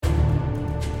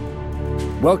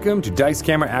Welcome to Dice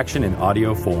Camera Action in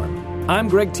audio form. I'm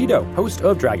Greg Tito, host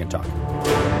of Dragon Talk.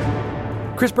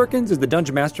 Chris Perkins is the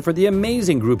Dungeon Master for the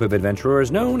amazing group of adventurers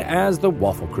known as the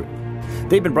Waffle Crew.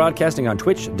 They've been broadcasting on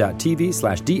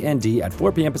twitch.tv/DND at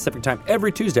 4 p.m. Pacific Time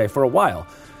every Tuesday for a while,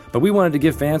 but we wanted to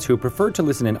give fans who prefer to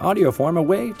listen in audio form a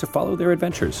way to follow their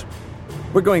adventures.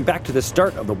 We're going back to the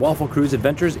start of the Waffle Crew's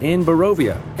adventures in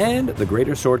Barovia and the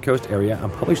Greater Sword Coast area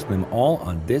and publishing them all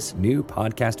on this new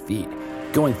podcast feed.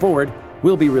 Going forward,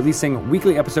 we'll be releasing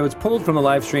weekly episodes pulled from the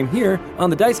live stream here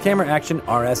on the Dice Camera Action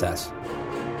RSS.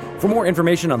 For more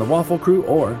information on the Waffle Crew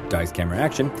or Dice Camera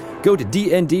Action, go to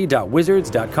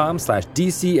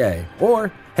dnd.wizards.com/DCA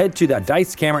or head to the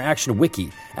Dice Camera Action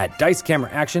wiki at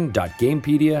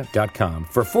dicecameraAction.gamepedia.com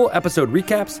for full episode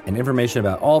recaps and information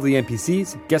about all the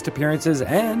NPCs, guest appearances,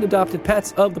 and adopted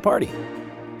pets of the party.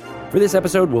 For this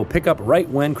episode, we'll pick up right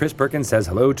when Chris Perkins says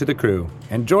hello to the crew.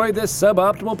 Enjoy this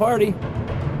suboptimal party.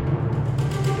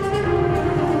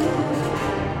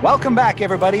 Welcome back,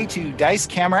 everybody, to Dice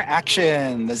Camera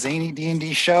Action, the zany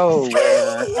D&D show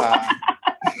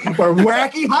where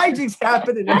wacky hijinks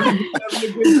happen and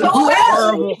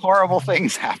horrible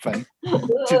things happen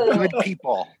to good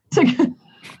people,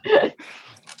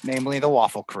 namely the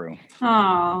Waffle Crew.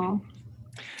 Oh.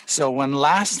 So when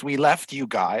last we left you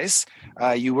guys,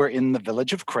 you were in the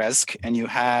village of Kresk, and you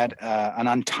had an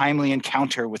untimely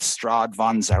encounter with Strahd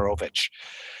von Zarovich.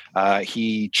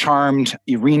 He charmed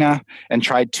Irina and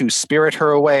tried to spirit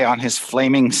her away on his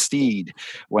flaming steed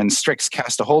when Strix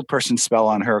cast a hold person spell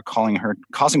on her, causing her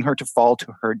to fall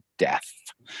to her death.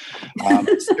 A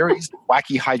series of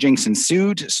wacky hijinks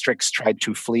ensued. Strix tried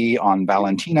to flee on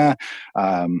Valentina,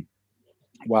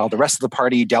 while the rest of the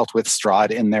party dealt with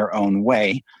Strahd in their own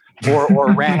way.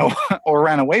 or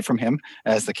ran away from him,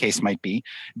 as the case might be.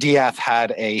 Diath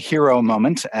had a hero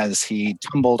moment as he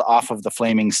tumbled off of the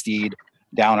flaming steed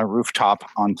down a rooftop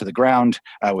onto the ground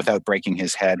without breaking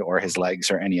his head or his legs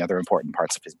or any other important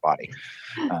parts of his body.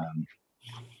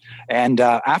 And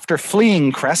after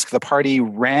fleeing Kresk, the party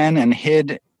ran and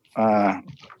hid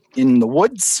in the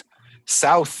woods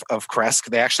south of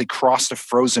Kresk. They actually crossed a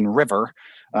frozen river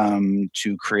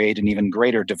to create an even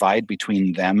greater divide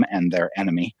between them and their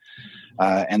enemy.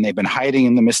 And they've been hiding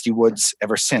in the misty woods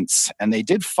ever since. And they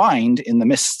did find in the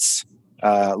mists,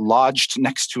 lodged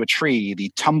next to a tree,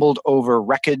 the tumbled over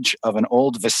wreckage of an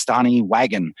old Vistani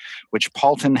wagon, which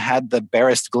Paulton had the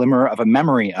barest glimmer of a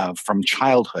memory of from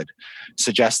childhood,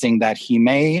 suggesting that he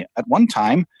may, at one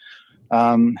time,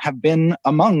 have been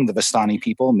among the Vistani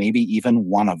people, maybe even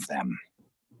one of them.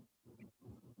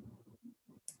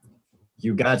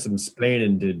 You got some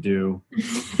splaining to do.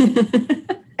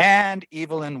 And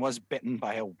Evelyn was bitten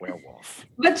by a werewolf.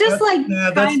 But just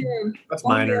that's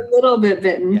minor. A little bit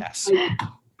bitten. Yes.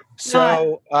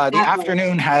 So the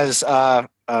afternoon has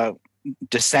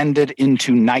descended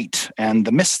into night, and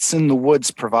the mists in the woods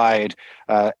provide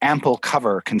ample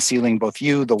cover, concealing both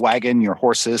you, the wagon, your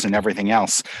horses, and everything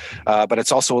else. But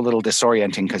it's also a little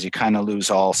disorienting because you kind of lose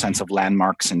all sense of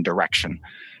landmarks and direction.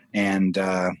 And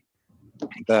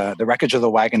the wreckage of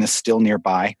the wagon is still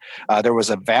nearby. There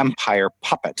was a vampire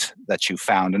puppet that you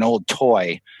found, an old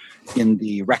toy in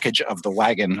the wreckage of the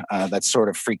wagon that sort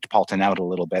of freaked Paulton out a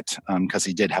little bit because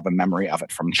he did have a memory of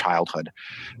it from childhood.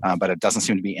 But it doesn't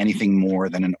seem to be anything more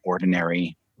than an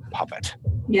ordinary puppet.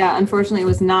 Yeah, unfortunately, it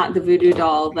was not the voodoo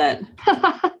doll that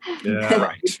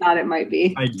we thought it might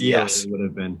be. Ideally, yes. It would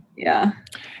have been. Yeah.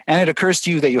 And it occurs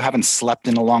to you that you haven't slept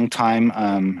in a long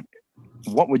time.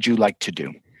 What would you like to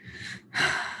do?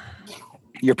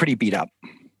 You're pretty beat up.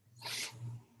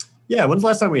 Yeah, when's the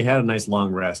last time we had a nice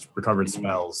long rest, recovered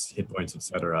spells, hit points,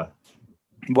 etc.?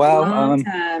 Well,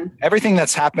 everything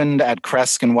that's happened at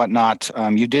Kresk and whatnot,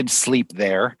 you did sleep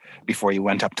there before you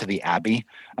went up to the Abbey.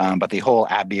 But the whole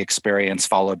Abbey experience,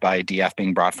 followed by DF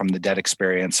being brought from the dead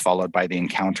experience, followed by the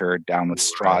encounter down with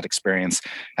Strahd experience,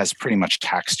 has pretty much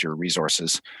taxed your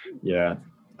resources. Yeah.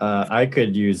 I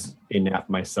could use a nap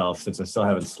myself since I still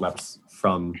haven't slept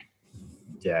from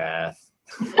death.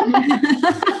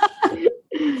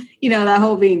 That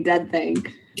whole being dead thing.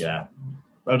 Yeah.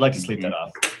 I would like to sleep that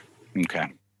off.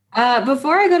 Okay.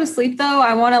 Before I go to sleep, though,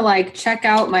 I want to check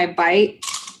out my bite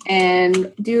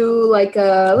and do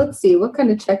let's see, what kind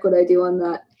of check would I do on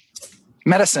that?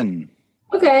 Medicine.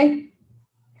 Okay.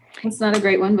 It's not a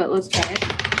great one, but let's try it.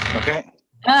 Okay.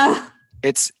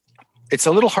 It's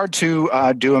a little hard to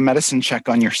do a medicine check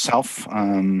on yourself,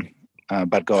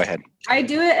 but go ahead. I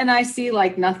do it and I see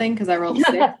nothing because I rolled 6.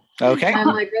 Okay.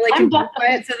 I'm really confused by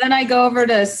it. So then I go over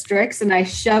to Strix and I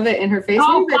shove it in her face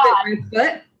with my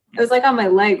foot. It was like on my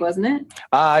leg, wasn't it?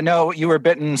 No, you were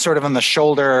bitten sort of on the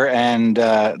shoulder and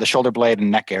the shoulder blade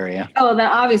and neck area. Oh, then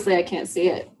obviously I can't see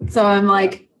it. So I'm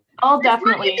like, I'll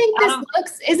definitely. How do you think this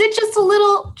looks? Is it just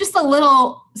a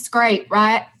little scrape,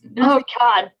 right? Oh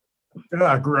God.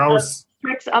 Gross.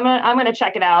 Tricks, I'm gonna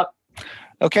check it out.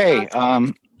 Okay.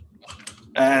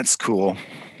 That's cool.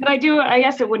 But I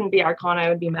guess it wouldn't be Arcana, it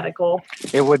would be medical.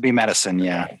 It would be medicine,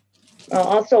 yeah. Well,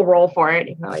 I'll still roll for it,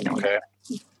 even though I don't. Okay.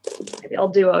 Maybe I'll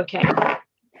do okay.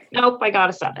 Nope, I got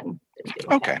a 7.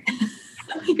 Okay.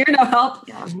 You're no help.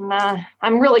 Yeah,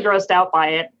 I'm really grossed out by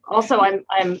it. Also, I'm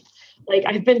like,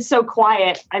 I've been so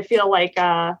quiet. I feel like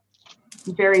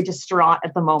very distraught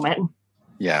at the moment.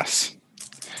 Yes.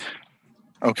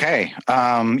 Okay.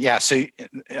 So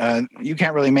you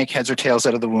can't really make heads or tails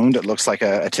out of the wound. It looks like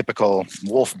a typical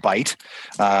wolf bite,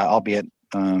 albeit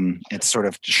it's sort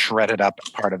of shredded up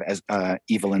part of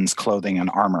Evelyn's clothing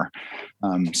and armor.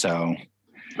 Evelyn,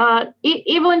 I'm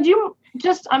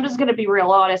just going to be real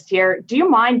honest here. Do you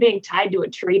mind being tied to a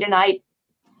tree tonight?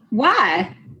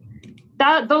 Why?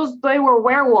 They were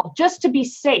werewolf, just to be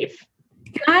safe.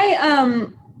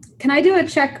 Can I do a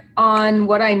check on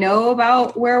what I know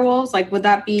about werewolves? Like, would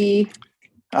that be?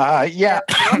 Yeah.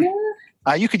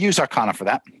 You could use Arcana for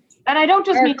that. And I don't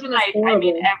just mean tonight. I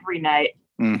mean every night.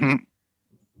 Mm-hmm.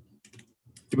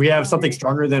 Do we have something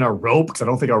stronger than a rope? Because I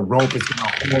don't think a rope is going to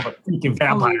hold a freaking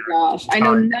vampire. Oh my gosh. I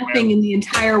know nothing in the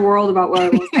entire world about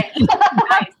werewolves.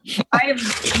 I am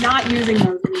not using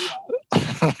those anymore.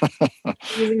 I'm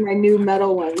using my new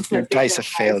metal ones. Your dice have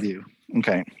failed you.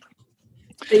 Okay.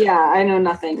 But yeah, I know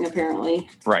nothing, apparently.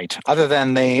 Right. Other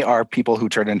than they are people who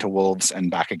turn into wolves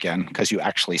and back again, because you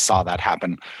actually saw that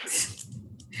happen.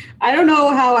 I don't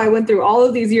know how I went through all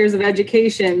of these years of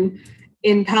education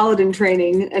in paladin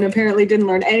training and apparently didn't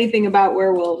learn anything about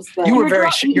werewolves. But You were very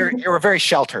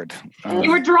sheltered. You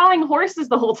were drawing horses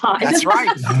the whole time. That's right.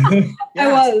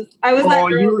 Yes. I was that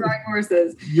girl drawing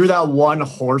horses. You're that one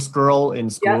horse girl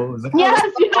in school. Yep.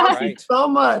 Yes. Right. So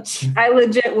much. I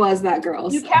legit was that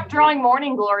girl. You kept drawing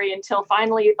Morning Glory until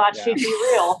finally you thought she'd be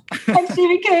real. And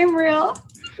she became real.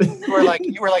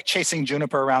 You were like chasing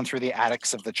Juniper around through the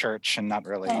attics of the church and not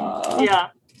really. Yeah.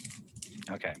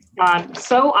 Okay.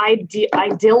 So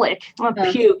idyllic. I'm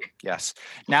gonna puke. Yes.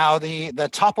 Now the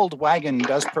toppled wagon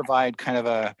does provide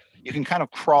you can kind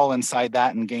of crawl inside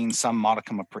that and gain some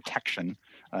modicum of protection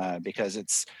because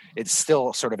it's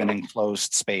still sort of an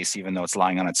enclosed space, even though it's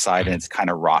lying on its side and it's kind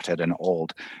of rotted and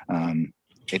old.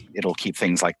 It'll keep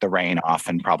things like the rain off,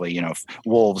 and probably, if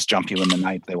wolves jump you in the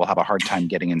night, they will have a hard time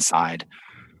getting inside.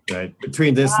 Right.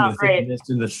 Between this and the thickness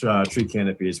in the tree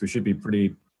canopies, we should be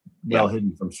pretty well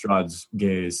hidden from Strahd's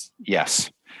gaze.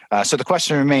 Yes. So the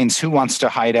question remains, who wants to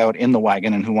hide out in the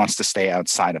wagon and who wants to stay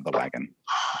outside of the wagon?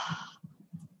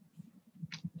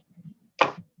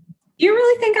 You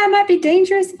really think I might be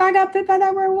dangerous if I got bit by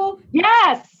that werewolf?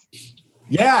 Yes.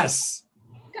 Yes.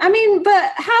 I mean,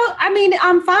 but how? I mean,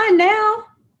 I'm fine now.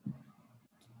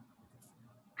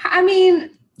 I mean,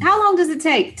 how long does it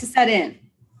take to set in?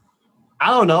 I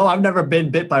don't know. I've never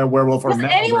been bit by a werewolf. Does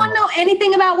anyone know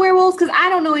anything about werewolves? Because I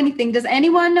don't know anything. Does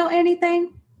anyone know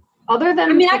anything? Other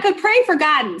than... I mean, I could pray for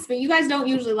guidance, but you guys don't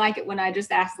usually like it when I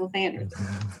just ask Lathander.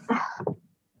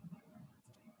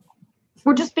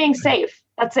 We're just being safe.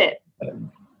 That's it.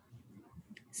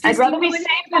 I'd rather be safe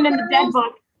than in the dead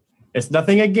book. It's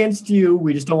nothing against you.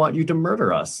 We just don't want you to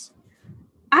murder us.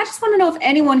 I just want to know if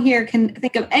anyone here can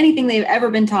think of anything they've ever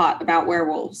been taught about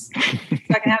werewolves. So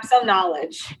I can have some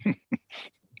knowledge.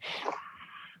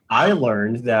 I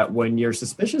learned that when you're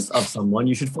suspicious of someone,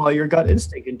 you should follow your gut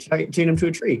instinct and chain them to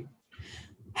a tree.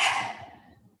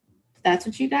 That's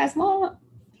what you guys want.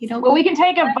 You don't. Well, we can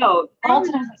take a vote.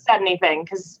 Alton hasn't said anything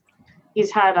because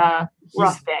he's had a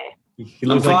rough day. He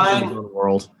lives like in the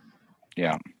world.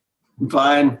 Yeah. I'm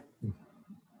fine.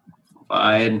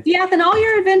 Fine. Yeah, in all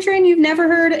your adventuring, you've never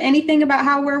heard anything about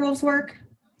how werewolves work?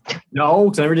 No,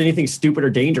 because I never did anything stupid or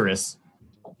dangerous.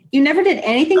 You never did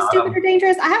anything stupid or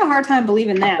dangerous? I have a hard time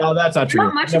believing that. No, that's not true.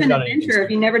 Not much of an adventure if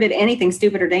you never did anything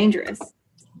stupid or dangerous.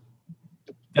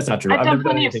 That's not true. I've done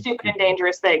plenty of stupid and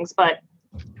dangerous things, but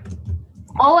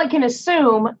all I can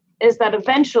assume is that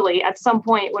eventually, at some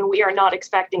point when we are not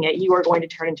expecting it, you are going to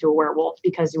turn into a werewolf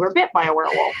because you were bit by a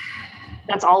werewolf.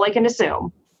 That's all I can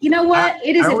assume. You know what?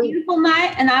 It is a beautiful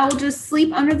night, and I will just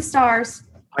sleep under the stars.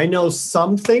 I know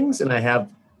some things, and I have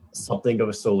something of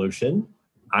a solution.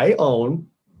 I own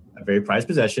a very prized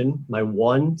possession, my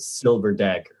one silver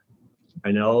dagger.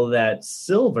 I know that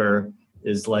silver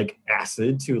is like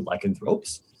acid to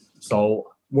lycanthropes. So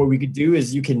what we could do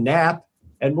is you can nap,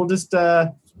 and we'll just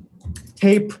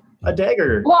tape a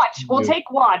dagger. Watch. We'll take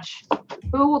watch.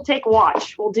 Who will take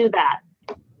watch? We'll do that.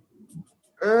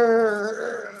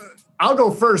 I'll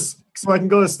go first so I can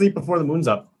go to sleep before the moon's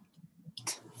up.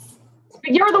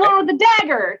 But you're the one with the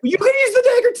dagger. You can use the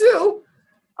dagger too.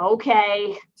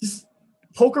 Okay. Just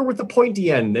poke her with the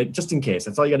pointy end, just in case.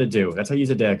 That's all you got to do. That's how you use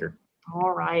a dagger.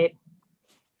 All right.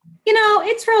 You know,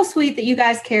 it's real sweet that you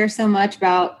guys care so much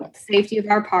about the safety of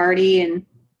our party and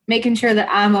making sure that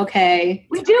I'm okay.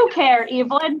 We do care,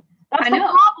 Evelyn. That's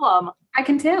the problem. I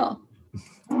can tell.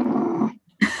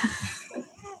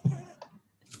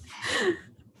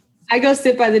 I go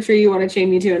sit by the tree you want to chain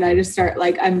me to, and I just start,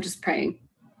 I'm just praying.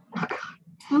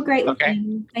 Oh, great. Okay.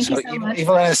 Thank you so much.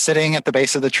 Evelyn is sitting at the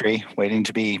base of the tree, waiting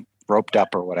to be roped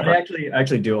up or whatever. I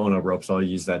actually do own a rope, so I'll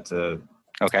use that to...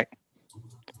 Okay.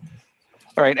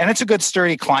 All right, and it's a good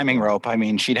sturdy climbing rope. I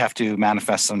mean, she'd have to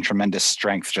manifest some tremendous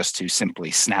strength just to simply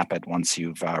snap it once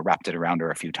you've wrapped it around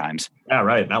her a few times. Yeah,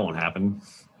 right. That won't happen.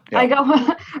 Yeah.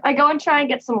 I go and try and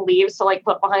get some leaves to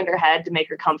put behind her head to make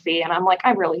her comfy. And I'm like,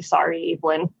 I'm really sorry,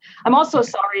 Evelyn. I'm also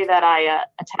sorry that I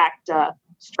attacked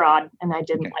Strahd and I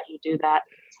didn't let you do that.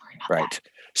 Right.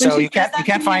 So you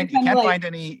can't find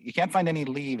any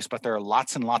leaves, but there are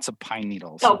lots and lots of pine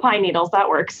needles. Oh, pine needles, that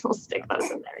works. We'll stick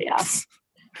those in there. Yeah.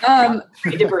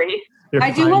 Debris.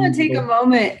 I do want to take a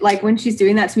moment, when she's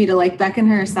doing that to me, to beckon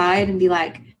her aside and be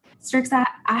like, Strix,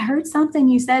 I heard something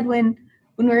you said when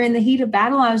we were in the heat of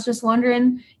battle. I was just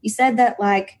wondering, you said that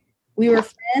we were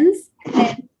friends,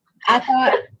 and I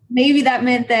thought maybe that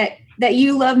meant that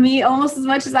you love me almost as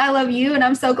much as I love you, and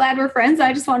I'm so glad we're friends.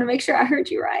 I just want to make sure I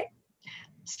heard you right.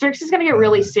 Strix is going to get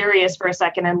really serious for a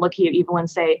second and look at you, Evelyn, and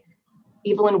say,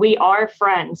 Evelyn, we are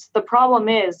friends. The problem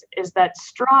is that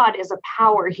Strahd is a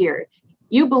power here.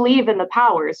 You believe in the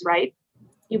powers, right?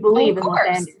 You believe in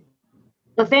Lathander.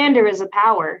 Lathander is a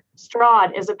power.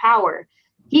 Strahd is a power.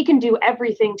 He can do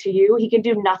everything to you. He can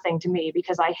do nothing to me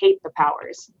because I hate the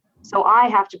powers. So I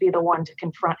have to be the one to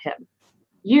confront him.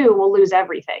 You will lose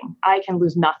everything. I can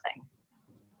lose nothing.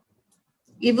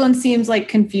 Evelyn seems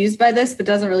confused by this, but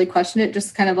doesn't really question it.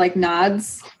 Just kind of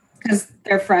nods because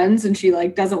they're friends, and she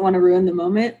doesn't want to ruin the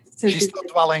moment. So she's still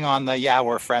dwelling on the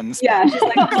we're friends. Yeah, she's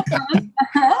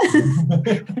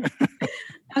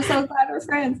I'm so glad we're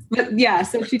friends. But yeah,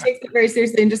 so she takes it very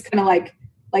seriously and just kind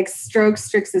of strokes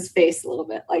Strix's face a little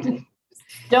bit.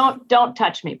 Don't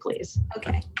touch me, please.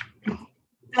 Okay,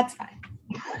 that's fine.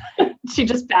 She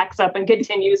just backs up and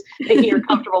continues making her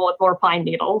comfortable with more pine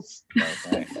needles.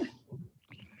 Okay.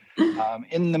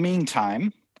 In the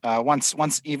meantime,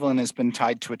 once Evelyn has been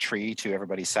tied to a tree to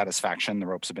everybody's satisfaction, the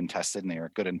ropes have been tested and they are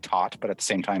good and taut, but at the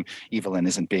same time, Evelyn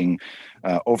isn't being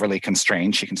overly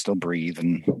constrained. She can still breathe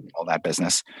and all that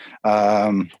business.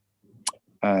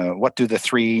 What do the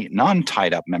three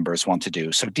non-tied up members want to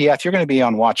do? So, Diath, you're going to be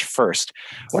on watch first.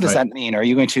 What does that mean? Are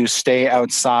you going to stay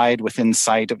outside within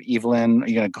sight of Evelyn? Are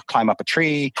you going to climb up a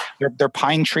tree? They're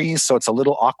pine trees, so it's a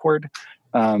little awkward.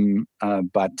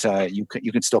 But you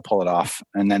could still pull it off,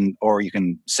 or you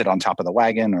can sit on top of the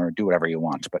wagon or do whatever you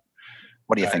want. But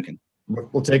what are you thinking?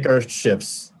 We'll take our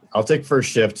shifts. I'll take first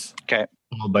shift. Okay.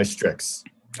 Followed by Strix.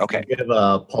 Okay. Give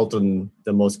Paulton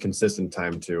the most consistent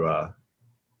time to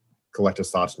collect his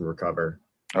thoughts and recover.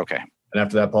 Okay. And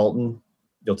after that, Paulton,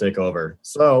 you'll take over.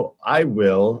 So I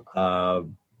will. I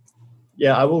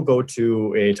will go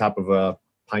to a top of a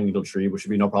pine needle tree, which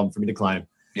would be no problem for me to climb.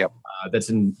 Yep. That's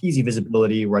an easy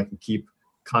visibility where I can keep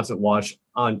constant watch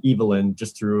on Evelyn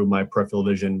just through my peripheral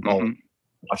vision while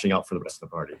watching out for the rest of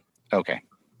the party. Okay.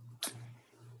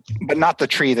 But not the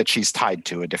tree that she's tied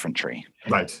to, a different tree.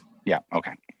 Right. Yeah,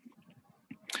 okay.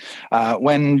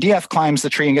 When DF climbs the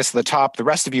tree and gets to the top, the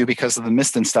rest of you, because of the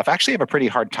mist and stuff, actually have a pretty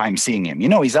hard time seeing him. You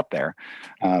know he's up there,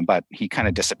 but he kind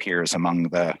of disappears among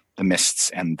the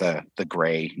mists and the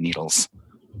gray needles.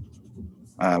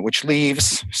 Which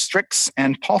leaves Strix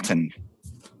and Paulton.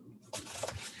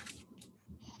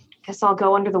 Guess I'll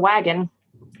go under the wagon.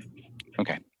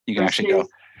 Okay. You can actually go.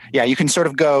 Yeah, you can sort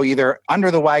of go either under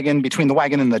the wagon, between the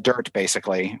wagon and the dirt,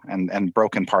 basically, and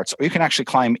broken parts, or you can actually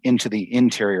climb into the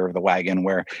interior of the wagon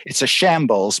where it's a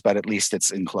shambles, but at least it's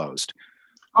enclosed.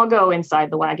 I'll go inside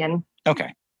the wagon.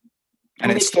 Okay.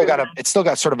 And it's still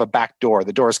got sort of a back door.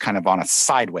 The door is kind of on a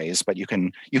sideways, but you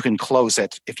can close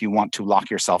it if you want to lock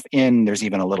yourself in. There's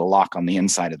even a little lock on the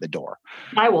inside of the door.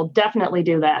 I will definitely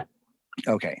do that.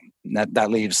 Okay. That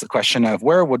leaves the question of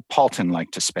where would Paulton like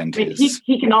to spend his...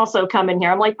 He can also come in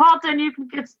here. I'm like, Paulton, you can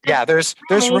get... Yeah, there's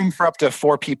room for up to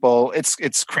 4 people.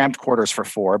 It's cramped quarters for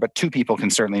 4, but 2 people can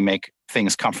certainly make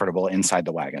things comfortable inside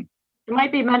the wagon. It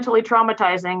might be mentally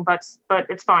traumatizing, but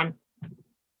it's fine.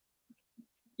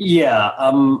 Yeah,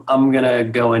 I'm gonna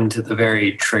go into the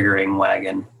very triggering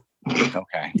wagon.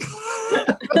 Okay.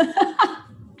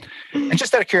 And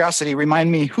just out of curiosity,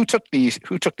 remind me who took the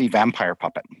vampire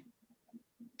puppet?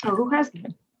 Oh, who has?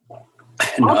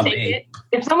 Not I'll take me. it.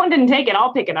 If someone didn't take it,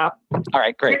 I'll pick it up. All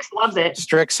right, great. Strix loves it.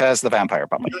 Strix has the vampire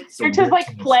puppet. Strix is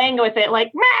like playing with it,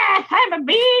 like, "Meh, I'm a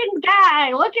bean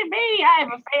guy. Look at me. I have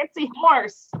a fancy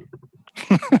horse."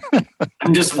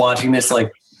 I'm just watching this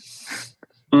like,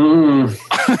 no.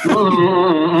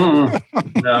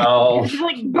 She's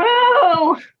like,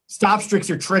 "Boo!" Stop, Strix,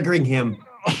 you're triggering him.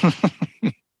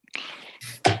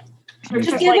 Strix Just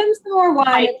just give like him some more wine.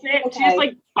 bites it. She just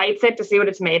like bites it to see what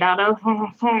it's made out of.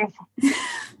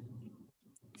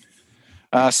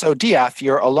 So Diath,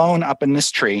 you're alone up in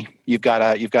this tree. You've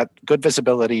got good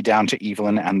visibility down to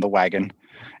Evelyn and the wagon,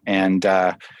 and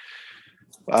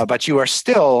but you are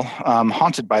still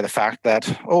haunted by the fact that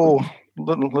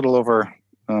little over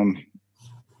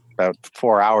about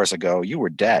 4 hours ago you were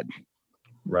dead.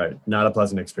 Right. Not a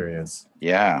pleasant experience.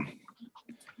 Yeah.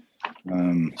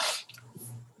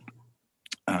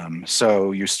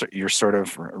 So you're sort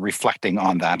of reflecting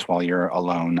on that while you're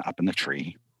alone up in the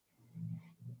tree.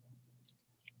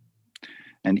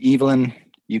 And Evelyn,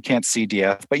 you can't see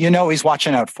Diath, but you know he's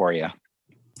watching out for you.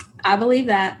 I believe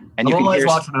that. And I'm always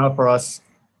watching out for us.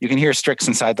 You can hear Strix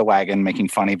inside the wagon making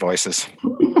funny voices.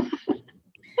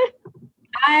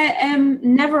 I am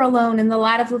never alone in the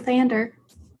light of Lathander.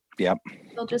 Yep.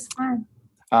 Feel just fine.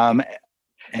 And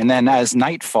then as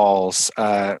night falls,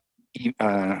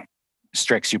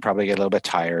 Strix, you probably get a little bit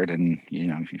tired, and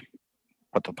you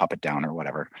put the puppet down or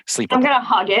whatever. Sleep. I'm gonna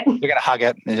hug it. You're gonna hug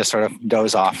it and just sort of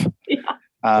doze off. Yeah.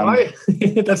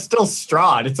 That's still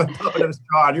Strahd. It's a puppet of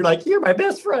Strahd. You're like, you're my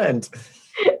best friend.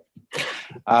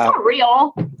 Not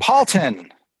real. Paulton.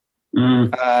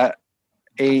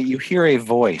 You hear a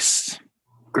voice.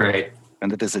 Great.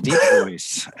 And it is a deep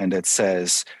voice, and it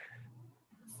says,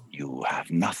 "You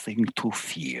have nothing to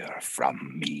fear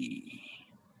from me."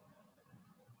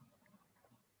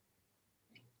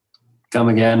 Come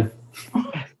again.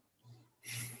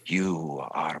 You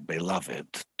are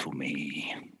beloved to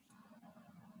me.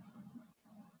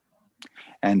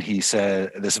 And he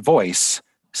said, this voice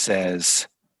says,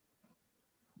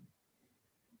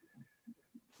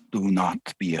 "Do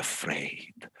not be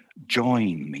afraid.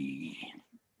 Join me.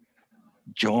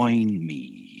 Join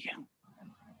me."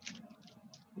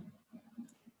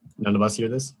 None of us hear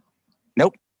this?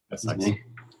 Nope. That sucks. Me.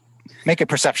 Make a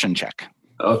perception check.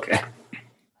 Okay.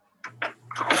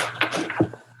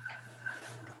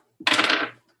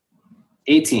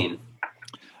 18.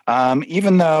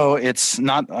 Even though it's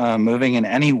not moving in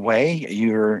any way,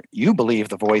 you believe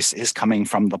the voice is coming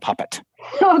from the puppet.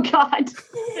 Oh God!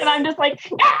 And I'm just like,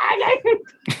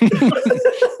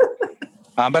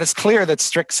 but it's clear that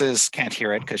Strix can't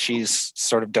hear it because she's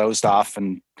sort of dozed off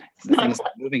and nothing is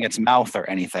moving its mouth or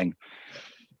anything.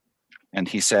 And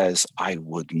he says, "I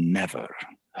would never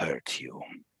hurt you.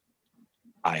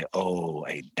 I owe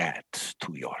a debt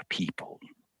to your people.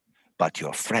 But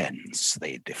your friends,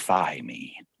 they defy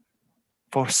me.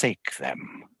 Forsake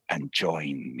them and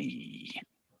join me.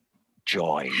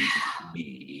 Join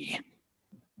me."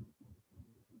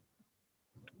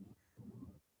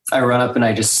 I run up and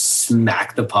I just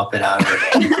smack the puppet out of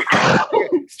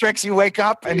it. Strix, you wake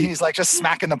up and he's like just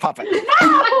smacking the puppet.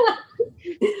 "No!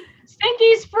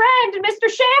 Stinky's friend, Mr.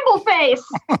 Shambleface.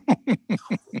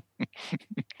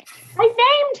 I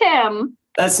named him."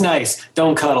 That's nice.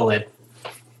 Don't cuddle it.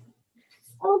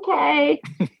 Okay.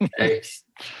 Hey.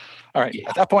 All right.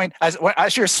 At that point,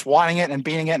 as you're swatting it and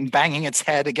beating it and banging its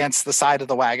head against the side of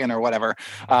the wagon or whatever,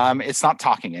 it's not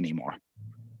talking anymore.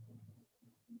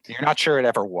 You're not sure it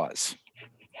ever was.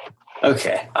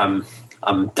 Okay. I'm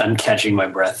catching my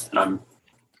breath and I'm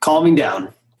calming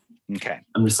down. Okay.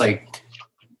 I'm just like,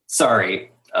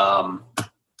 sorry. I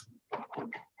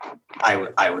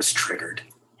was triggered.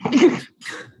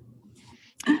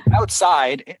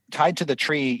 Outside, tied to the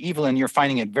tree, Evelyn, you're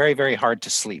finding it very, very hard to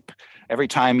sleep. Every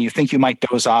time you think you might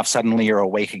doze off, suddenly you're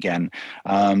awake again.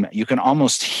 You can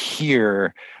almost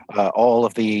hear all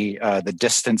of the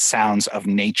distant sounds of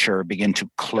nature begin to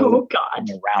close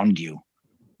around you.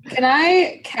 Can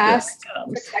I cast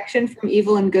protection from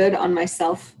evil and good on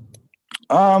myself?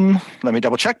 Let me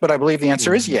double check, but I believe the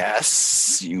answer is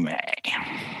yes, you may.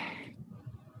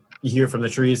 You hear from the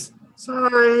trees,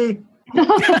 "Sorry."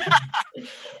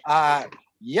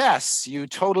 Yes, you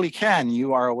totally can.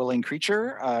 You are a willing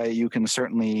creature. You can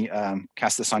certainly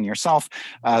cast this on yourself.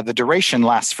 The duration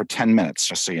lasts for 10 minutes,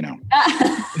 just so you know.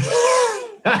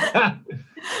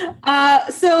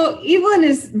 So Evelyn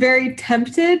is very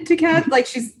tempted to cast. Like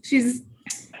she's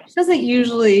She doesn't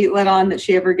usually let on that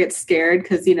she ever gets scared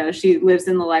because, she lives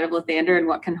in the light of Lathander and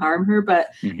what can harm her. But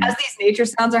as these nature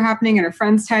sounds are happening and her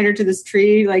friend's tied her to this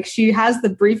tree, like she has the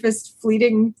briefest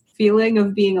fleeting feeling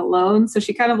of being alone. So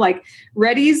she kind of like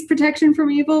readies protection from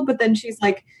evil, but then she's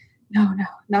like, no,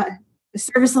 not the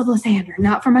service of Lathander,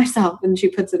 not for myself. And she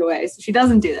puts it away. So she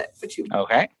doesn't do that. But she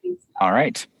Okay. All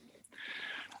right.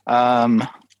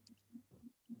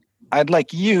 I'd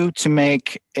like you to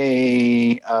make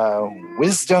a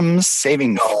wisdom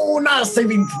saving throw. No, not a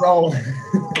saving throw.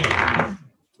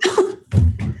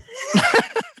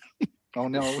 Oh,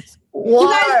 no.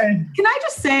 Why? Can I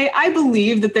just say, I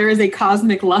believe that there is a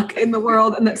cosmic luck in the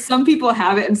world and that some people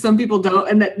have it and some people don't.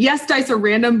 And that, yes, dice are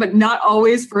random, but not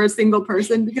always for a single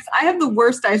person because I have the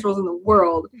worst dice rolls in the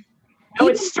world. No,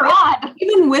 it's Strahd.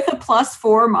 Even with a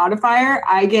 +4 modifier,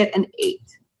 I get an 8.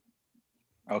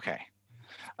 Okay.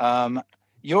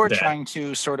 You're trying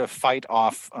to sort of fight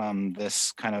off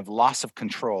this kind of loss of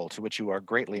control to which you are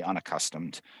greatly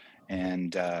unaccustomed.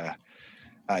 And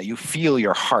you feel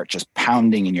your heart just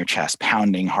pounding in your chest,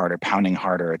 pounding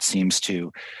harder. It seems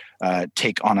to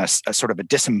take on a sort of a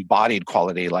disembodied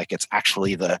quality, like it's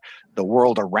actually the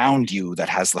world around you that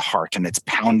has the heart and it's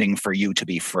pounding for you to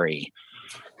be free.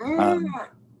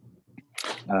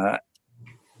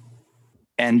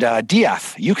 And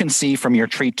Diath, you can see from your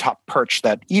treetop perch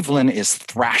that Evelyn is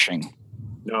thrashing.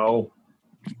 No.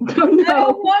 I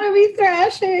don't want to be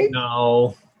thrashing.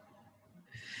 No.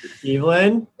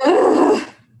 Evelyn?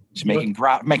 She's making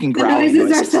growling The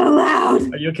noises are so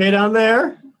loud. Are you okay down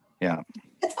there? Yeah.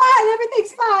 It's fine.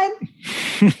 Everything's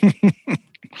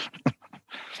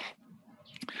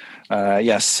fine.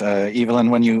 Yes,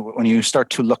 Evelyn, when you start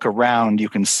to look around, you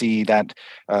can see that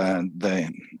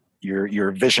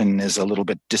your vision is a little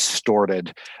bit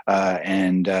distorted,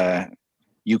 and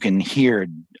you can hear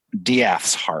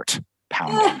Diath's heart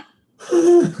pounding.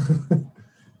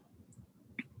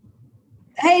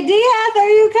 Hey, Diath, are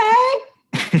you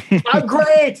okay? I'm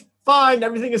great. Fine.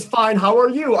 Everything is fine. How are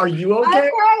you? Are you okay? I'm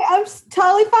great. I'm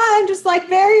totally fine. Just like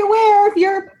very aware of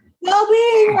your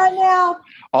well-being right now.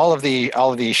 All of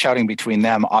the shouting between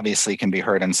them obviously can be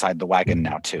heard inside the wagon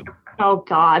now too. Oh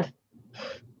God.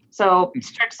 So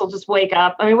Strix will just wake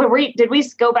up. I mean, did we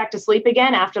go back to sleep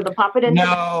again after the puppet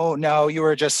incident? No. You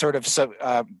were just sort of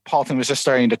Paulton was just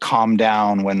starting to calm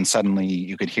down when suddenly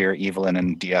you could hear Evelyn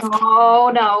and Diath.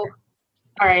 Oh no.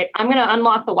 All right, I'm going to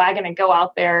unlock the wagon and go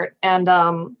out there. And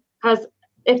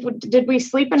did we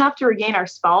sleep enough to regain our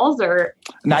spells or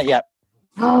not yet?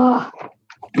 Oh,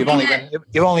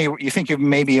 you think you've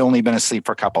maybe only been asleep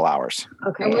for a couple hours.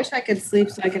 Okay. I wish I could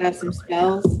sleep so I could have some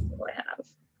spells. I have.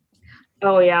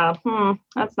 Oh yeah.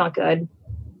 That's not good.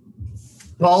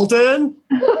 Paulton?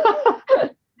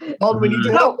 Paulton, we need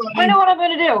your help, buddy. I know what I'm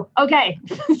going to do. Okay.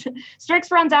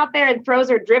 Strix runs out there and throws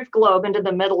her drift globe into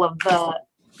the middle of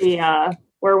the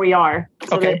where we are,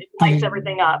 so that it lights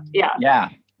everything up. Yeah.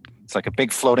 It's like a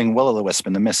big floating will-o'-the-wisp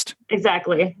in the mist.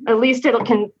 Exactly. At least it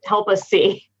can help us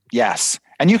see. Yes,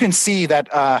 and you can see that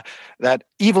that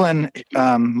Evelyn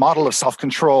model of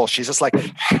self-control. She's just like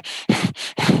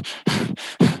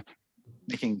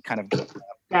making kind of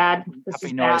Bad. This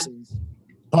is bad. noises.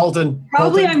 Paulton.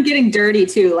 Probably I'm getting dirty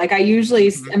too. Like I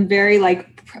usually am very like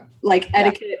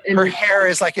etiquette. And her hair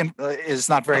is is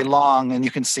not very long, and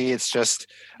you can see it's just,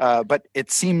 but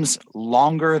it seems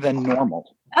longer than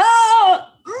normal. Oh,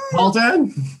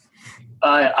 Paulton.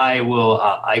 I will.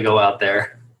 I go out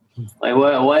there. Like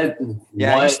what?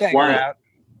 Yeah, you stagger out.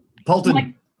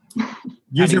 Paulton.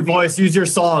 Use your voice. Use your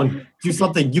song. Do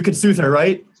something. You can soothe her,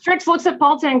 right? Strix looks at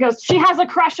Paulton and goes, "She has a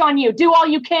crush on you. Do all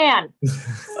you can."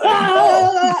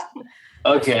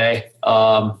 Okay.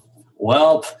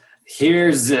 Well,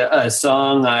 here's a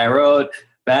song I wrote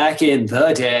back in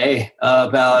the day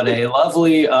about a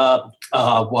lovely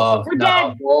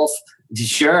wolf.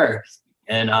 Sure.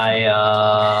 And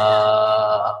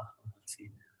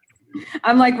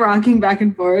I'm like rocking back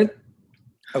and forth.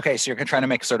 Okay, so you're trying to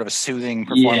make sort of a soothing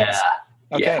performance.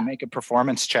 Yeah. Okay, make a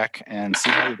performance check and see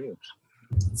how you do.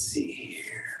 Let's see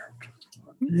here.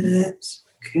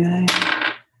 Okay.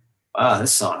 Wow,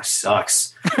 this song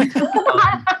sucks. This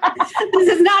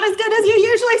is not as good as you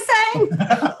usually sing.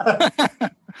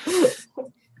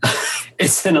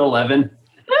 It's an 11.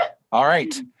 All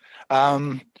right.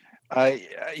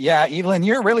 Yeah, Evelyn,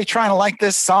 you're really trying to like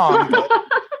this song. But,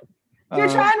 You're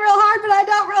trying real hard, but I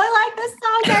don't really like this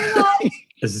song very much.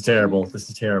 This is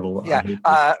terrible.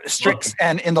 Yeah. Strix,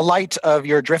 and in the light of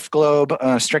your drift globe,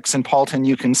 Strix and Paulton,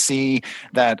 you can see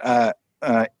that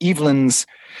Evelyn's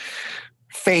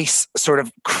face sort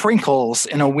of crinkles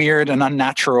in a weird and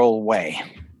unnatural way.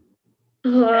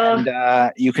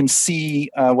 And you can see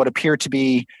what appear to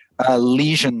be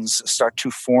lesions start to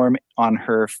form on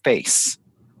her face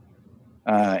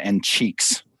and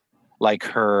cheeks, like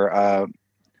her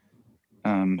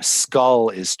skull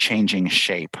is changing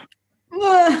shape.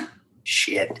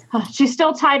 Shit. She's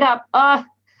still tied up. I'm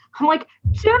like,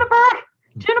 Juniper,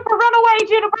 run away,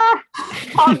 Juniper.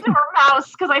 Calling to her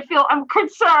mouse because I'm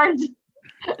concerned.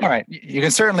 All right, you can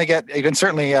certainly get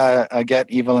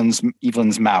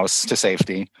Evelyn's mouse to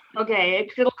safety. Okay,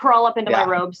 it'll crawl up into my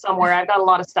robe somewhere. I've got a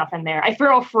lot of stuff in there. I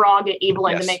throw a frog at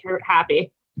Evelyn to make her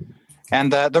happy.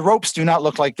 And the ropes do not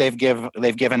look like they've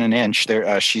given an inch.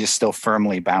 She is still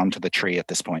firmly bound to the tree at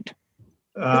this point.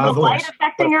 Is the light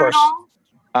affecting her at all?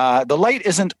 The light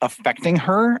isn't affecting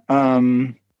her.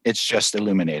 It's just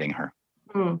illuminating her.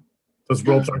 Those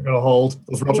ropes aren't going to hold.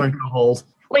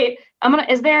 Wait,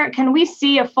 can we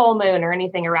see a full moon or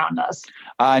anything around us?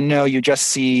 No, you just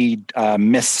see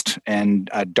mist and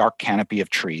a dark canopy of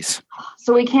trees.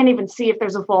 So we can't even see if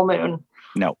there's a full moon.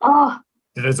 No. Oh.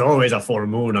 There's always a full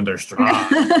moon under straw.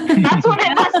 That's what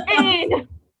it must mean.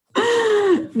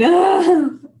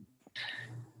 No.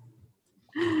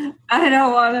 I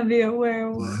don't want to be a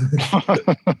werewolf.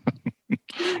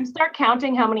 Start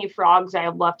counting how many frogs I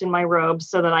have left in my robes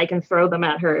so that I can throw them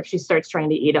at her if she starts trying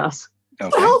to eat us. Okay.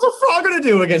 What the hell's a frog going to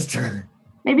do against her?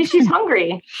 Maybe she's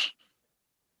hungry.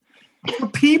 For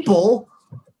people.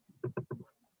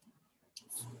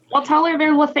 I'll tell her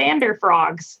they're Lathander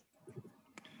frogs.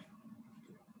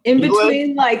 In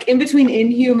between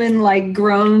inhuman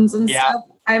groans and stuff,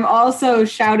 I'm also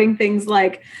shouting things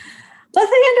like,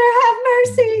 Lathander, have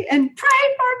mercy and pray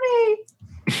for me.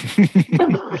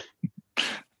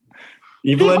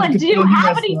 Evelyn, do you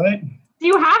have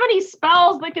any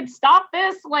spells that could stop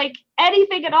this? Like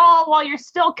anything at all while you're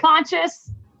still conscious?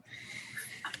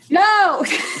 No.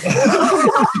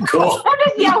 Cool. Don't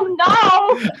just yell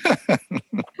no.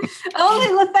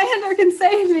 Only Lathander can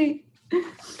save me.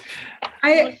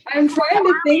 I'm trying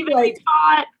to think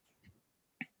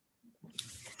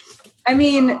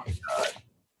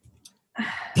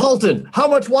Paulton, how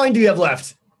much wine do you have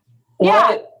left? Yeah.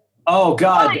 What? Oh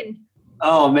God. Fine.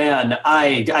 Oh man,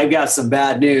 I've got some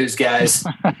bad news, guys.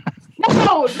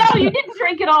 No, you didn't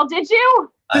drink it all, did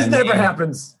you? This never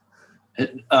happens.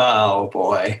 Oh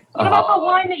boy. What about the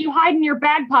wine that you hide in your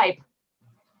bagpipe?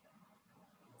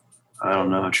 I don't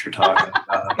know what you're talking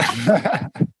about.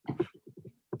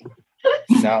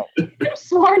 No. I've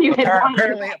sworn you had wine.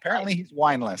 Apparently he's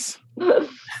wineless. I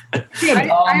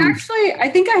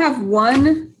think I have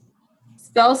one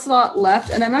spell slot left,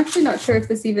 and I'm actually not sure if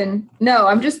this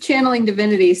I'm just channeling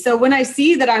divinity. So when I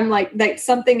see that I'm like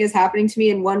something is happening to me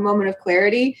in one moment of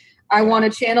clarity, I want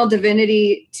to channel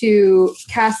divinity to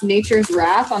cast nature's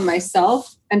wrath on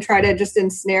myself and try to just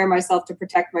ensnare myself to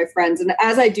protect my friends. And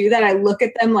as I do that, I look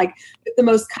at them like with the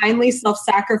most kindly,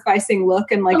 self-sacrificing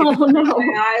look and my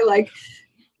eye, like,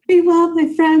 be well, my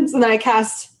friends. And then I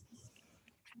cast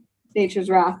nature's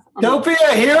wrath. Don't be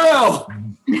a hero.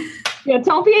 Yeah,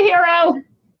 don't be a hero.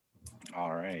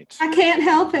 All right. I can't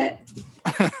help it.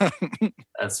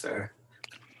 That's fair.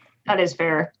 That is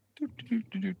fair.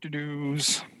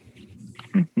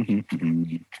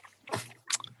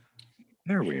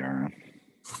 There we are.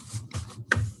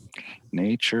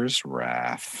 Nature's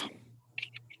wrath.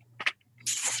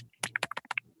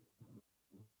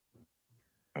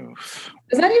 Oof.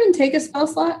 Does that even take a spell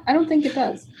slot? I don't think it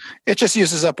does. It just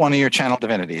uses up one of your channel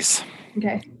divinities.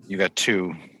 Okay. You got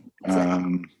two.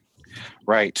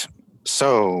 Right.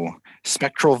 So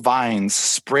spectral vines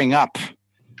spring up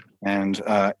and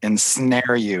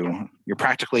ensnare you. You're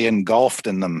practically engulfed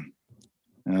in them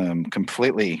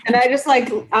completely. And I just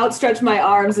outstretch my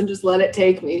arms and just let it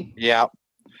take me. Yeah.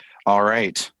 All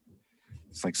right.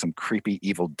 It's like some creepy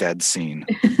Evil Dead scene.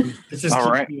 It's just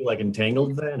you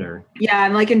entangled then, or? Yeah,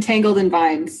 I'm entangled in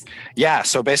vines. Yeah,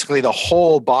 so basically the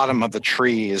whole bottom of the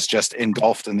tree is just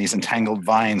engulfed in these entangled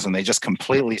vines, and they just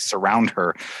completely surround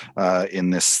her in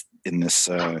this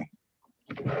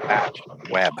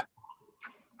web.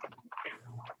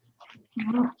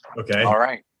 Okay. All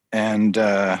right. And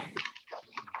wow.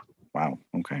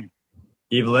 Okay.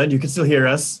 Evelyn, you can still hear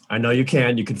us. I know you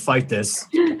can. You can fight this.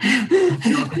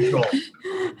 Control.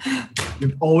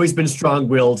 You've always been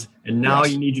strong-willed, and now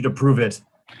you need you to prove it.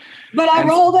 But I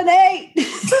rolled an 8.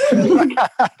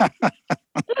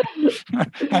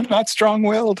 I'm not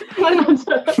strong-willed.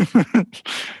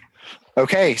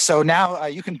 Okay, so now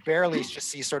you can barely just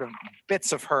see sort of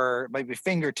bits of her, maybe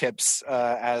fingertips,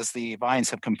 as the vines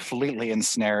have completely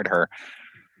ensnared her.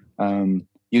 You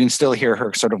can still hear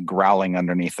her sort of growling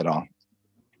underneath it all.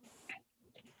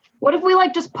 What if we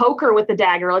just poke her with the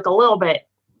dagger a little bit?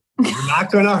 You're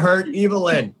not going to hurt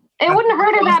Evelyn. It wouldn't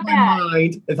hurt her that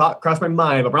bad. It crossed my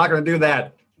mind, but we're not going to do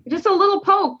that. Just a little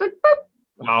poke. Boop, boop.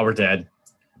 Oh, we're dead.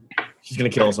 She's going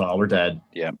to kill us all. We're dead.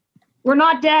 Yeah. We're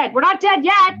not dead. We're not dead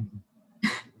yet.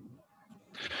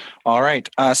 All right.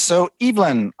 So,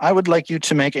 Evelyn, I would like you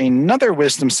to make another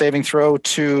wisdom saving throw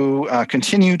to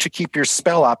continue to keep your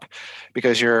spell up,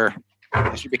 because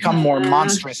as you become more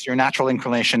monstrous, your natural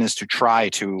inclination is to try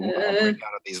to break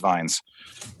out of these vines.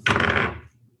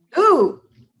 Ooh.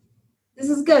 This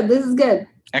is good.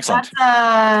 Excellent.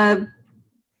 That's,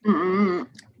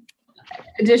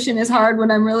 addition is hard when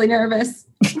I'm really nervous.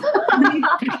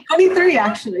 23,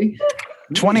 actually.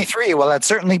 23. Well, that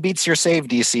certainly beats your save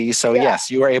DC. So,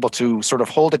 yes, you are able to sort of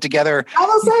hold it together. I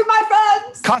will save my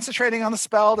friends. Concentrating on the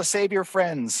spell to save your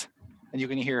friends. And you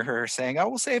can hear her saying, I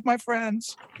will save my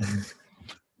friends.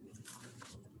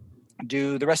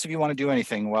 Do the rest of you want to do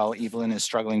anything while Evelyn is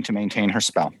struggling to maintain her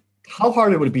spell? How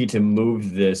hard it would be to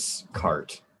move this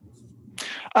cart?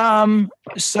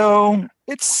 So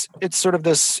it's sort of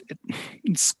this.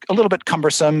 It's a little bit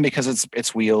cumbersome because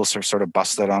its wheels are sort of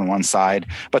busted on one side.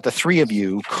 But the three of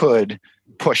you could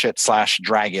push it /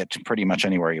 drag it pretty much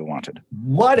anywhere you wanted.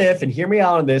 What if, and hear me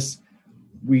out on this,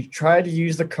 we try to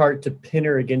use the cart to pin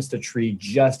her against a tree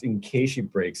just in case she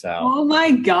breaks out? Oh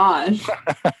my gosh!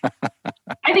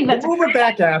 I think that's move her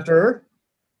back after her.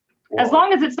 As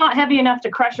long as it's not heavy enough to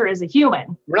crush her as a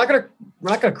human. We're not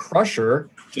gonna crush her.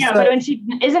 Yeah, but when she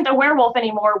isn't a werewolf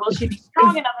anymore, will she be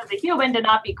strong enough as a human to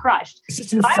not be crushed? It's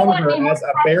just in front of her as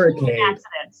a barricade.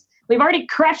 Accidents. We've already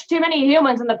crushed too many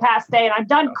humans in the past day, and I'm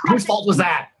done crushing. Whose fault was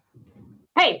that?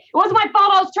 Hey, it wasn't my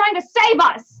fault. I was trying to save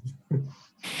us.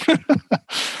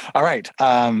 All right.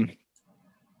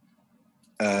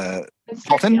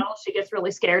 Paulton? She gets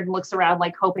really scared and looks around,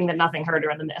 like hoping that nothing hurt her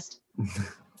in the mist.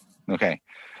 Okay.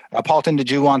 Paulton, did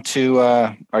you want to?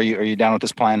 Are you down with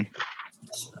this plan?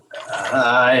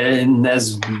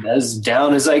 As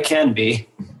down as I can be.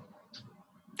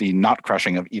 The not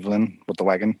crushing of Evelyn with the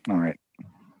wagon. All right.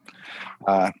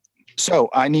 So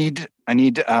I need.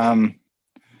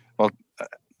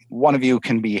 One of you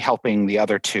can be helping the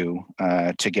other two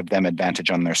to give them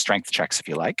advantage on their strength checks, if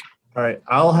you like. All right,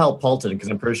 I'll help Paulton because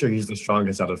I'm pretty sure he's the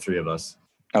strongest out of three of us.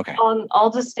 Okay.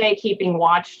 I'll just stay keeping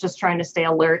watch, just trying to stay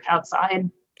alert outside.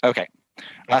 Okay.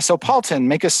 So Paulton,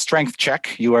 make a strength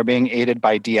check. You are being aided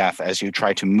by Diath as you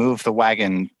try to move the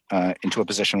wagon into a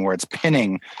position where it's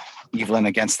pinning Evelyn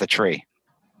against the tree.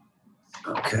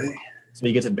 Okay. So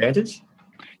he gets advantage?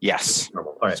 Yes.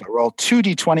 All right. So roll 2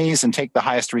 d20s and take the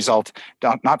highest result,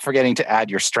 not forgetting to add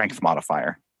your strength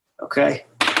modifier. Okay.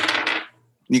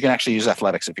 You can actually use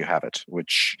athletics if you have it,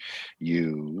 which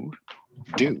you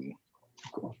do.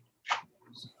 Cool.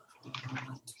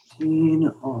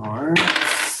 15 or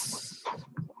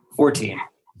 14.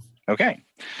 Okay.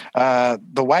 The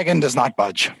wagon does not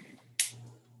budge.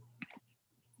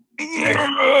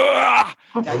 Now,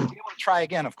 you'll be able to try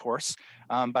again, of course,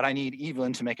 but I need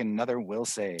Evelyn to make another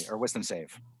wisdom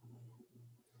save.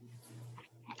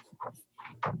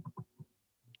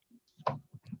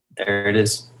 There it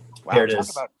is. Wow, there it talk is.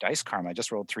 about dice karma. I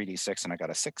just rolled 3d6 and I got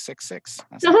a 666.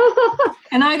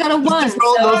 And I got a 1. Just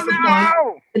roll So those for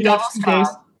fun. the Just in case.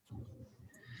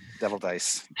 Devil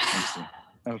dice.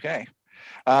 Okay.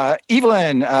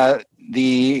 Evelyn,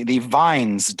 the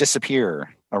vines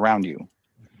disappear around you.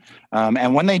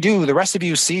 And when they do, the rest of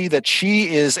you see that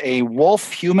she is a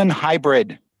wolf-human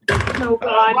hybrid. Oh,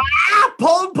 God.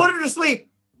 Put her to sleep.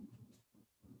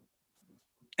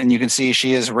 And you can see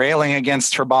she is railing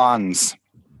against her bonds.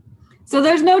 So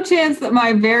there's no chance that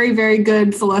my very, very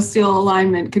good celestial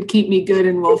alignment could keep me good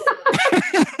in wolf.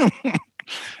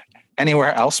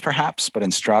 Anywhere else, perhaps, but in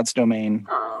Strahd's domain,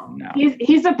 no.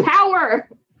 He's a power.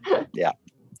 Yeah.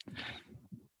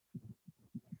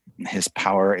 His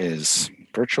power is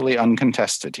virtually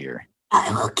uncontested here. I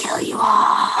will kill you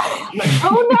all.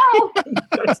 Oh, no.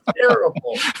 That's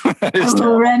terrible. That is I will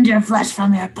terrible. rend your flesh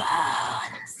from your bones.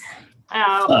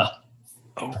 Oh.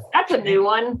 That's a new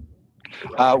one.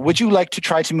 Would you like to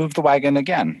try to move the wagon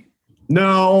again?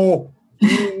 No.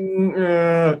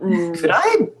 Could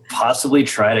I possibly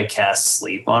try to cast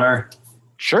sleep on her?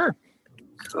 Sure.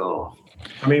 Cool.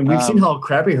 I mean, we've seen how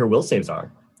crappy her will saves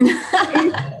are.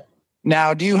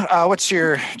 Now, do you? What's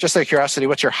your? Just out of curiosity,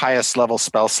 what's your highest level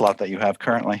spell slot that you have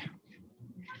currently?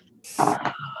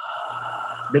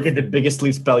 Make it the biggest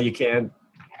sleep spell you can.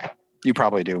 You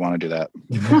probably do want to do that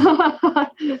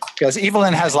because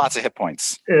Evelyn has lots of hit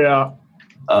points. Yeah.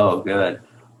 Oh, good.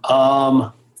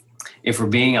 If we're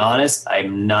being honest,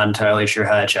 I'm not entirely sure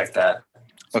how to check that.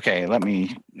 Okay, let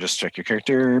me just check your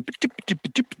character. Did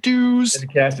you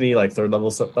cast any like third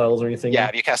level spells or anything? Yeah,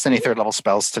 have you cast any third level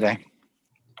spells today?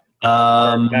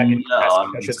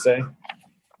 I should say.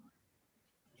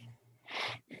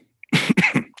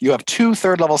 You have 2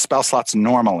 third-level spell slots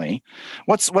normally.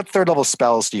 What third-level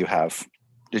spells do you have?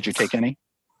 Did you take any?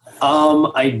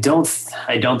 I don't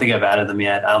think I've added them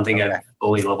yet. I don't think I've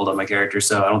fully leveled up my character,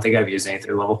 so I don't think I've used any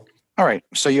third level. All right,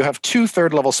 so you have 2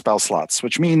 third-level spell slots,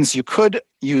 which means you could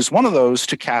use one of those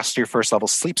to cast your first-level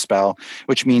sleep spell,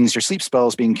 which means your sleep spell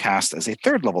is being cast as a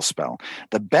third-level spell.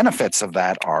 The benefits of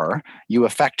that are you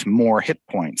affect more hit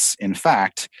points. In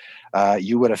fact,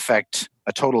 you would affect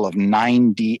a total of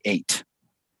 9d8.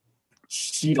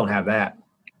 You don't have that.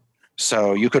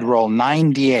 So you could roll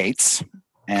 9d8s,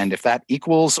 and if that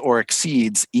equals or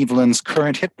exceeds Evelyn's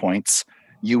current hit points,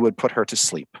 you would put her to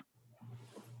sleep.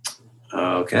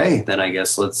 Okay, then I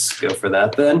guess let's go for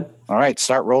that then. All right,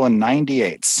 start rolling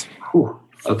 9d8s. Whew.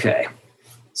 Okay,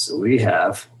 so we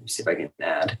have, let me see if I can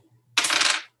add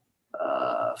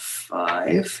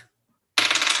 5,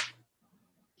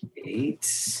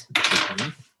 8,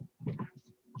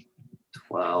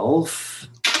 12,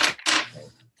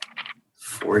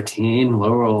 14,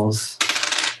 low rolls,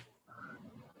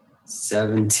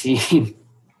 17.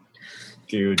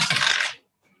 Dude.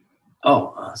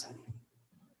 Oh, awesome.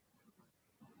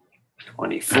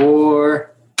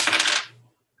 24,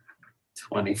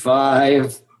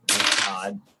 25,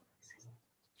 God.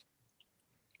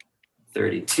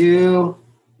 32,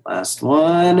 last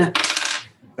one,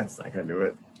 That's not going to do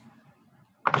it.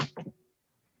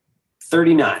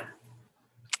 39.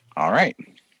 All right.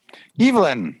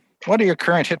 Evelyn, what are your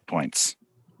current hit points?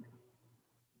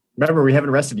 Remember, we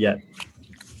haven't rested yet.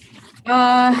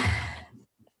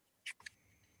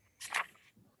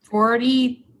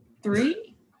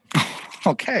 43.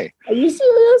 Okay. Are you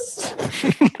serious?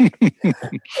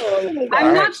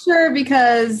 I'm not sure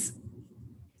because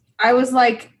I was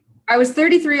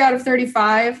 33 out of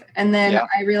 35, and then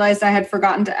I realized I had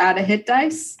forgotten to add a hit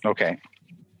dice. Okay.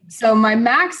 So my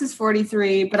max is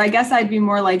 43, but I guess I'd be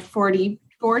more like 40.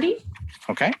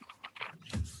 Okay.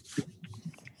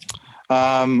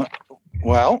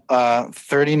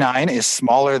 39 is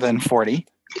smaller than 40,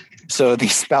 so the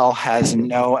spell has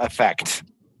no effect.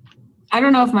 I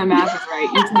don't know if my math is right.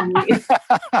 You tell me.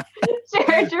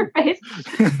 Share your face.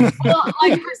 Well,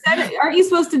 like percentage, aren't you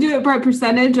supposed to do it by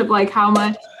percentage of like how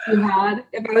much you had?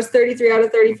 If I was 33 out of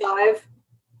 35,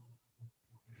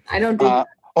 I don't do that.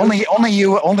 Only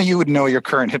you would know your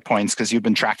current hit points because you've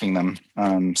been tracking them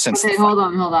since. Okay, hold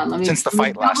on. Let me since the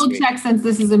fight last week. Double check since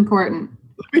this is important.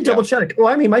 Let me double check. Well,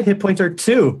 I mean, my hit points are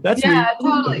 2. That's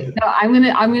totally. No, I'm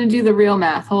gonna do the real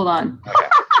math. Hold on. Okay.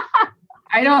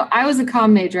 I was a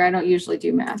comm major. I don't usually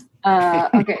do math.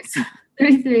 Okay, so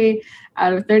 33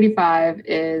 out of 35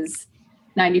 is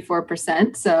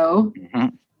 94%. So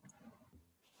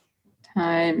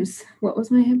times, what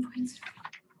was my hit points?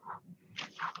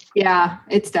 Yeah,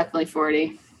 it's definitely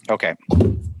 40. Okay.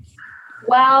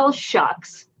 Well,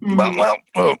 shucks.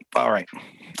 Mm-hmm. All right.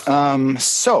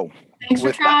 So. Thanks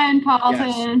for trying,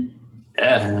 Paulton.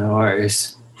 Yeah, no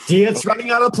worries. It's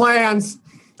running out of plans.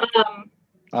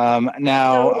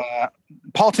 Now,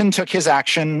 Paulton took his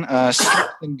action.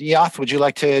 And Diath, would you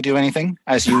like to do anything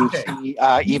as you see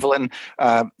Evelyn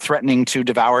threatening to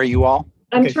devour you all?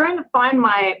 I'm trying to find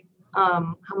my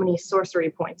how many sorcery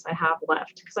points I have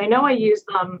left because I know I used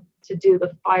them to do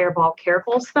the Fireball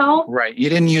Careful spell. Right. You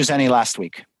didn't use any last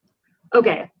week.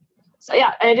 Okay. So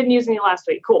yeah, I didn't use any last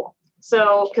week. Cool.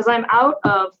 So because I'm out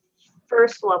of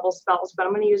first level spells, but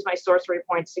I'm going to use my sorcery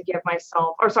points to give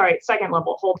myself, second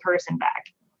level hold person back.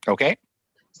 Okay.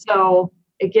 So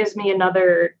it gives me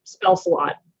another spell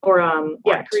slot, or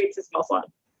it creates a spell slot.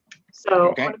 So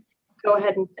I'm going to go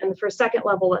ahead and for second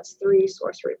level, that's 3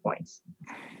 sorcery points.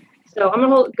 So I'm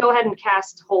going to go ahead and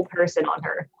cast hold person on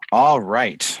her. All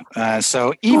right.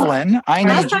 So Evelyn,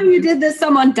 last time you did this,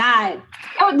 someone died.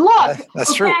 Oh, look.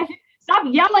 That's true. Stop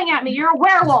yelling at me. You're a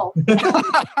werewolf.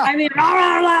 I mean,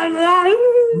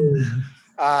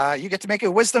 you get to make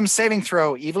a wisdom saving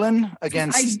throw, Evelyn,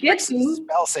 against I get to.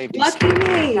 Spell save DC. Lucky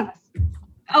me.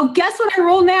 Oh, guess what I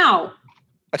roll now?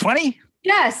 A 20?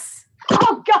 Yes.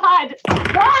 Oh, God.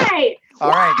 Why? All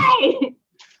right.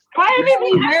 Why are you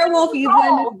being werewolf,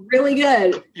 Evelyn? Is really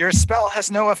good. Your spell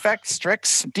has no effect,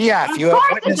 Strix. Diath, you've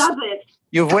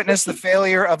witnessed the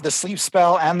failure of the sleep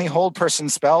spell and the hold person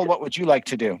spell. What would you like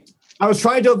to do? I was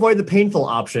trying to avoid the painful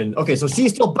option. Okay, so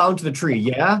she's still bound to the tree,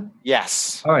 yeah?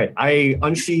 Yes. All right, I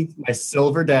unsheath my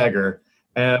silver dagger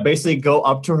and basically go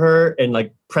up to her and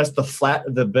like press the flat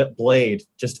of the blade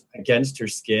just against her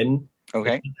skin.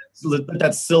 Okay. Let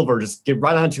that silver just get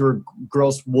right onto her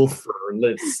gross wolf fur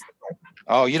lips.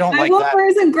 Oh, you don't My like wolf that? fur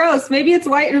isn't gross. Maybe it's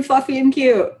white and fluffy and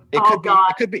cute. It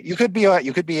could be. You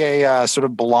could be a sort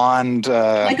of blonde,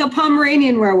 Like a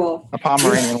Pomeranian werewolf. a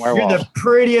Pomeranian You're werewolf. the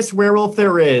prettiest werewolf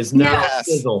there is. Now, Yes.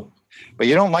 sizzle. But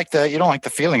you don't like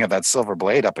the feeling of that silver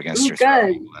blade up against your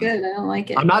throat. Good. I don't like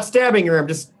it. I'm not stabbing her.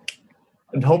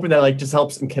 I'm hoping that like just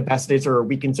helps incapacitates her or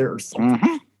weakens her or something.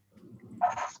 Mm-hmm.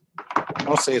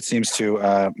 Mostly it seems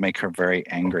to make her very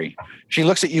angry. She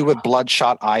looks at you with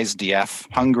bloodshot eyes, DF.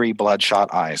 Hungry,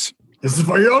 bloodshot eyes. This is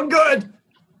for your own good,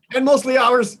 and mostly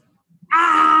ours.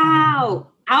 Ow!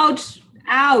 Ouch!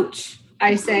 Ouch!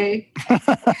 I say.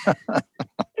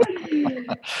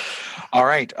 All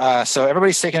right. So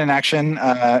everybody's taking an action.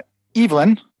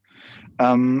 Evelyn,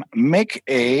 make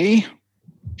a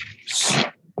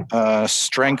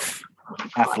strength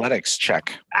athletics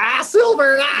check.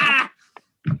 Silver!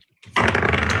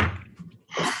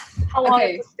 How long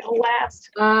Okay. is this going to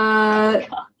last?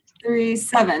 3,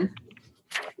 7.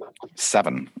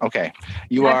 7. Okay.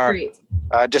 You Not are, great.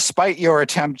 despite your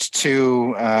attempt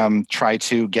to try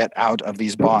to get out of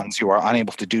these bonds, you are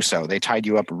unable to do so. They tied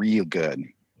you up real good.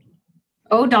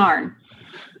 Oh darn.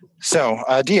 So,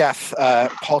 DF,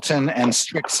 Paulton, and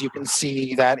Strix, you can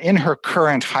see that in her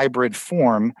current hybrid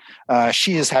form,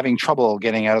 she is having trouble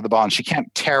getting out of the bonds. She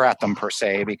can't tear at them per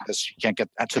se because she can't get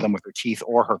to them with her teeth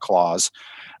or her claws,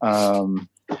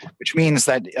 which means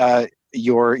that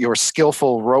your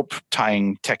skillful rope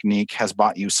tying technique has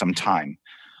bought you some time.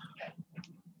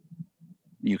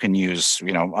 You can use,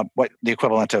 what the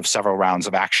equivalent of several rounds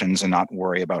of actions and not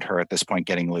worry about her at this point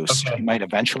getting loose. Okay. She might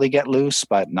eventually get loose,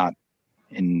 but not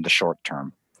in the short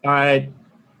term. All right.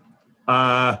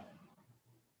 I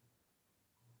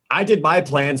did my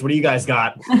plans. What do you guys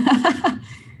got?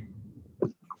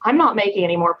 I'm not making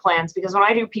any more plans because when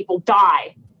I do, people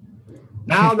die.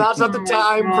 Now, now's not the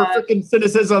time for freaking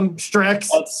cynicism,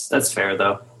 Strix. That's fair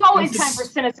though. It's always time for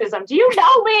cynicism. Do you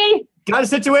know me? Got a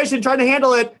situation, trying to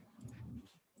handle it.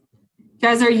 You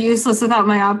guys are useless without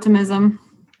my optimism.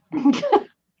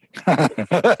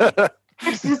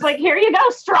 It's just like, here you go,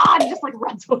 Strahd. Just like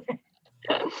runs away.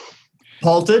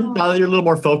 Paulton, now that you're a little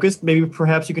more focused, maybe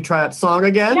perhaps you could try that song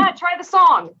again? Yeah, try the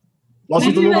song. While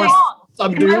she's a Maybe little more Can my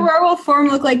subdued. werewolf form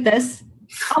look like this?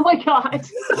 Oh my god.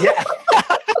 Yeah.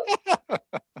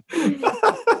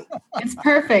 It's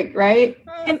perfect, right?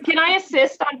 Can I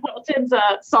assist on Paulton's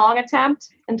song attempt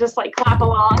and just like clap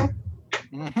along?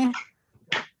 Mm-hmm.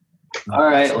 All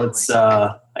right,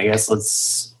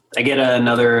 I get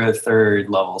another third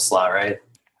level slot, right?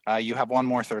 You have one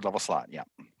more third level slot. Yeah.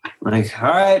 Like, all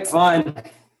right, fine.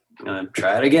 I'm gonna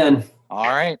try it again. All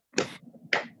right.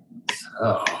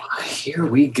 Oh, here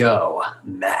we go.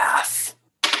 Math.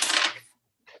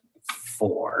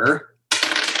 4,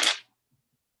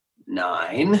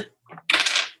 9,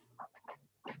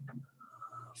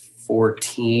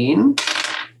 14,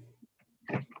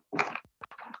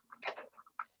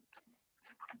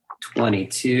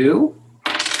 22,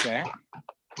 Okay.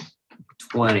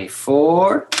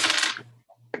 24,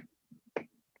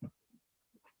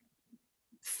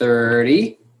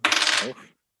 30,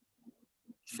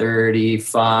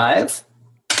 35,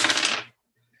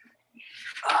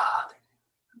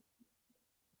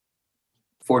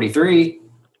 43.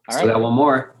 All Still right. got one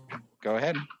more. Go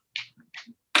ahead.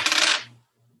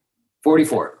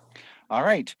 44. All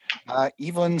right.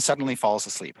 Evelyn suddenly falls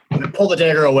asleep. Pull the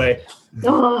dagger away.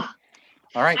 Ugh.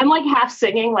 All right. I'm like half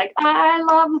singing, like, I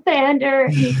love Thunder.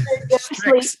 He could go to sleep.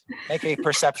 Strix, make a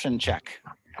perception check.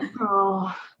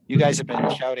 Oh, You guys have been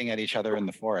shouting at each other in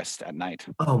the forest at night.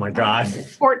 Oh my god.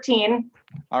 14.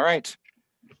 All right.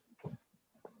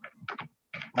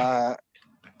 Don't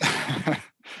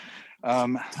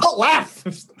laugh.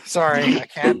 Sorry, I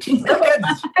can't. I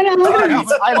know, look at him.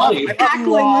 I love you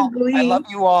Cackling all. with glee. I love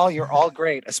you all. You're all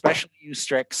great, especially you,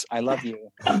 Strix. I love you.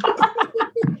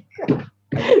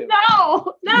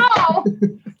 No.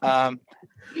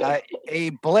 A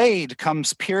blade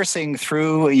comes piercing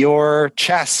through your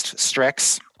chest,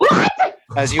 Strix,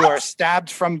 as you are stabbed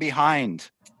from behind.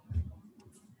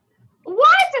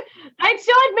 What? I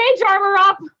still had mage armor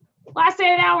up. Last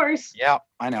 8 hours. Yeah,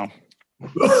 I know.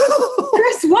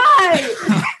 Chris, why?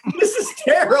 This is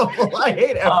terrible. I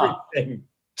hate everything.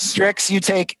 Strix, you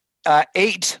take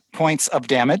 8 points of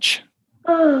damage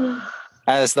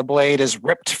as the blade is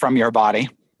ripped from your body.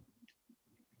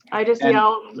 I just And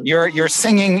yelled. Your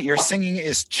singing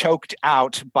is choked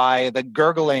out by the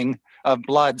gurgling of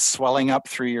blood swelling up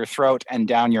through your throat and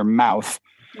down your mouth.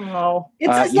 Oh.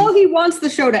 It's as though he wants the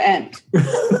show to end.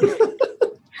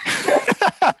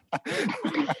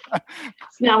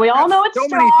 Now we all know it's so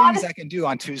many Strahd. things I can do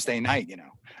on Tuesday night, you know.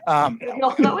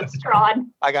 You'll know it's Strahd.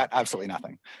 I got absolutely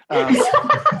nothing.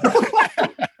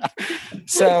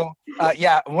 So,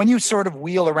 when you sort of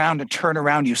wheel around and turn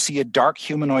around, you see a dark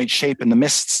humanoid shape in the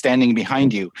mist standing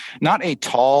behind you. Not a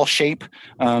tall shape,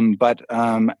 but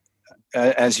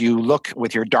as you look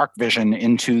with your dark vision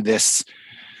into this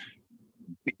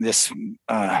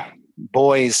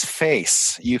boy's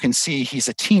face, you can see he's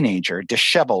a teenager,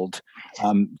 disheveled.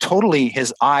 Totally,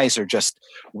 his eyes are just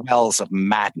wells of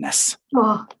madness.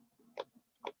 Oh.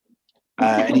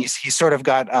 And he's sort of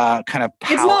got kind of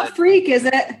pallid. It's not Freak, is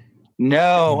it?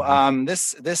 No,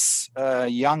 this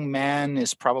young man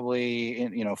is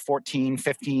probably 14,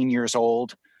 15 years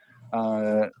old.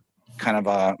 Kind of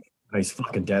a he's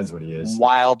fucking dead's what he is.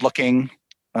 Wild looking.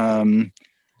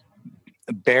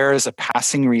 Bears a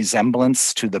passing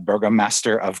resemblance to the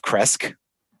burgomaster of Kresk.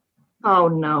 Oh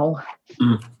no!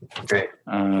 Great.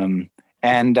 And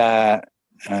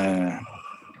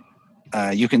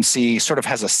you can see sort of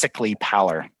has a sickly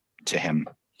pallor to him.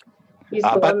 He's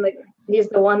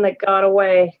the one that got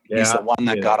away. Yeah, he's the one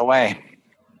that got away.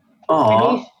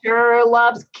 And he sure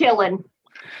loves killing.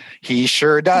 He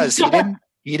sure does.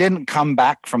 He didn't come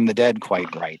back from the dead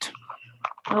quite right.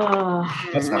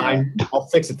 That's fine. I'll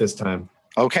fix it this time.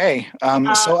 Okay.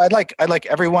 So I'd like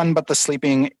everyone but the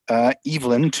sleeping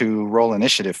Evelyn to roll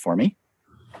initiative for me.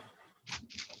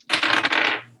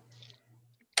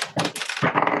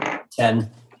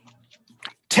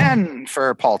 10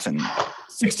 for Paulton.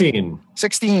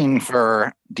 16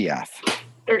 for Diath.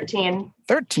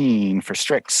 13 for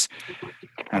Strix.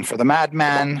 And for the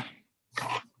madman.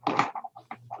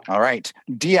 All right.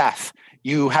 Diath,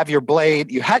 you have your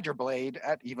blade. You had your blade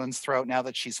at Evelyn's throat. Now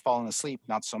that she's fallen asleep,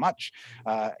 not so much.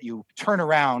 You turn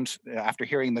around after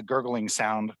hearing the gurgling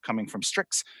sound coming from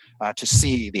Strix to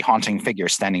see the haunting figure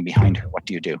standing behind her. What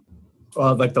do you do?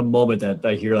 Like the moment that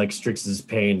I hear like Strix's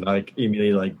pain, like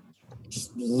immediately like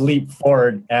just leap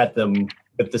forward at them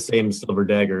with the same silver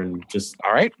dagger and just.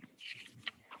 All right.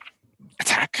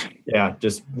 Attack. Yeah,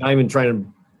 just not even trying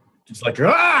to. Just like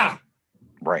ah.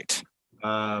 Right.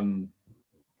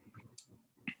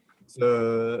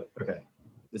 So okay,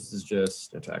 this is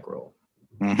just attack roll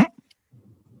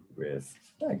with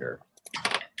dagger.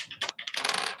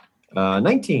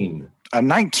 19. A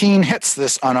 19 hits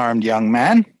this unarmed young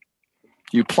man.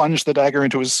 You plunge the dagger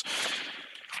into his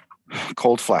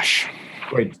cold flesh.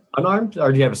 Wait, unarmed, or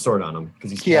do you have a sword on him?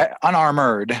 Because he's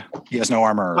unarmored. He has no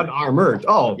armor. Unarmored.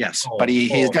 Oh, yes, but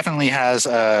he definitely has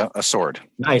a sword.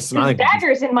 Nice. His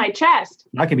dagger's in my chest.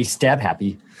 I can be stab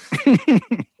happy.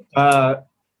 Would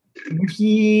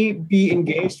he be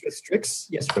engaged with Strix?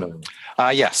 Yes or no?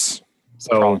 Yes.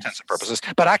 So, for all intents and purposes.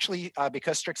 But actually,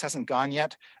 because Strix hasn't gone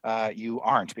yet, you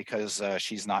aren't, because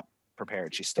she's not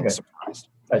prepared. She's still surprised.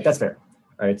 All right, that's fair.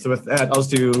 All right, so with that, I'll just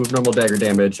do normal dagger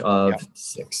damage of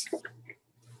 6.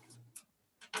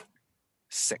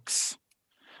 6.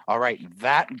 All right,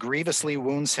 that grievously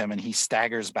wounds him, and he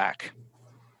staggers back.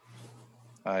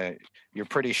 You're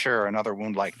pretty sure another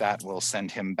wound like that will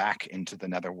send him back into the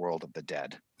netherworld of the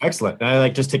dead. Excellent. I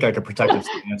just take like a protective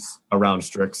stance around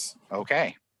Strix.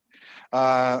 Okay.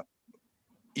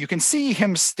 You can see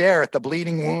him stare at the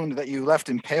bleeding wound that you left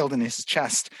impaled in his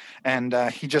chest, and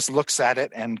he just looks at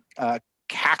it and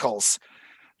cackles,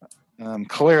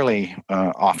 clearly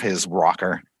off his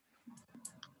rocker.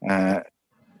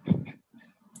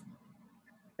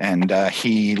 And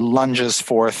he lunges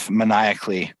forth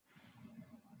maniacally,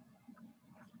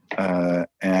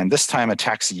 and this time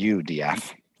attacks you,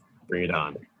 Diath. Bring it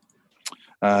on.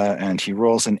 And he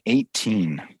rolls an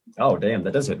 18. Oh, damn,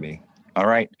 that does hit me. All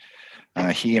right.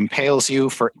 He impales you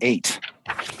for 8.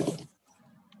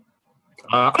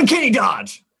 Uncanny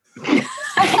dodge!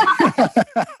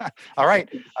 All right.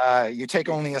 You take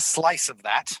only a slice of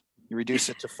that. You reduce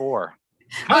it to 4.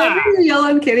 Whenever you yell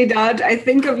uncanny dodge, I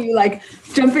think of you like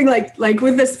jumping like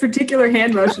with this particular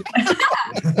hand motion.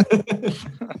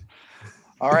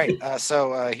 All right.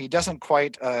 So he doesn't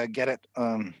quite get it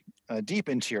deep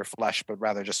into your flesh, but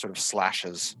rather just sort of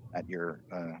slashes at your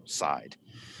side.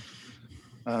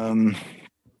 And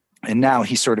now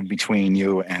he's sort of between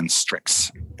you and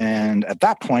Strix. And at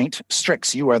that point,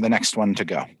 Strix, you are the next one to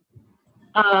go.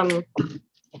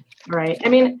 Right. I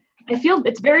mean, I feel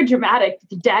it's very dramatic.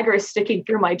 The dagger is sticking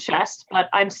through my chest, but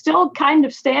I'm still kind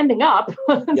of standing up.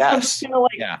 Yes. So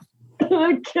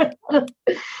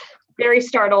very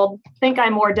startled. Think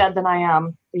I'm more dead than I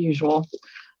am, the usual.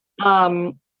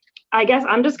 I guess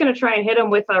I'm just going to try and hit him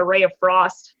with a ray of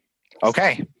frost.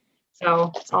 Okay.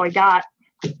 So that's all I got.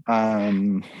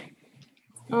 Okay.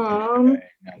 Now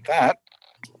that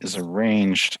is a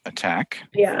ranged attack.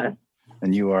 Yeah.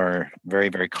 And you are very,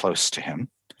 very close to him.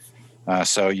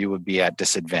 So you would be at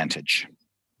disadvantage.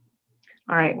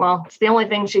 All right. Well, it's the only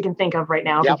thing she can think of right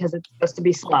now because it's supposed to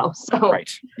be slow. So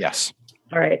Right. Yes.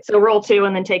 All right. So roll 2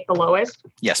 and then take the lowest.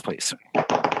 Yes, please.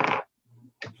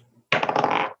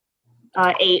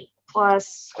 8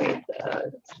 plus. Wait.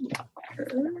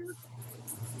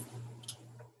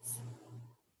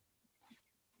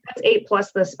 That's 8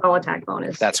 plus the spell attack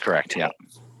bonus. That's correct. Yeah.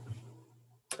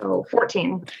 So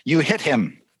 14. You hit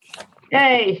him.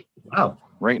 Yay! Wow.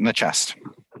 Right in the chest.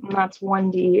 And that's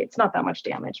 1d. It's not that much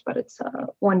damage, but it's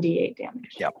 1d8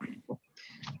 damage. Yep.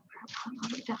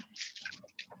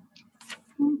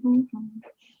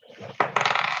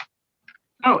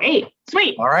 Oh, 8.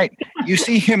 Sweet. All right. You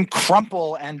see him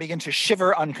crumple and begin to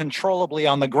shiver uncontrollably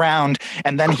on the ground,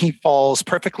 and then he falls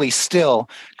perfectly still,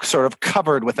 sort of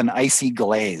covered with an icy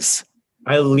glaze.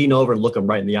 I lean over and look him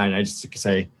right in the eye, and I just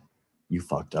say, "You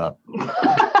fucked up."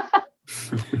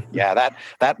 Yeah,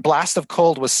 that blast of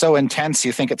cold was so intense,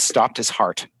 you think it stopped his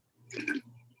heart.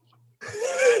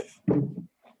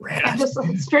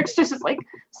 Strix just is like,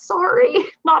 sorry,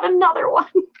 not another one.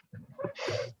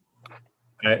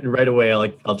 Right away,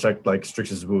 I'll check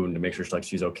Strix's wound to make sure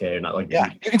she's okay, not like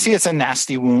Yeah, you can see it's a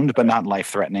nasty wound, but not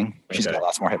life-threathing. She's got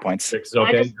lots more hit points. Strix is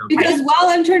okay. Because while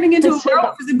I'm turning into a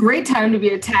werewolf, it's a great time to be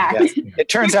attacked. Yes. It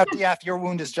turns out, your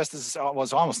wound is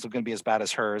was almost going to be as bad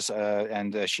as hers,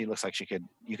 and she looks like you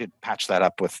could patch that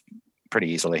up with pretty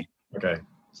easily. Okay.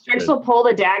 Strix will pull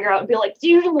the dagger out and be like, "Do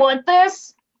you want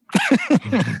this?"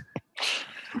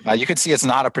 You could see it's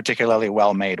not a particularly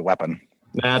well-made weapon.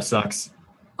 That sucks.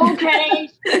 Okay.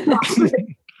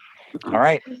 All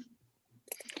right.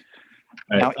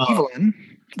 Now, Evelyn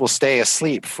will stay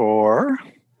asleep for...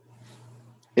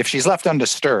 If she's left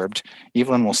undisturbed,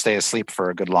 Evelyn will stay asleep for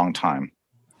a good long time.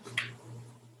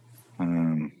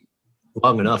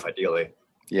 Long enough, ideally.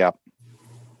 Yep.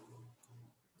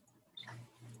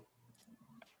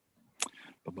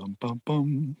 Bum, bum,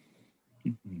 bum.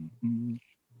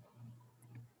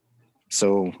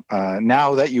 So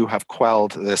now that you have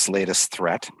quelled this latest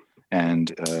threat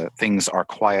and things are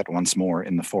quiet once more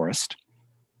in the forest,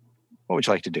 what would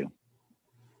you like to do?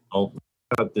 I'll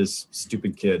about this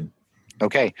stupid kid.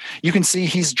 Okay. You can see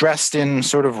he's dressed in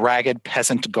sort of ragged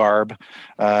peasant garb.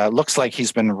 Looks like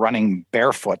he's been running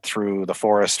barefoot through the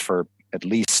forest for at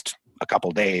least a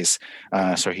couple days.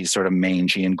 So he's sort of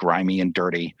mangy and grimy and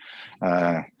dirty.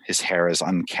 His hair is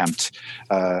unkempt.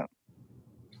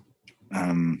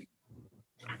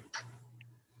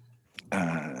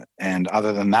 And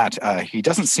other than that, he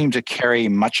doesn't seem to carry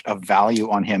much of value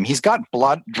on him. He's got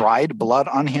dried blood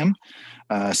on him,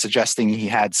 suggesting he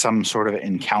had some sort of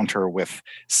encounter with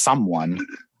someone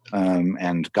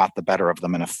and got the better of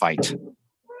them in a fight.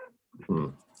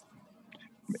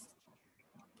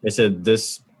 They said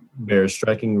this bears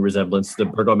striking resemblance to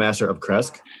the burgomaster of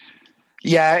Kresk.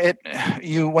 Yeah,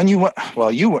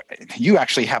 you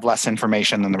actually have less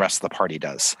information than the rest of the party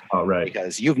does. Oh, right.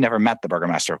 Because you've never met the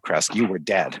burgomaster of Kresk. You were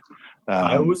dead.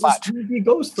 I was a stupid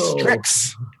ghost, though.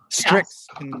 Strix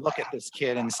can look at this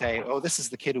kid and say, "Oh, this is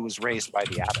the kid who was raised by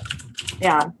the abbot."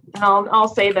 Yeah, and I'll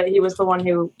say that he was the one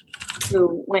who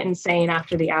went insane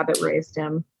after the abbot raised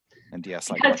him. And yes,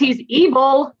 because he's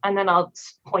evil, and then I'll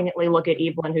poignantly look at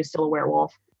Evelyn, who's still a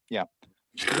werewolf. Yeah.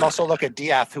 You can also look at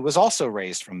Diath, who was also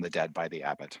raised from the dead by the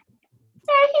abbot.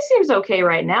 Yeah, he seems okay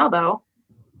right now, though.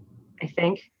 I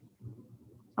think.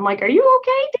 I'm like, are you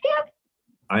okay, Diath?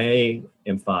 I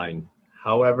am fine.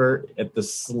 However, at the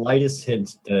slightest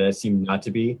hint that I seem not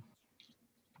to be,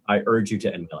 I urge you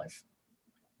to end my life.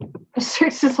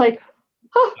 Strix is like,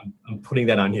 oh. I'm putting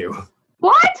that on you.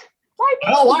 What? Why me?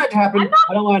 I don't want it to happen.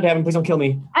 I don't want it to happen. Please don't kill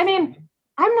me. I mean,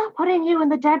 I'm not putting you in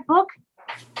the dead book.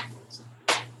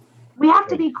 We have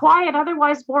to be quiet,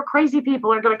 otherwise more crazy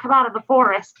people are going to come out of the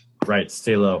forest. Right,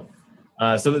 stay low.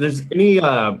 So there's any...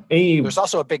 There's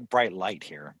also a big bright light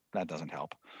here. That doesn't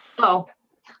help. Oh,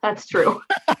 that's true.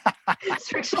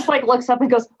 Strix just looks up and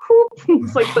goes,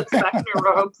 whoop, puts back their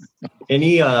robes.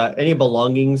 Any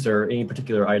belongings or any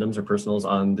particular items or personals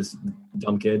on this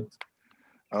dumb kid?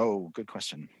 Oh, good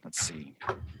question. Let's see.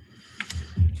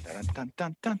 Dun, dun,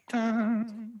 dun, dun,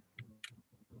 dun.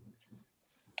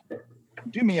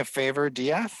 Do me a favor,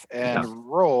 Diath, and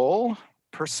roll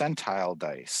percentile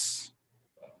dice.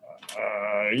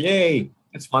 Yay!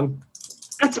 It's fun.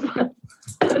 That's fun.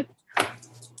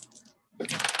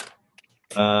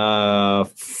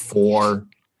 4.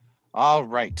 All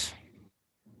right.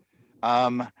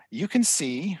 You can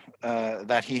see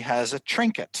that he has a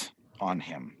trinket on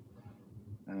him,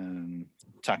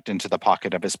 tucked into the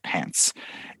pocket of his pants.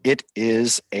 It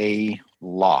is a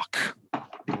lock.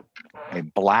 A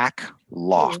black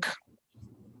lock.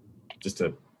 Just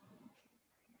a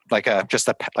like a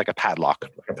padlock.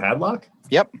 Like a padlock?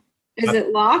 Yep. Is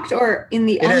it locked or in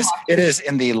the unlocked? It is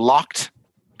in the locked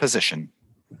position.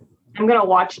 I'm gonna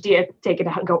watch Dia take it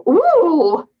out and go,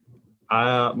 ooh.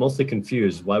 Mostly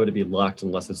confused. Why would it be locked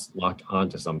unless it's locked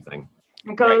onto something?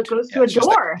 It goes to a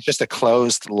door. Just a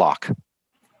closed lock.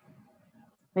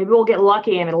 Maybe we'll get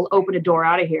lucky and it'll open a door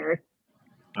out of here.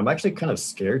 I'm actually kind of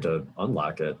scared to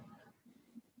unlock it.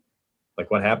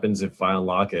 Like, what happens if I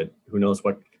unlock it? Who knows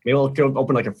what? Maybe it'll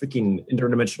open like a freaking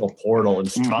interdimensional portal and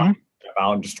just out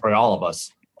and destroy all of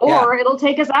us. Or it'll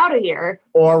take us out of here.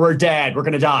 Or we're dead. We're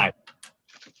going to die.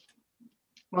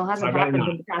 Well, it hasn't happened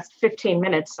in the past 15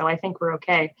 minutes, so I think we're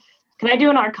okay. Can I do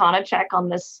an Arcana check on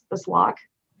this lock?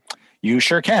 You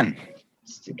sure can.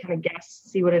 Just to kind of guess,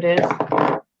 see what it is.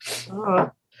 Oh,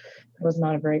 that was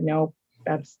not a great nope.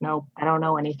 I don't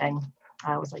know anything.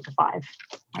 It was like a 5.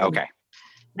 Okay.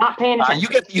 Not paying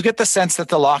attention. You get the sense that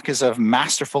the lock is of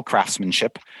masterful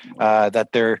craftsmanship. That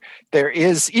there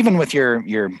is, even with your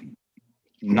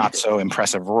not so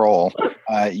impressive roll,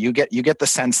 you get the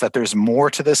sense that there's more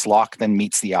to this lock than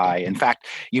meets the eye. In fact,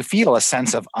 you feel a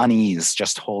sense of unease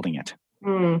just holding it.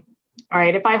 All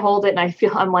right, if I hold it and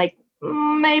I'm like,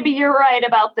 maybe you're right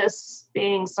about this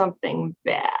being something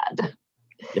bad.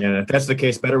 Yeah, if that's the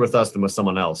case, better with us than with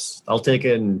someone else. I'll take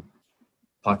it and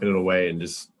pocket it away and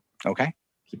just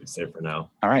keep it safe for now.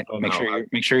 All right,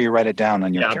 make sure you write it down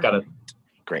on your. Yeah, I've got it.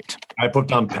 Great. I put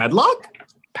down padlock.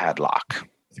 Padlock.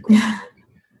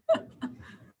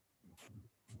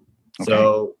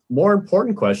 So, more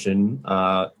important question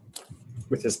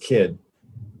with this kid.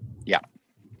 Yeah.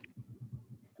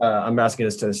 I'm asking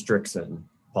this to Strixon,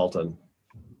 Paulton.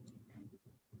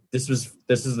 This is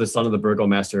the son of the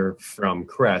burgomaster from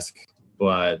Kresk,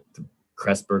 but the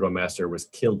Kresk burgomaster was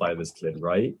killed by this kid,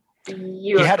 right?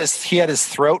 He had his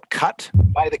throat cut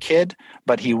by the kid,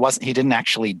 but he didn't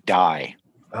actually die.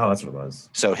 Oh, that's what it was.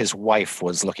 So his wife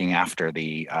was looking after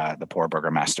the poor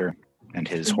burgomaster and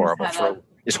his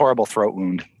horrible throat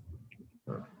wound.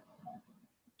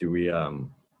 Do we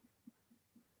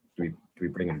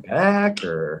bring him back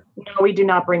or? No, we do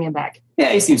not bring him back.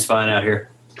 Yeah, he seems fine out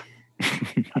here.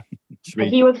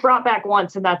 He was brought back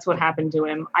once, and that's what happened to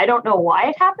him. I don't know why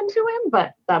it happened to him,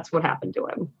 but that's what happened to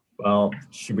him. Well,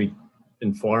 should we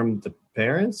inform the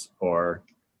parents or?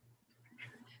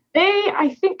 They,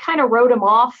 I think, kind of wrote him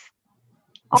off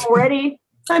already.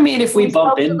 I mean, if we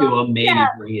bump into him, maybe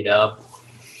bring it up.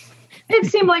 It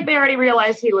seemed like they already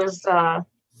realized he was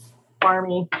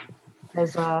farmy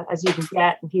as you can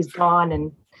get, and he's gone,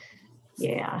 and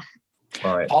yeah.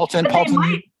 All right.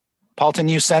 Paulton,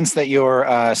 you sense that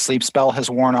your sleep spell has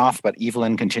worn off, but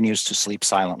Evelyn continues to sleep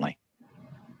silently.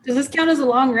 Does this count as a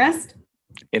long rest?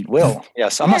 It will,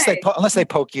 yes, unless they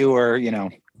poke you or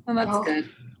Oh, that's good.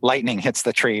 Lightning hits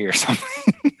the tree or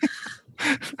something.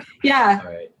 Yeah.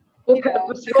 All right. We'll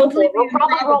probably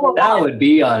roll that would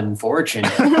be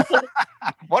unfortunate.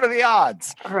 What are the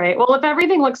odds? All right. Well, if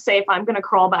everything looks safe, I'm going to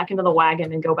crawl back into the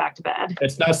wagon and go back to bed.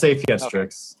 It's not safe yet,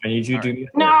 Strix. I need you to do me.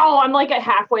 No, I'm like at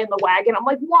halfway in the wagon. I'm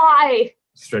like, why?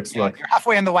 Strix, look. You're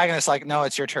halfway in the wagon. It's like, no,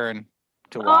 it's your turn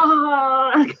to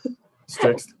walk.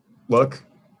 Strix, look.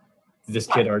 This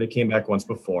kid already came back once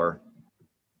before.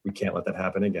 We can't let that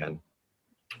happen again.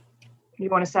 You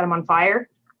want to set him on fire?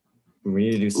 We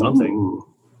need to do something. Ooh.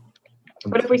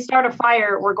 But if we start a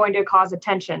fire, we're going to cause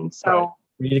attention. So right.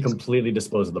 We need to completely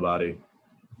dispose of the body,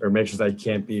 or make sure that he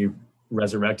can't be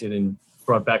resurrected and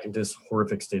brought back into this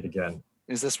horrific state again.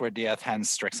 Is this where Dieth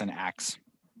hands Strix an axe?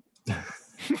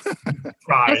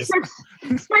 Prize.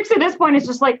 Strix at this point is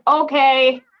just like,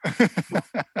 okay.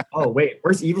 Oh wait,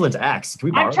 where's Evelyn's axe? Can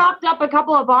we borrow? I've chopped up a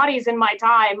couple of bodies in my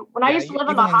time. When I used to live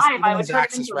in the hive, I would turn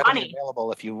it into money.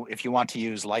 Available if you want to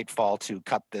use Lightfall to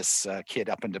cut this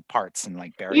kid up into parts and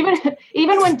like bury him.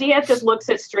 Even when Dieth just looks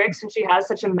at Strix and she has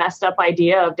such a messed up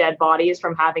idea of dead bodies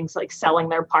from having like selling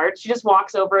their parts, she just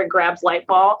walks over and grabs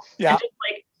Lightfall and just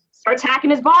like starts hacking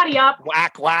his body up.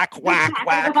 Whack, whack, whack,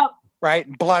 whack. Right,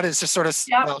 blood is just sort of.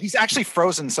 Yep. Well, he's actually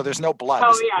frozen, so there's no blood.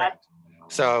 Oh yeah. Correct?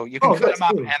 So you can cut him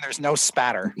up, and there's no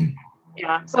spatter.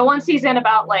 Yeah. So once he's in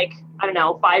about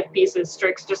 5 pieces,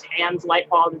 Strix just hands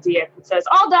Lightfall to Dieth and says,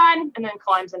 "All done," and then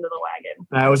climbs into the wagon.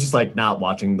 I was just not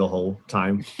watching the whole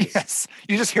time. Yes,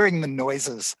 you're just hearing the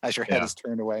noises as your head is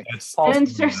turned away. And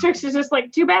Strix is just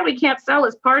like, "Too bad we can't sell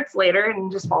his parts later,"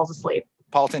 and just falls asleep.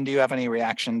 Paulton, do you have any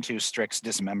reaction to Strix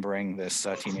dismembering this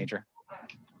teenager?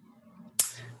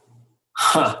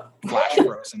 Flash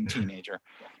frozen teenager.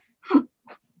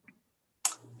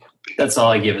 That's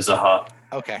all I give is a hop.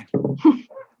 Okay.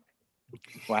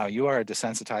 Wow, you are a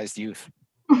desensitized youth.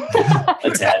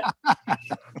 A tad.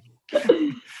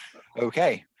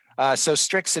 Okay. So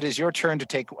Strix, it is your turn to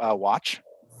take watch.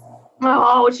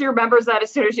 Oh, she remembers that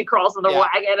as soon as she crawls in the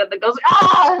wagon and then goes,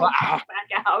 back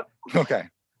out. Okay.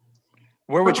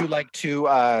 Where would you like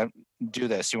to do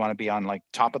this? You want to be on like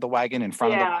top of the wagon, in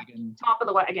front of the wagon? Top of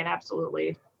the wagon,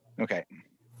 absolutely. Okay.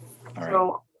 All right.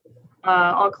 So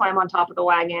I'll climb on top of the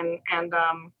wagon and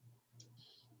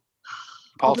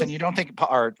Paulton, you don't think,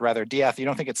 or rather, Diath, you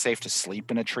don't think it's safe to sleep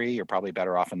in a tree? You're probably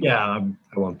better off in the wagon.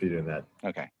 I won't be doing that.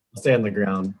 Okay. I'll stay on the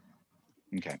ground.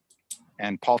 Okay.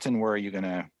 And Paulton, where are you going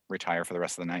to retire for the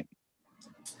rest of the night?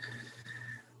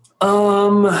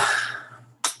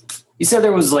 You said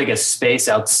there was like a space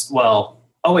out. Well,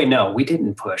 oh wait, no, we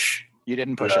didn't push. You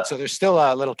didn't push it. So there's still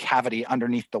a little cavity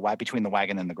underneath between the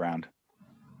wagon and the ground.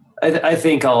 I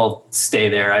think I'll stay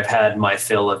there. I've had my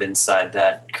fill of inside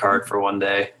that cart for one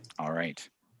day. All right.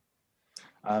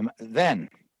 Then,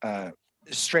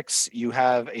 Strix,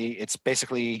 it's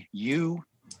basically you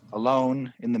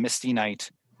alone in the misty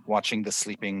night watching the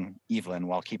sleeping Evelyn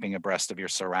while keeping abreast of your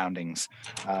surroundings.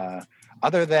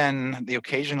 Other than the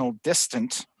occasional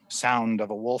distant sound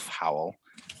of a wolf howl,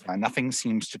 nothing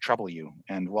seems to trouble you.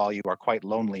 And while you are quite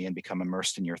lonely and become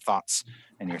immersed in your thoughts,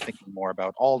 and you're thinking more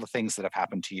about all the things that have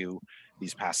happened to you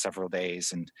these past several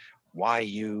days, and why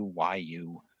you,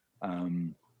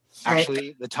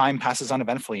 actually the time passes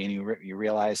uneventfully, and you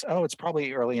realize, oh, it's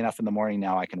probably early enough in the morning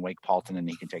now. I can wake Paulton and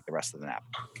he can take the rest of the nap,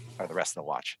 or the rest of the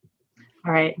watch.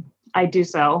 All right, I do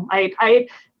so. I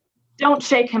don't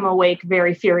shake him awake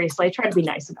very furiously. I try to be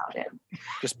nice about it.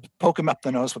 Just poke him up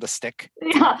the nose with a stick.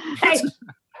 Yeah. Hey.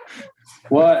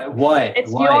 What?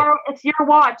 It's your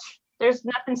watch. There's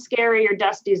nothing scary or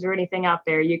dusties or anything out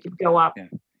there. You could go up. Yeah.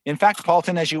 In fact,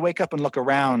 Paulton, as you wake up and look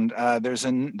around, there's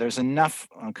enough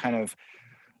kind of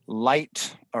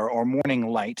light or morning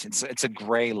light. It's a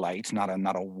gray light, not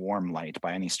a warm light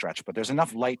by any stretch, but there's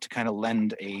enough light to kind of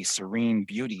lend a serene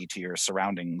beauty to your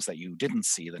surroundings that you didn't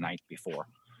see the night before.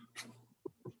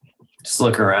 Just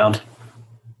look around.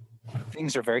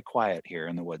 Things are very quiet here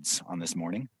in the woods on this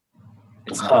morning.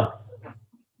 It's not.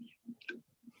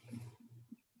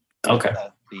 Okay.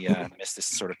 The mist is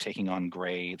sort of taking on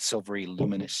gray, silvery,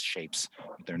 luminous shapes.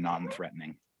 They're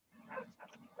non-threatening.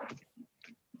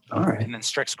 All right. And then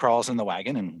Strix crawls in the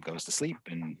wagon and goes to sleep,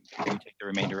 and you take the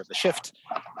remainder of the shift.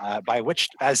 By which,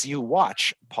 as you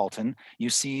watch, Paulton, you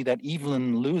see that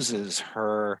Evelyn loses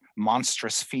her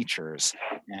monstrous features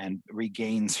and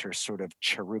regains her sort of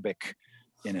cherubic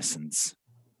innocence.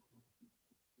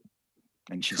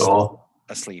 And she's still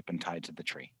asleep and tied to the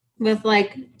tree. With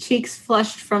like cheeks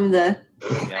flushed from the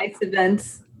night's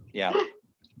events. Yeah.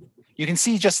 You can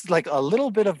see just like a little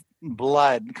bit of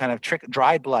blood, kind of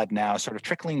dried blood now, sort of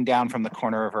trickling down from the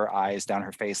corner of her eyes, down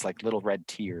her face, like little red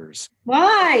tears.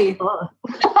 Why?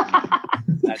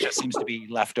 That just seems to be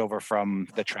left over from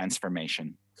the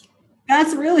transformation.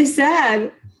 That's really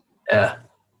sad. Yeah.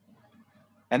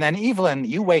 And then Evelyn,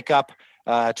 you wake up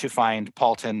to find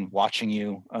Paulton watching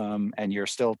you, and you're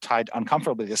still tied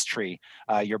uncomfortably to this tree.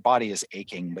 Your body is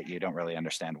aching, but you don't really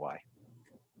understand why.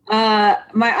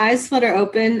 My eyes flutter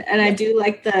open, and I do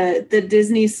like the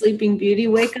Disney Sleeping Beauty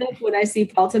wake up when I see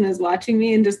Paulton is watching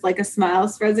me, and just like a smile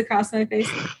spreads across my face.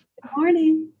 Good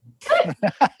morning.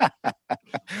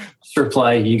 Just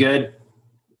reply, you good?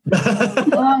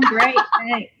 Oh, I'm great.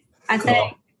 Thanks. I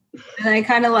think. And I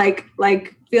kind of like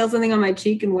feel something on my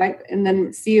cheek and wipe, and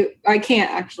then see you. I can't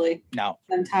actually. No.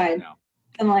 I'm tied. No.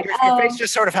 I'm like, your face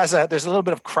just sort of there's a little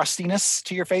bit of crustiness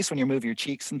to your face when you move your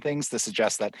cheeks and things to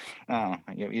suggest that,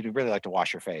 you'd really like to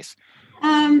wash your face.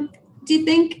 Do you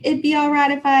think it'd be all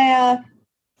right if I,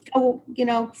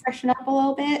 go, freshen up a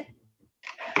little bit?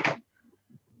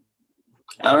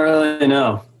 I don't really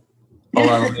know. Hold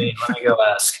on, let me go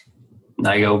ask. And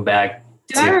I go back.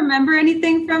 Do I remember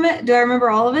anything from it? Do I remember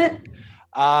all of it?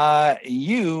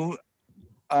 You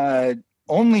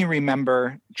only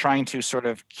remember trying to sort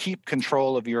of keep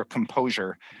control of your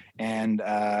composure and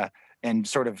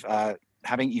sort of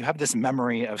you have this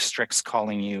memory of Strix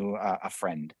calling you a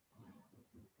friend.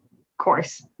 Of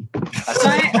course.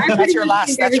 That's your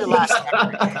last memory.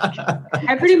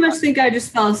 I pretty much think I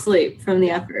just fell asleep from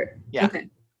the effort. Yeah. Okay.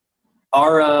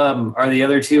 Are the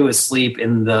other two asleep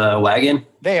in the wagon?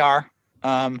 They are.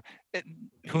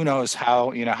 Who knows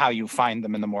how you find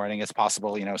them in the morning? It's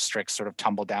possible, Strix sort of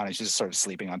tumbled down and she's just sort of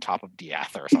sleeping on top of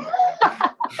Diath or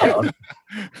something.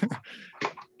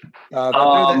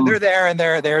 But they're there,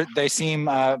 and they seem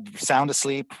sound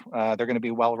asleep. They're going to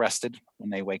be well rested when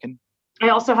they waken. I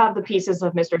also have the pieces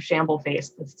of Mr.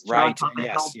 Shambleface. Right.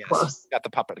 Yes. Close. Got the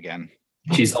puppet again.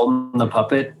 She's holding the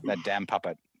puppet. That damn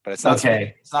puppet. But it's not.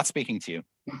 Okay. It's not speaking to you.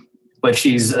 But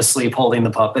she's asleep holding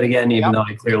the puppet again, even though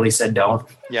I clearly said don't.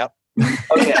 Yep.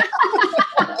 Okay.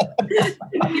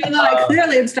 Even though I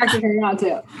clearly instructed her not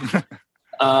to.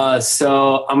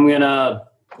 So I'm gonna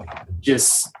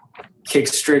just kick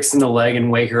Strix in the leg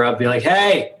and wake her up. Be like,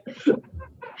 "Hey,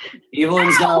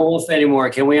 Evelyn's not a wolf anymore.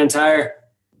 Can we untie her?"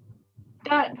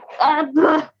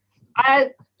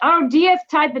 Diaz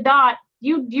tied the dot.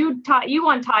 You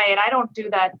untie it. I don't do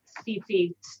that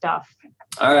fifi stuff.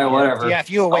 All right, whatever.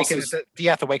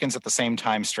 Dieth awakens at the same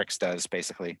time Strix does,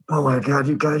 basically. Oh my God,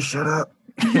 you guys shut up.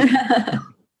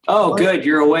 Oh, good.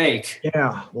 You're awake.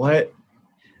 Yeah, what?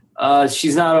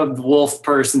 She's not a wolf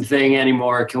person thing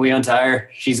anymore. Can we untie her?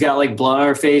 She's got like blood on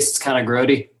her face. It's kind of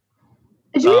grody.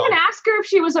 Did you even ask her if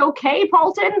she was okay,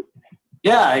 Paulton?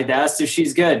 Yeah, I asked if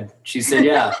she's good. She said,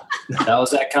 yeah. That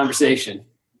was that conversation.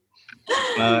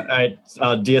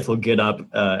 Dieth will get up,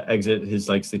 exit his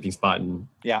like sleeping spot, and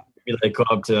go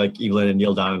up to like Evelyn and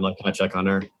kneel down and like kind of check on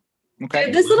her. Okay.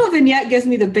 Dude, this little vignette gives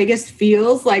me the biggest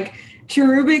feels, like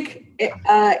cherubic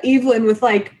Evelyn with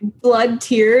like blood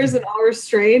tears and all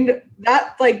restrained. If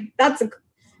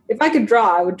I could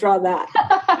draw, I would draw that.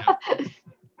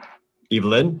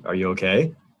 Evelyn, are you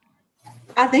okay?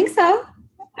 I think so.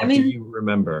 What do you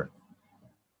remember?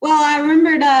 Well, I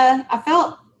remembered I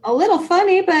felt a little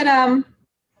funny, but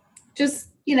just,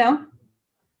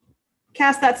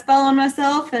 cast that spell on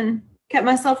myself and kept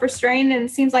myself restrained, and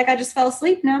it seems like I just fell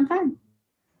asleep. Now I'm fine.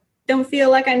 Don't feel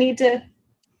like I need to,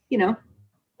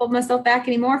 hold myself back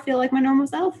anymore. Feel like my normal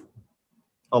self.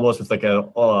 Almost with like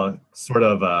a sort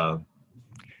of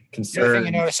concern. The other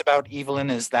thing you notice about Evelyn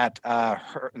is that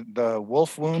the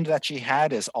wolf wound that she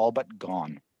had is all but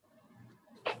gone.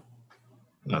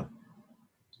 No.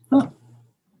 Huh.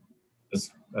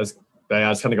 I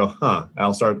just kind of go, huh.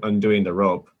 I'll start undoing the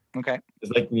rope. Okay.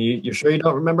 It's like, you sure you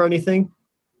don't remember anything?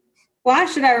 Why?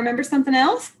 Should I remember something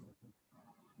else?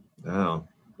 No,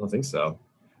 I don't think so.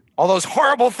 All those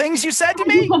horrible things you said to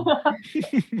me?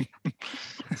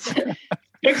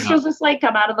 Strix was just like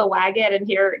come out of the wagon and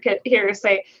hear her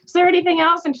say, "Is there anything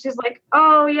else?" And she's like,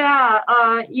 "Oh yeah,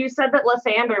 you said that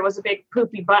Lathander was a big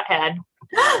poopy butthead."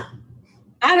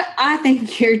 I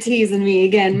think you're teasing me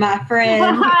again, my friend.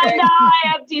 No,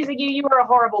 I am teasing you. You were a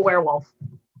horrible werewolf.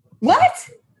 What?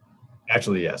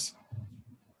 Actually, yes.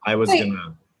 I was going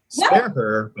to spare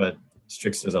her, but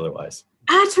Strix says otherwise.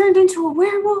 I turned into a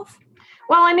werewolf?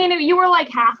 Well, I mean, you were like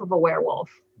half of a werewolf.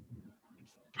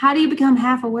 How do you become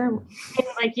half a werewolf? And,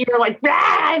 like, you were like,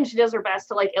 "Rah!" And she does her best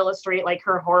to like illustrate like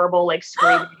her horrible like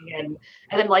screaming and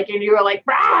then like you were like,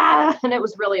 "Rah!" And it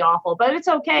was really awful, but it's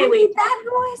okay. I made that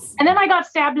noise. And then I got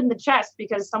stabbed in the chest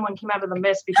because someone came out of the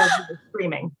mist because you were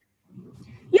screaming.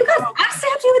 I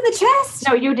stabbed you in the chest?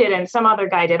 No, you didn't. Some other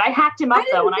guy did. I hacked him up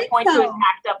though, and I point to his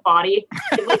hacked up body.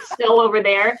 It's like still over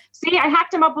there. See, I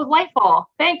hacked him up with Lightfall.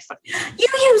 Thanks. You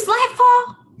used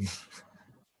Lightfall?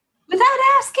 Without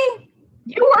asking?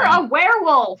 You were a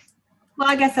werewolf. Well,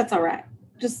 I guess that's all right.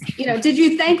 Just, did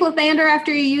you thank Lathander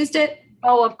after you used it?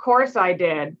 Oh, of course I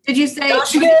did. Did you say,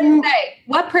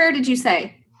 what prayer did you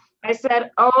say? I said,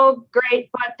 "Oh,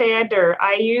 great Lathander,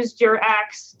 I used your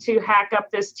axe to hack up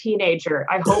this teenager.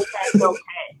 I hope that's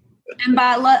okay." And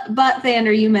by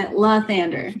Butthander, you meant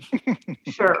Lathander.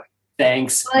 Sure.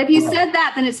 Thanks. Well, if you said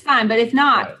that, then it's fine. But if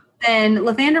not, then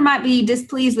Lathander might be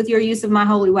displeased with your use of my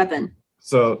holy weapon.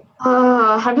 So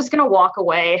I'm just gonna walk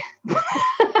away.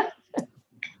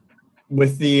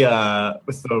 with the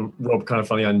rope kind of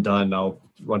finally undone, I'll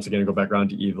once again go back around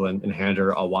to Evelyn and hand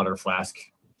her a water flask,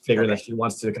 figuring that she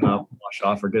wants to kind of wash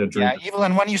off or get a drink. Yeah,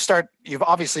 Evelyn, when you start, you've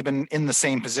obviously been in the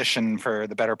same position for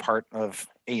the better part of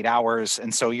 8 hours,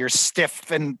 and so you're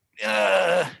stiff and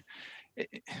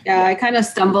I kind of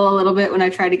stumble a little bit when I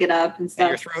try to get up and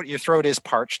stuff. Your throat is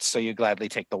parched, so you gladly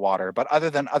take the water. But other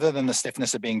than the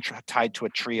stiffness of being tied to a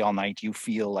tree all night, you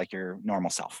feel like your normal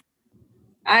self.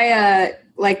 I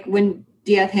like when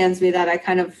Dieth hands me that, I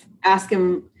kind of ask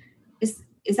him, "Is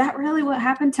that really what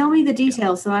happened? Tell me the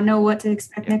details so I know what to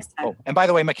expect next time." Oh, and by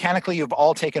the way, mechanically, you've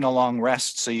all taken a long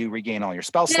rest, so you regain all your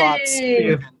spell slots.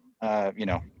 Yay.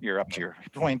 You're up to your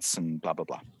points and blah blah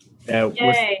blah.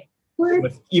 Yay.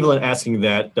 With Evelyn asking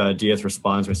that, Dieth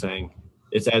responds by saying,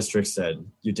 "It's as Strix said,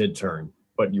 you did turn,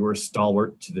 but you were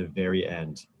stalwart to the very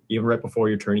end. Even right before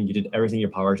your turning, you did everything in your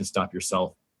power to stop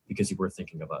yourself because you were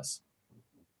thinking of us."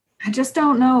 I just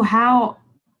don't know how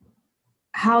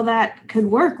that could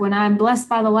work when I'm blessed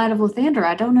by the light of Lathander.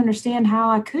 I don't understand how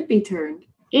I could be turned.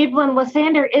 Evelyn,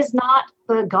 Lathander is not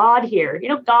the god here.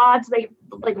 Gods, they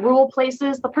like rule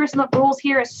places. The person that rules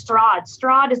here is Strahd.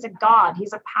 Strahd is a god.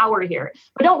 He's a power here.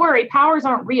 But don't worry, powers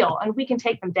aren't real, and we can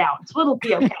take them down. So it'll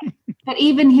be okay. But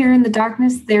even here in the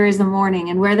darkness, there is a morning.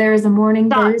 And where there is a morning,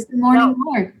 there is the morning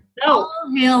Lord. No.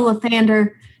 All hail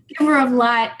Lathander. giver of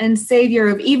light and savior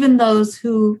of even those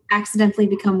who accidentally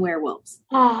become werewolves.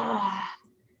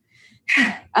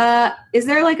 Is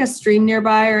there like a stream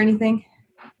nearby or anything?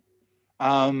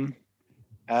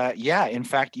 Yeah, in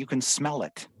fact, you can smell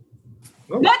it.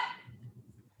 What?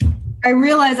 I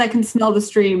realize I can smell the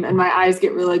stream and my eyes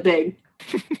get really big.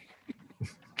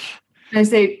 I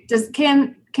say,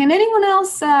 can anyone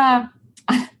else,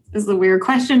 this is a weird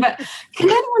question, but can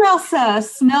anyone else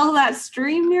smell that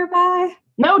stream nearby?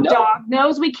 No, dog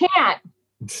knows we can't.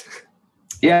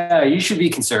 Yeah, you should be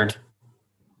concerned.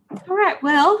 All right,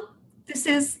 well, this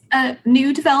is a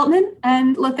new development,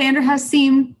 and Lathander has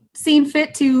seen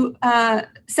fit to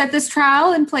set this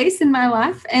trial in place in my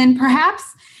life, and perhaps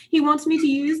he wants me to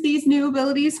use these new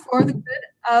abilities for the good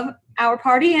of our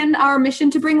party and our mission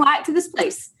to bring light to this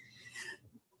place.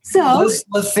 So, was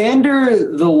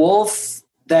Lathander the wolf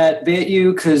that bit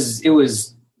you? Because it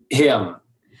was him.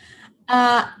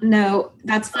 No,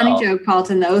 that's a funny joke,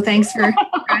 Paulton, though. Thanks for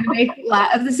trying to make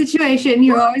light of the situation.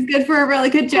 You're always good for a really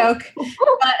good joke.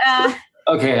 But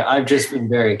okay, I've just been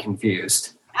very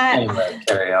confused. Anyway,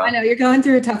 carry on. I know you're going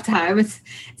through a tough time. It's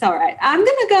all right. I'm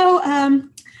gonna go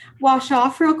wash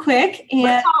off real quick,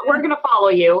 and we're going to follow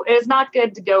you. It is not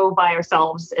good to go by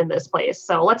ourselves in this place.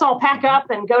 So let's all pack up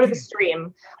and go to the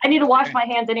stream. I need to wash my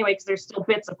hands anyway because there's still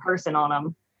bits of person on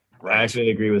them. I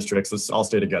actually agree with Strix. Let's all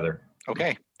stay together.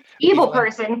 Okay. Evil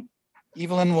person.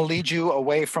 Evelyn will lead you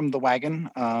away from the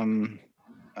wagon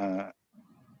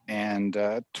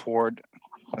and toward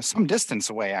some distance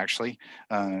away, actually.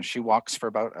 She walks for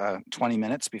about 20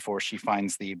 minutes before she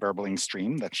finds the burbling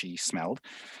stream that she smelled.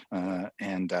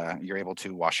 And you're able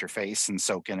to wash your face and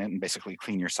soak in it and basically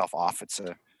clean yourself off.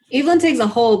 Evelyn takes a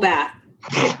whole bath.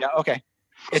 Yeah, okay.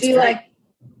 The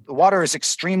water is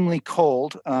extremely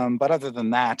cold, but other than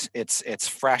that, it's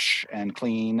fresh and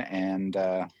clean, and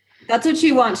that's what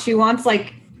she wants. She wants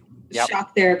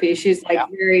shock therapy. She's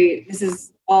this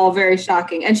is all very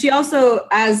shocking. And she also,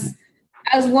 as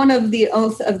one of the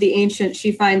oath of the ancient,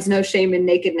 she finds no shame in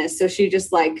nakedness. So she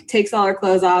just takes all her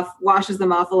clothes off, washes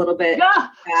them off a little bit.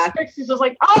 She's just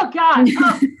like, oh God.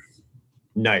 Oh.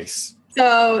 Nice.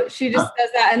 So she just does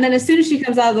that. And then as soon as she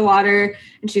comes out of the water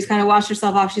and she's kind of washed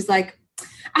herself off, she's like,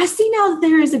 I see now that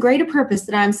there is a greater purpose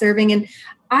that I'm serving. And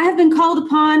I have been called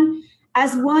upon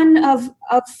as one of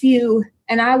few.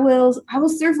 And I will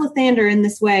serve Lathander in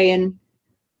this way. And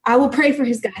I will pray for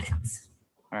his guidance.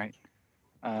 All right.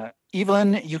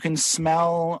 Evelyn, you can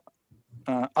smell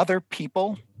other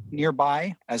people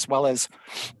nearby as well as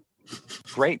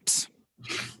grapes.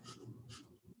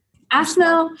 I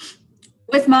smell,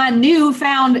 with my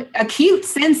newfound acute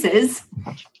senses,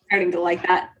 starting to like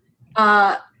that,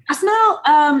 I smell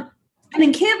an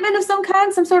encampment of some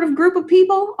kind, some sort of group of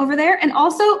people over there, and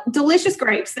also delicious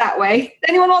grapes that way.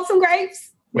 Anyone want some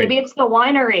grapes? Wait, maybe it's the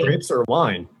winery. Grapes or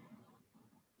wine?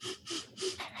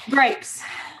 Grapes.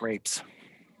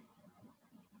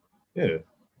 Yeah.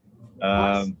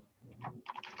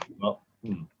 Well,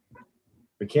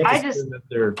 we can't assume that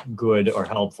they're good or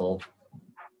helpful.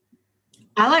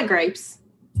 I like grapes.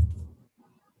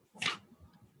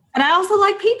 And I also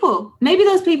like people. Maybe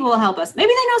those people will help us. Maybe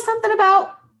they know something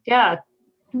about... Yeah.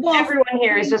 Everyone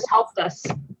here has just helped us.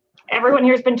 Everyone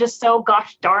here has been just so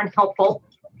gosh darn helpful.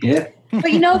 Yeah. But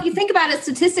if you think about it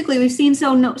statistically, we've seen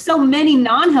so many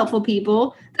non-helpful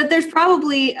people that there's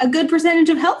probably a good percentage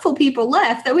of helpful people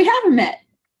left that we haven't met.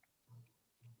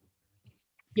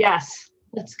 Yes,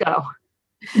 let's go.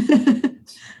 I'm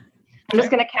just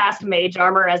going to cast mage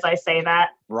armor as I say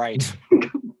that. Right.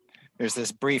 There's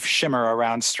this brief shimmer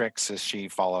around Strix as she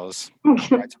follows.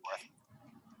 Right.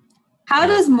 How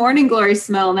does morning glory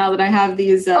smell now that I have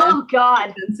these? Oh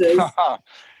God!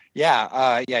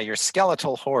 Yeah, your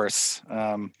skeletal horse.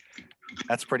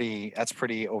 That's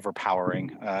pretty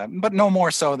overpowering, but no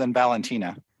more so than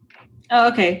Valentina. Oh,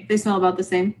 okay. They smell about the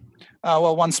same.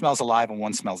 Well, one smells alive and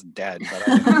one smells dead, but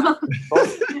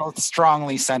both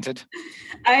strongly scented.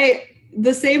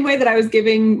 The same way that I was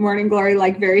giving Morning Glory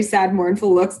very sad,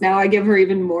 mournful looks, now I give her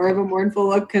even more of a mournful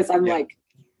look because I'm like,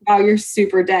 wow, you're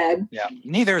super dead. Yeah,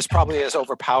 neither is probably as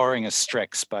overpowering as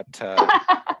Strix, but... Yeah,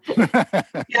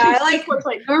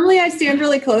 normally I stand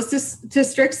really close to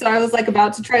Strix, so I was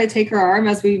about to try to take her arm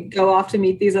as we go off to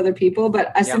meet these other people,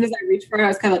 but as soon as I reached for her, I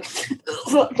was kind of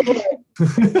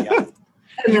yeah.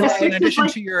 In addition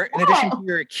to your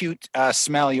acute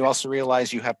smell, you also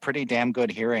realize you have pretty damn good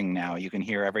hearing now. You can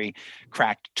hear every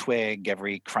cracked twig,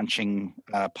 every crunching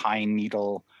pine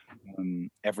needle,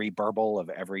 every burble of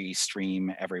every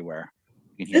stream everywhere.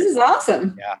 This is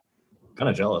awesome. Yeah. Kind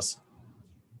of jealous.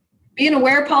 Being a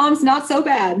werepalm's not so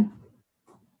bad.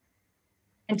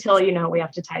 until, we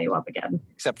have to tie you up again.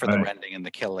 Except for the rending and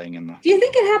the killing. Do you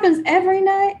think it happens every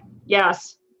night?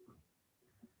 Yes.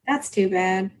 That's too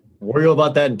bad. Worry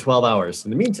about that in 12 hours.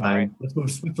 In the meantime, let's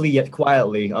move swiftly yet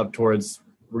quietly up towards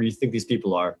where you think these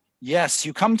people are. Yes,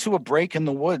 you come to a break in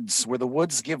the woods where the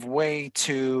woods give way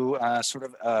to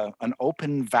an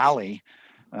open valley,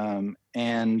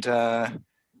 and a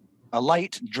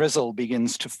light drizzle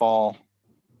begins to fall,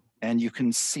 and you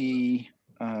can see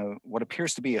what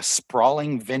appears to be a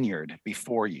sprawling vineyard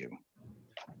before you.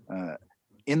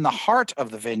 In the heart of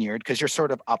the vineyard, because you're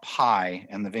sort of up high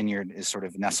and the vineyard is sort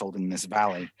of nestled in this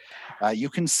valley, you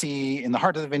can see in the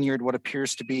heart of the vineyard what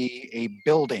appears to be a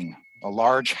building, a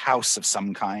large house of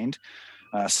some kind,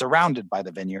 surrounded by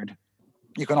the vineyard.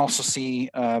 You can also see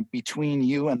between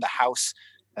you and the house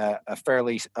a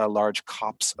fairly large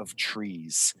copse of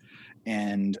trees.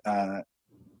 And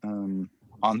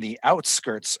on the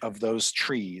outskirts of those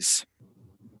trees,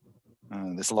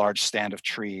 this large stand of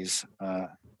trees,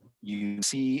 you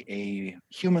see a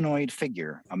humanoid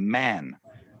figure, a man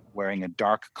wearing a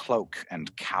dark cloak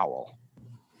and cowl.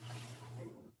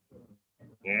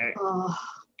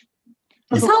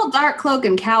 This whole dark cloak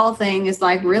and cowl thing is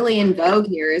like really in vogue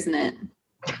here, isn't it?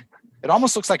 It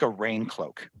almost looks like a rain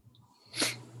cloak.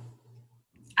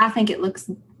 I think it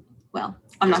looks, well,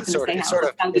 I'm not going to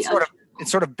say how it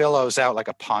sort of billows out like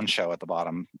a poncho at the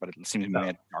bottom, but it seems to be made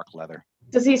of dark leather.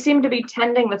 Does he seem to be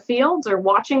tending the fields or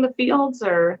watching the fields,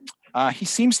 or? He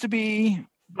seems to be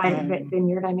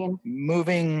vineyard.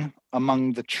 Moving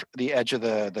among the edge of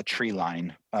the tree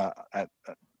line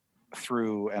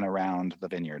through and around the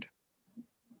vineyard.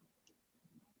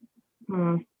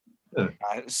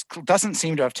 Doesn't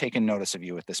seem to have taken notice of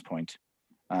you at this point.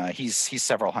 He's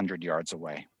several hundred yards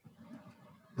away.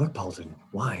 Look, Paulton,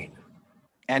 wine.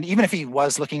 And even if he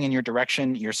was looking in your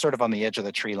direction, you're sort of on the edge of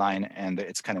the tree line, and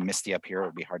it's kind of misty up here. It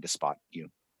would be hard to spot you.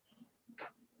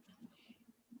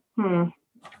 I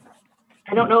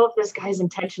don't know if this guy's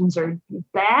intentions are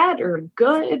bad or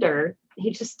good, or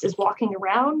he just is walking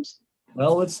around.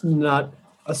 Well, let's not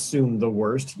assume the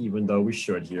worst, even though we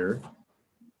should here.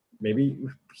 Maybe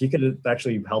he could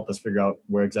actually help us figure out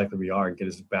where exactly we are and get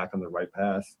us back on the right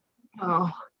path.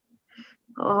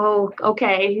 Oh,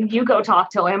 okay. You go talk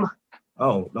to him.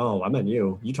 Oh, no, I meant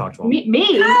you. You talk to him. Me?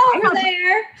 Over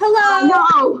there.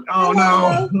 Hello. Oh,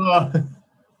 no.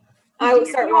 I would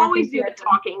start you always do the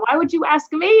talking. Why would you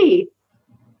ask me?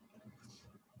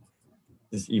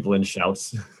 This Evelyn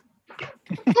shouts.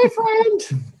 Hi,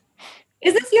 friend.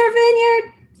 Is this your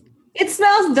vineyard? It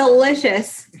smells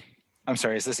delicious. I'm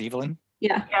sorry, is this Evelyn?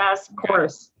 Yeah. Yes, of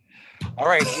course. All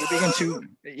right, you begin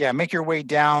to make your way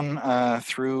down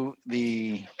through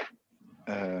the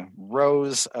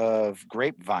rows of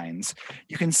grapevines.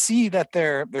 You can see that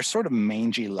they're sort of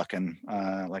mangy looking,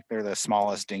 like they're the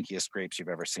smallest, dinkiest grapes you've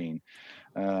ever seen,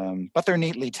 but they're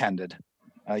neatly tended.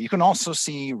 You can also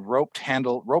see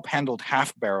rope-handled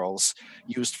half barrels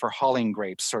used for hulling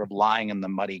grapes, sort of lying in the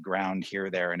muddy ground here,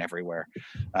 there, and everywhere.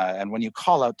 And when you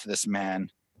call out to this man,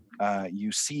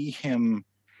 you see him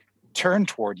turn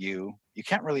toward you. You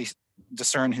can't really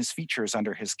discern his features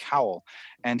under his cowl,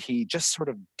 and he just sort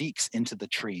of deeks into the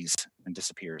trees and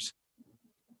disappears.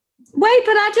 Wait,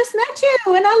 but I just met you,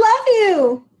 and I love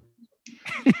you.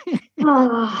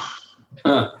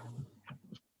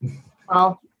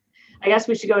 Well, I guess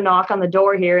we should go knock on the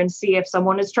door here and see if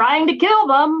someone is trying to kill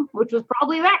them, which was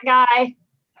probably that guy.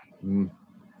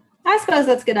 I suppose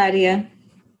that's a good idea.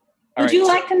 Would you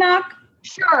like to knock?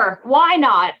 Sure, why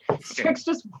not? Strix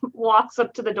just walks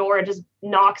up to the door and just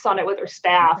knocks on it with her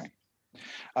staff. Okay.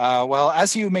 Well,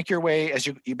 as you make your way,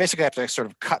 you basically have to sort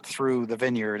of cut through the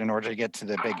vineyard in order to get to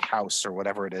the big house or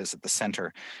whatever it is at the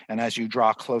center. And as you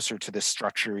draw closer to this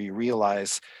structure, you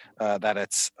realize that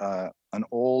it's an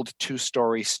old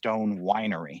 2-story stone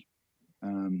winery.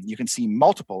 You can see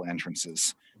multiple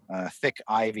entrances, thick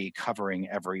ivy covering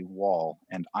every wall,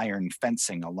 and iron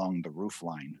fencing along the roof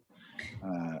line.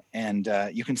 And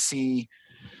you can see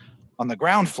on the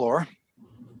ground floor,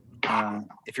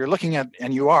 if you're looking at,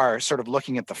 and you are sort of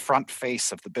looking at the front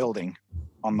face of the building,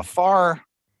 on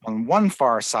one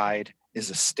far side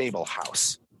is a stable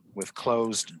house with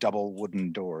closed double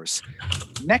wooden doors.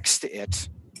 Next to it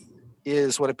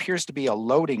is what appears to be a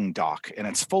loading dock, and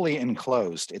it's fully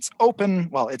enclosed. It's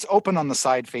open on the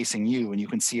side facing you, and you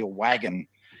can see a wagon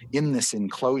in this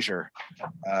enclosure,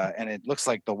 and it looks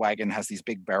like the wagon has these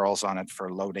big barrels on it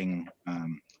for loading,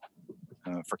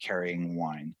 for carrying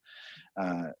wine.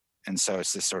 And so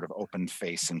it's this sort of open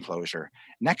face enclosure.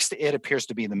 Next to it appears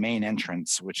to be the main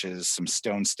entrance, which is some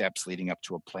stone steps leading up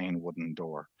to a plain wooden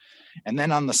door. And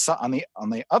then on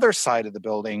the other side of the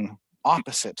building,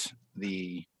 opposite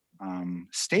the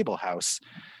stable house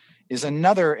is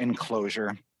another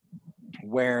enclosure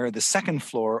where the second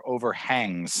floor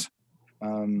overhangs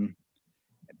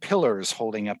pillars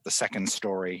holding up the second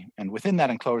story. And within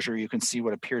that enclosure, you can see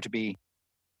what appear to be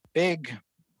big,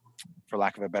 for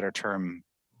lack of a better term,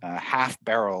 half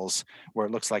barrels where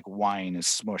it looks like wine is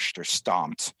smushed or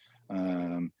stomped.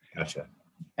 Gotcha.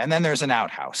 And then there's an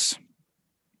outhouse,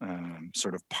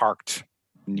 sort of parked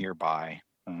nearby,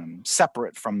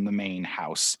 separate from the main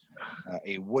house,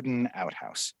 a wooden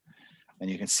outhouse. And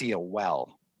you can see a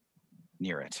well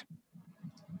near it.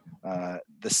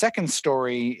 The second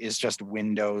story is just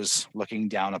windows looking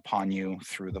down upon you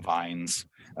through the vines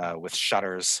with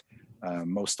shutters.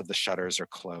 Most of the shutters are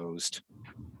closed.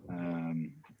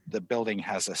 The building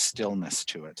has a stillness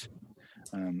to it.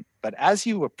 But as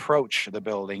you approach the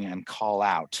building and call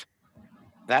out,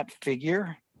 that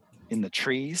figure in the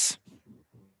trees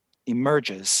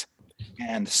emerges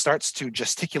and starts to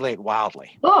gesticulate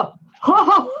wildly. Oh,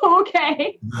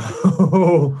 okay.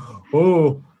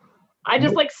 Oh. I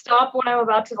just like stop when I'm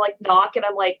about to like knock, and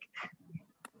I'm like,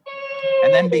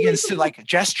 and then begins to like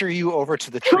gesture you over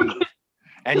to the tree.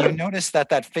 And you notice that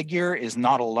that figure is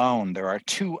not alone. There are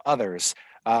two others,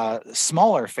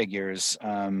 smaller figures,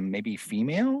 maybe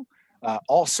female,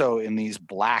 also in these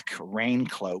black rain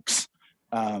cloaks,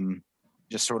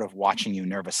 just sort of watching you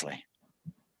nervously.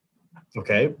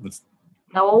 Okay.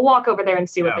 now we'll walk over there and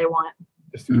see what they want.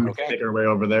 Just make our way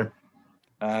over there.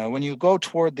 When you go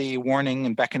toward the warning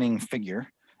and beckoning figure,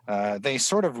 they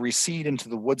sort of recede into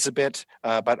the woods a bit,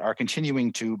 but are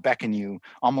continuing to beckon you,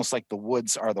 almost like the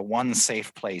woods are the one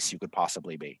safe place you could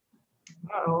possibly be.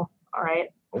 Oh, all right.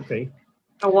 Okay.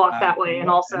 I'll walk that way, and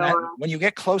also... when you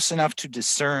get close enough to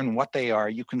discern what they are,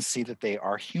 you can see that they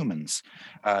are humans.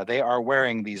 They are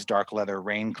wearing these dark leather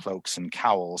rain cloaks and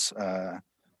cowls,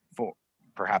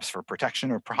 perhaps for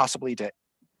protection or possibly to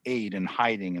aid in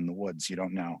hiding in the woods. You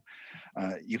don't know.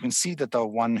 You can see that the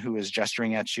one who is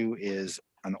gesturing at you is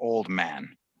an old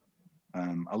man,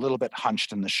 a little bit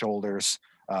hunched in the shoulders,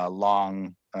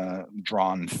 long,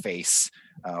 drawn face,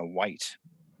 white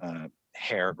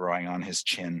hair growing on his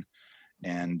chin.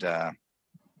 And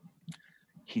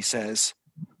he says,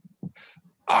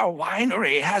 "Our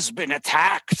winery has been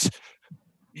attacked.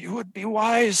 You would be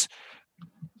wise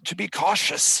to be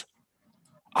cautious.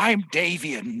 I'm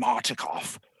Davian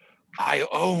Martikoff. I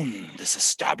own this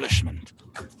establishment.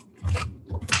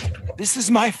 This is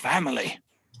my family."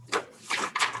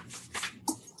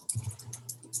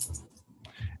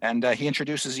 And he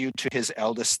introduces you to his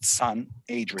eldest son,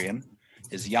 Adrian,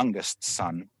 his youngest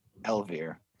son,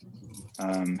 Elvir,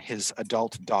 his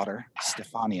adult daughter,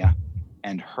 Stefania,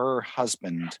 and her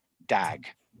husband, Dag.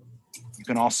 You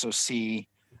can also see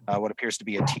what appears to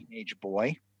be a teenage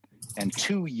boy and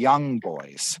two young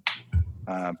boys,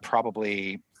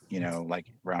 probably, like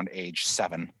around age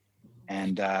 7.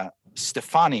 And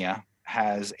Stefania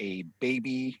has a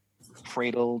baby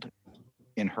cradled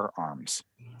in her arms.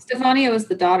 Stefania was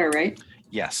the daughter, right?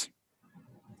 Yes.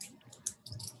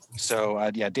 So,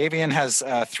 Davian has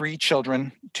 3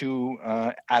 children, 2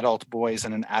 adult boys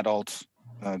and an adult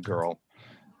girl,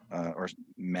 or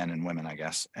men and women, I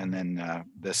guess. And then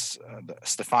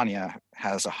Stefania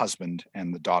has a husband,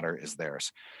 and the daughter is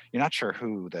theirs. You're not sure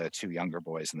who the 2 younger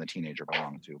boys and the teenager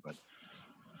belong to, but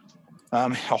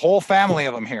a whole family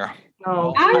of them here.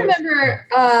 Oh, I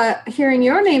remember hearing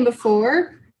your name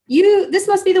before. This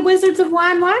must be the Wizards of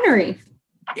Wine Winery.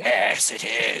 Yes, it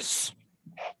is.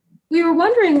 We were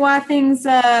wondering why things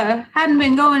hadn't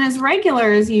been going as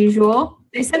regular as usual.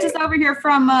 They sent us over here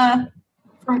from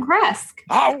Kresk.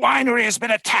 Our winery has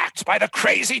been attacked by the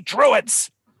crazy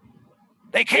druids.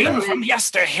 They came from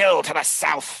Yester Hill to the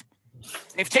south.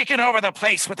 They've taken over the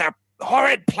place with their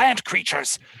horrid plant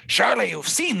creatures. Surely you've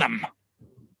seen them.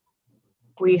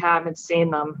 We haven't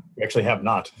seen them. We actually have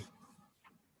not.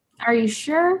 Are you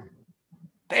sure?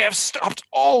 They have stopped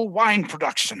all wine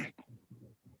production.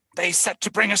 They set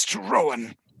to bring us to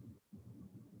ruin.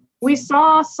 We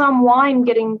saw some wine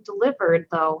getting delivered,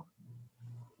 though.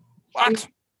 What?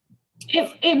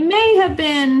 It may have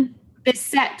been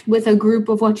beset with a group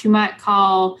of what you might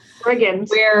call Brigands.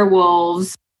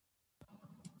 werewolves.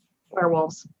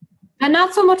 Werewolves. And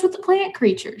not so much with the plant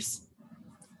creatures.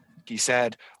 He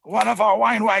said, one of our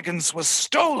wine wagons was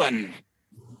stolen.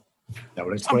 That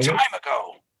would some explain time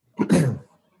ago.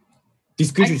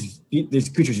 These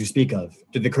creatures you speak of,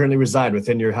 do they currently reside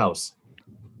within your house?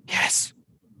 Yes.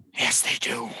 Yes, they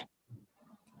do.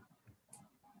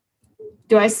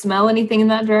 Do I smell anything in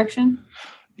that direction?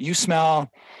 You smell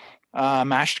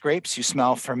mashed grapes. You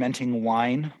smell fermenting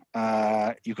wine.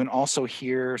 You can also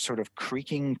hear sort of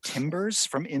creaking timbers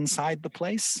from inside the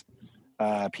place.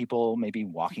 people maybe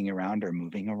walking around or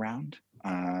moving around.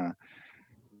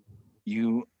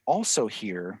 You also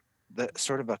hear the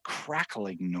sort of a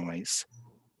crackling noise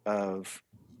of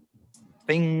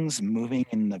things moving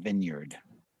in the vineyard.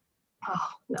 Oh,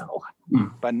 no.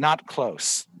 But not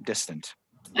close, distant.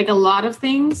 Like a lot of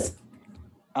things?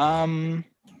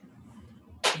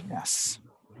 Yes.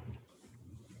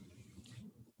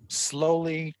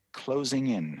 Slowly closing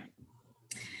in.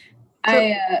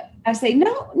 I say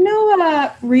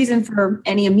no reason for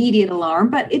any immediate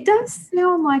alarm, but it does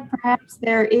sound like perhaps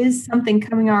there is something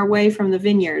coming our way from the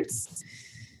vineyards.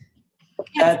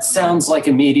 That sounds like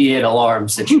immediate alarm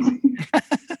situation.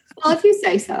 Well, if you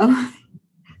say so.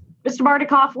 Mr.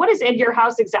 Bartikoff, what is in your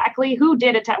house exactly? Who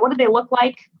did attack? What do they look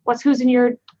like? Who's in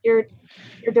your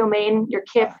domain, your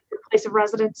kith, your place of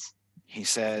residence? He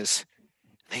says,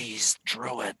 these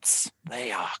druids,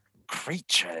 they are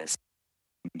creatures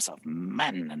of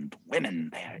men and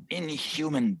women. They're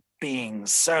inhuman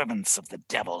beings, servants of the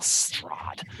devil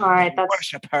Strahd. All right, they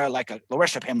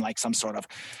worship him like some sort of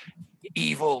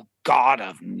evil god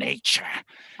of nature.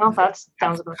 Well, that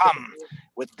sounds about come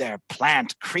with their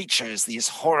plant creatures, these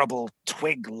horrible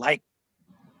twig-like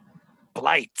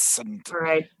blights and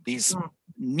these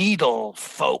needle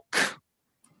folk.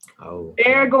 Oh,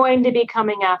 they're going to be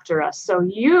coming after us. So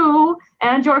you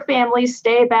and your family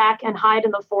stay back and hide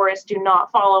in the forest. Do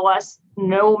not follow us,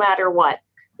 no matter what.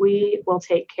 We will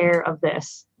take care of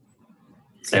this.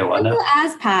 Say what now?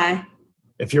 Aspai.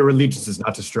 If your allegiance is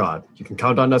not to Strahd, you can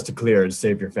count on us to clear and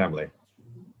save your family.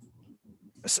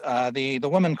 The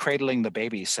woman cradling the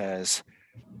baby says,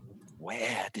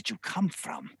 "Where did you come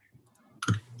from?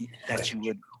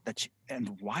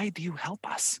 And why do you help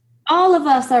us?" All of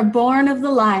us are born of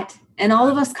the light, and all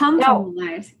of us come from the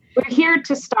light. We're here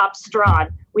to stop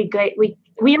Strahd. We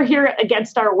are here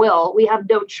against our will. We have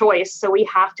no choice, so we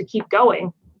have to keep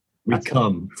going. We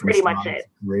come from pretty much Strahd's it.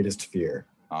 greatest fear.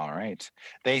 All right.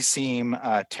 They seem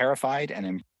terrified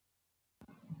and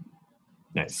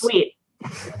Nice. Sweet.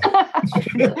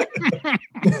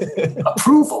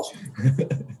 Approval.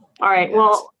 All right.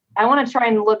 Well, I want to try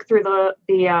and look through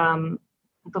the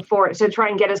forest to try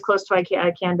and get as close to I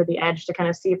can to the edge to kind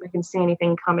of see if I can see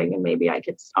anything coming, and maybe I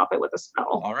could stop it with a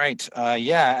spell. All right.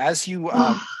 As you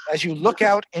look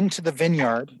out into the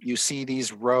vineyard, you see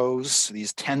these rows,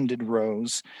 these tended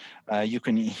rows. You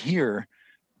can hear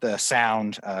the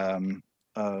sound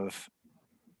of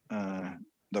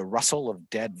the rustle of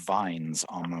dead vines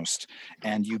almost,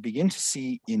 and you begin to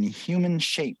see inhuman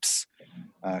shapes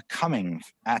coming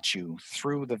at you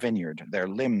through the vineyard, their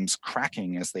limbs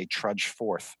cracking as they trudge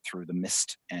forth through the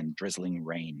mist and drizzling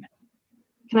rain.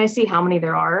 Can I see how many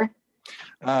there are?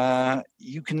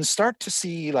 You can start to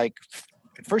see, at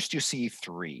first you see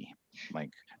three,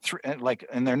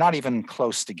 and they're not even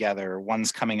close together.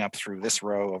 One's coming up through this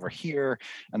row over here,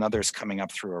 another's coming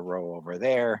up through a row over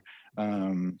there.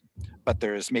 But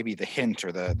there's maybe the hint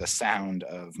or the sound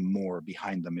of more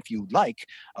behind them. If you'd like,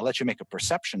 I'll let you make a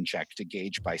perception check to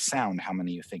gauge by sound how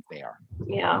many you think they are.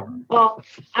 Yeah. Well,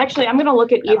 actually, I'm going to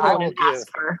look at Evelyn and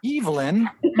ask her. Evelyn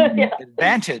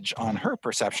advantage on her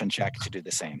perception check to do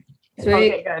the same.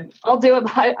 Okay, good. I'll do it.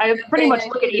 I pretty much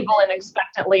look at Evelyn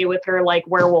expectantly with her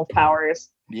werewolf powers.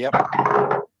 Yep.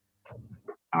 All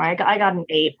right, I got an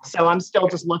 8, so I'm still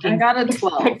just looking. I got a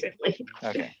 12.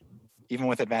 Okay. Even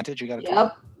with advantage, you got a 12?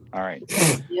 Yep. All right.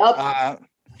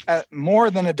 Yep.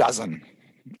 More than a dozen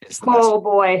is the Oh,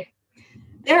 boy.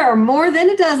 There are more than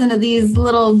a dozen of these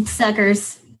little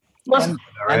suckers. And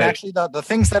actually, the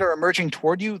things that are emerging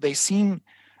toward you, they seem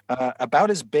about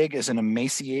as big as an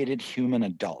emaciated human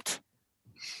adult.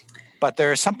 But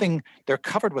they're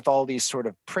covered with all these sort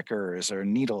of prickers or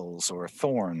needles or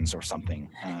thorns or something.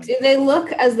 Do they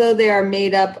look as though they are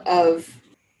made up of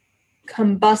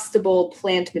combustible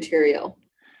plant material?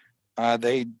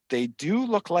 They do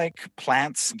look like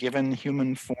plants given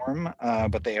human form,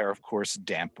 but they are, of course,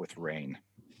 damp with rain.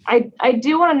 I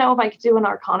do want to know if I could do an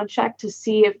Arcana check to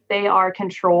see if they are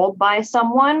controlled by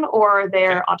someone or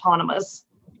they're autonomous.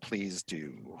 Please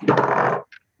do.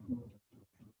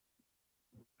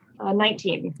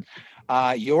 19.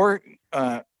 Your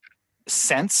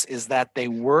sense is that they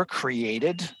were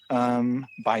created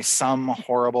by some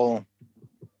horrible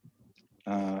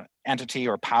entity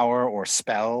or power or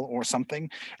spell or something,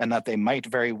 and that they might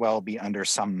very well be under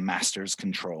some master's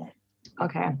control.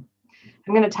 Okay.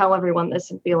 I'm going to tell everyone this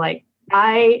and be like,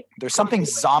 There's something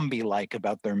zombie-like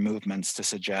about their movements to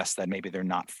suggest that maybe they're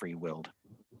not free-willed.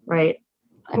 Right.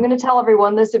 I'm going to tell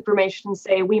everyone this information and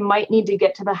say we might need to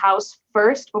get to the house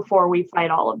first before we fight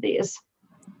all of these.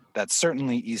 That's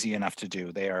certainly easy enough to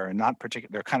do. They are not particular.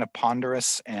 They're kind of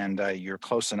ponderous, and you're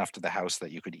close enough to the house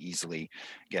that you could easily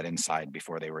get inside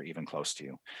before they were even close to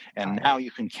you. And now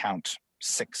you can count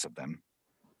 6 of them.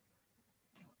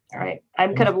 All right.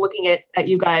 I'm kind of looking at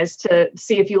you guys to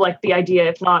see if you like the idea.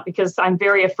 If not, because I'm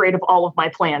very afraid of all of my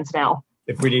plans now.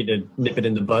 If we need to nip it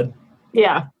in the bud.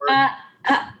 Yeah.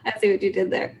 I see what you did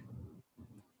there.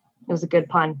 It was a good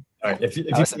pun. All right.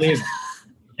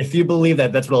 If you believe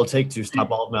that that's what it'll take to stop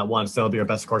all of them at once, that'll be our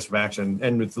best course of action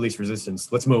and with the least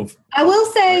resistance. Let's move. I will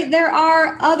say there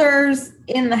are others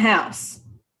in the house.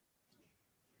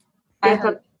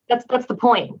 Yeah, that's the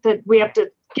point, that we have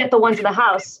to get the ones in the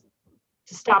house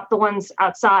to stop the ones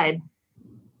outside.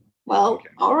 Well,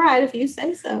 all right, if you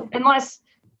say so. Unless,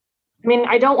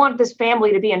 I don't want this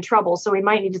family to be in trouble, so we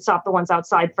might need to stop the ones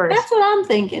outside first. That's what I'm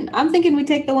thinking. I'm thinking we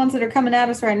take the ones that are coming at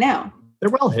us right now. They're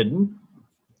well hidden.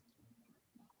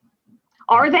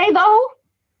 Are they, though?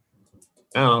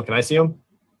 I don't know. Can I see them?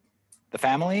 The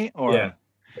family? Or yeah.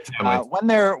 When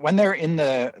they're in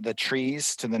the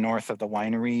trees to the north of the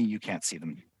winery, you can't see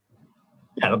them.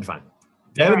 Yeah, they'll be fine.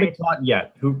 They haven't been caught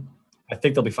yet. I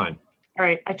think they'll be fine. All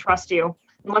right, I trust you.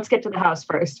 And let's get to the house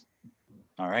first.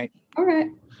 All right. All right.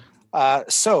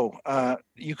 So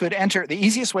you could enter. The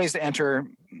easiest ways to enter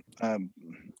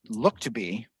look to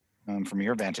be, from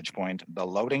your vantage point, the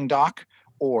loading dock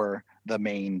or the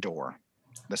main door,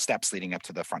 the steps leading up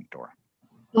to the front door.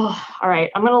 Oh, all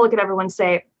right, I'm going to look at everyone and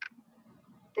say,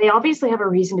 they obviously have a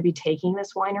reason to be taking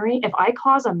this winery. If I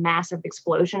cause a massive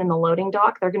explosion in the loading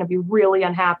dock, they're going to be really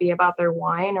unhappy about their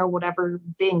wine or whatever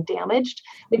being damaged.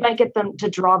 We might get them to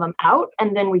draw them out,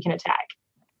 and then we can attack.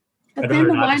 But then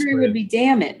the winery would be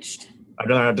damaged. I'd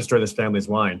rather not destroy this family's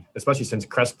wine, especially since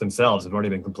Crest themselves have already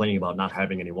been complaining about not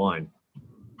having any wine.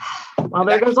 Well,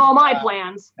 there goes all my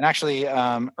plans. And actually,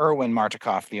 Erwin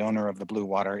Martikov, the owner of the Blue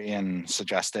Water Inn,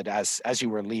 suggested as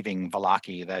you were leaving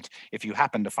Valaki that if you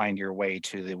happened to find your way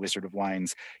to the Wizard of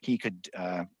Wines, he could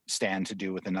stand to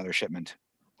do with another shipment.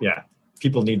 Yeah,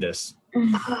 people need this.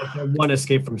 One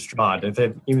escape from Strahd.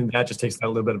 If even that just takes that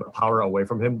little bit of power away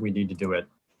from him, we need to do it.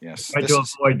 Yes. Try to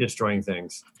avoid destroying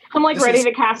things. I'm ready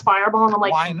to cast Fireball, and I'm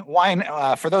like... Wine,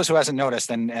 for those who hasn't noticed,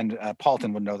 and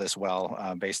Paulton would know this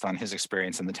well, based on his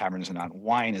experience in the taverns and on,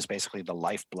 wine is basically the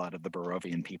lifeblood of the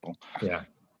Barovian people. Yeah.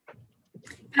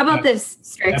 How about this,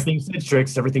 Strix? That being said,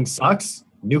 Strix, everything sucks.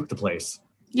 Nuke the place.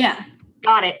 Yeah.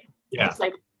 Got it. Yeah.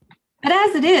 But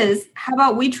as it is, how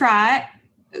about we try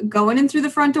going in through the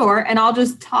front door, and I'll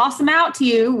just toss them out to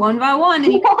you one by one,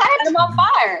 and you can set them on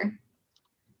fire.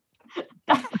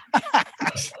 I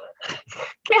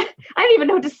don't even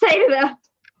know what to say to them.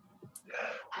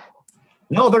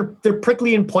 No, they're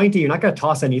prickly and pointy. You're not going to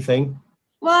toss anything.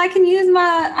 Well, I can use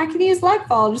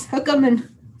Lightfall. Just hook them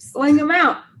and sling them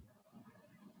out.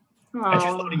 That's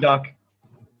your loading dock.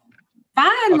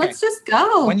 Fine, let's just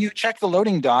go. When you check the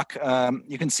loading dock,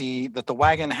 you can see that the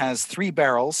wagon has 3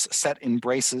 barrels set in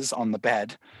braces on the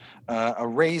bed. A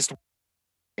raised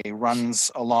way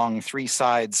runs along 3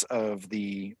 sides of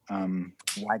the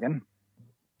wagon.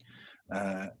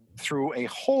 Through a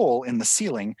hole in the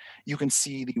ceiling, you can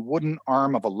see the wooden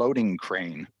arm of a loading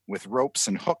crane with ropes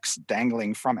and hooks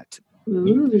dangling from it.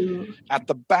 Ooh. At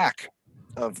the back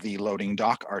of the loading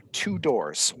dock are 2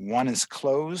 doors. One is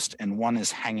closed and one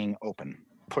is hanging open,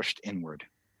 pushed inward,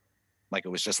 like it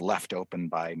was just left open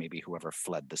by maybe whoever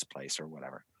fled this place or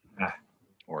whatever,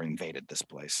 or invaded this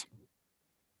place.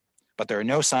 But there are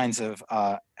no signs of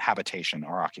habitation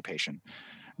or occupation.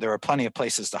 There are plenty of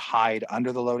places to hide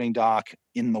under the loading dock,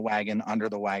 in the wagon, under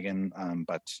the wagon.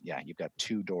 But yeah, you've got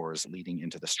 2 doors leading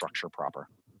into the structure proper.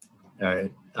 All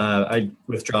right. I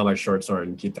withdraw my short sword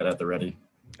and keep that at the ready.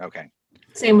 Okay.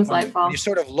 Same with Lightfall. You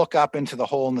sort of look up into the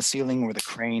hole in the ceiling where the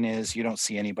crane is. You don't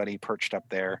see anybody perched up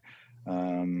there.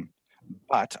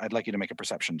 But I'd like you to make a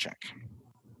perception check.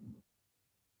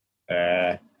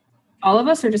 All of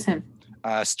us or just him?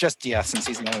 It's just, since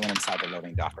he's the only one inside the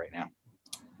loading dock right now.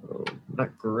 Oh,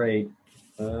 not great.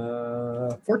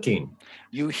 14.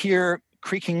 You hear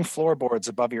creaking floorboards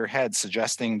above your head,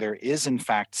 suggesting there is in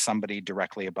fact somebody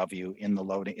directly above you in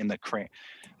the crane,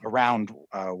 around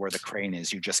where the crane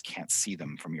is. You just can't see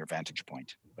them from your vantage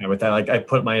point. And with that, I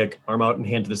put my arm out and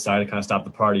hand to the side to kind of stop the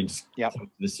party, just point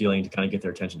to the ceiling to kind of get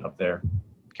their attention up there.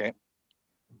 Okay.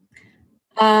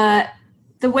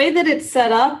 The way that it's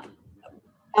set up,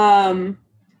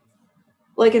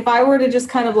 if I were to just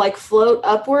kind of float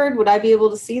upward, would I be able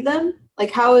to see them?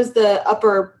 How is the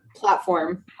upper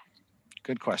platform?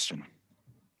 Good question.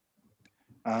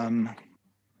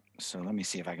 So let me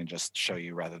see if I can just show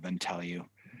you rather than tell you.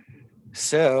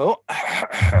 So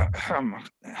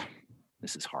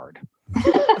this is hard.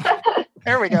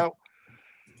 There we go.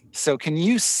 So can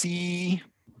you see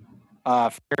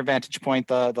from your vantage point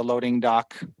the loading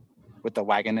dock with the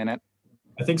wagon in it?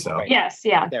 I think so. Right. Yes,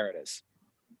 yeah. There it is.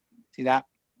 See that?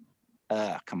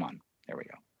 Come on. There we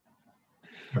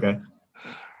go. Okay.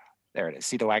 There it is.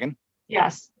 See the wagon?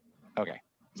 Yes. Okay.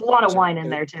 There's a lot of wine in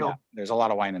there too. Yeah, there's a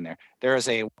lot of wine in there. There is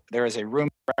a room.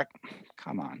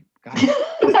 Come on. God.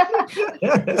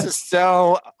 This is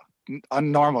so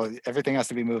unnormal. Everything has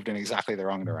to be moved in exactly the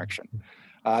wrong direction.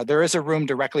 There is a room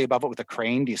directly above it with a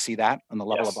crane. Do you see that on the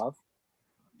level above?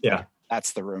 Yeah.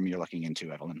 That's the room you're looking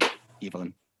into, Evelyn.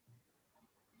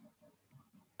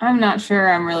 I'm not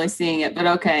sure I'm really seeing it, but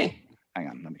okay. Hang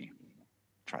on, let me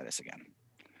try this again.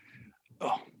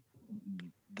 Oh,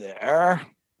 there.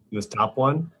 This top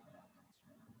one?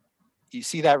 You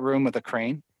see that room with a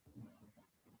crane?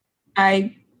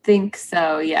 I think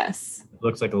so, yes.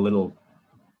 Looks like a little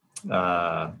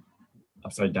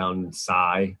upside down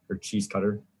sigh or cheese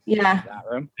cutter. Yeah. That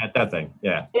room? That thing,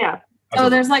 yeah. Yeah. Oh,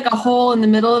 there's like a hole in the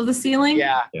middle of the ceiling?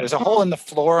 Yeah, there's a hole in the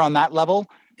floor on that level.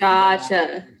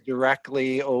 Gotcha.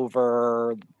 Directly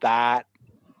over that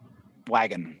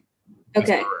wagon.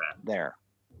 Okay. There.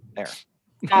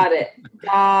 Got it.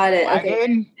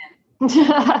 Okay.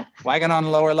 Wagon on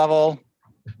lower level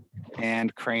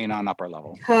and crane on upper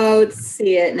level. Code,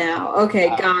 see it now. Okay,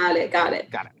 got it. Got it.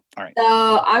 All right.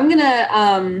 So I'm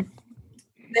gonna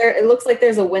there it looks like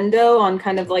there's a window on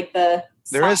kind of like the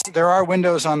There are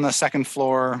windows on the second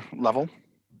floor level.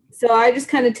 So I just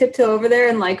kind of tiptoe over there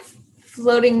and like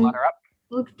floating Ladder up.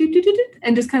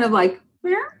 and just kind of like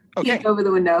peek over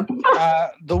the window.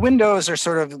 The windows are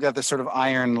sort of got this sort of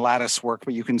iron lattice work,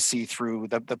 but you can see through.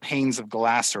 The panes of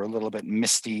glass are a little bit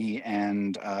misty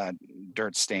and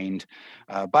dirt stained.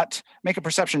 But make a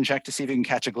perception check to see if you can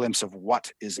catch a glimpse of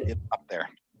what is it up there.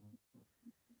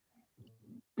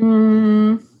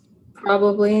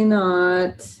 Probably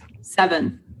not.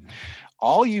 7.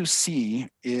 All you see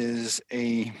is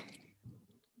a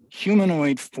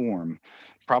humanoid form,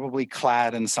 probably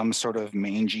clad in some sort of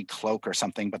mangy cloak or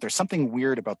something, but there's something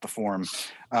weird about the form.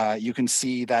 You can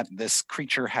see that this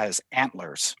creature has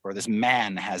antlers, or this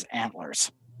man has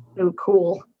antlers. Oh,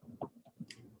 cool.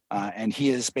 And he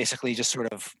is basically just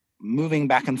sort of moving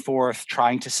back and forth,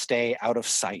 trying to stay out of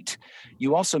sight.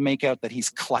 You also make out that he's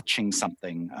clutching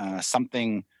something,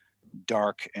 something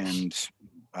dark and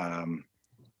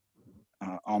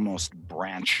almost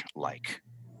branch-like.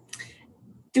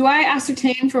 Do I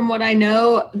ascertain from what I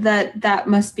know that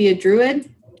must be a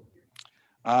druid?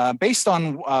 Based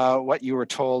on what you were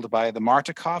told by the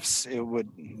Martikovs,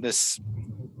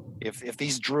 if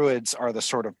these druids are the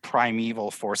sort of primeval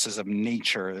forces of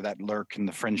nature that lurk in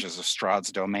the fringes of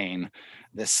Strahd's domain,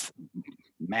 this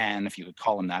man, if you could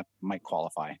call him that, might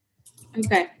qualify.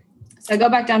 Okay. So I go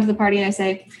back down to the party and I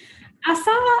say, I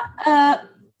saw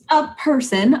a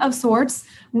person of sorts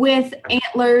with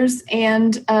antlers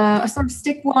and a sort of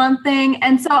stick wand thing.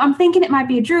 And so I'm thinking it might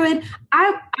be a druid.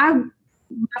 My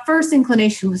first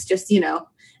inclination was just,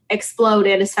 explode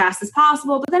it as fast as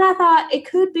possible. But then I thought it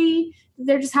could be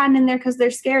they're just hiding in there because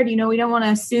they're scared. We don't want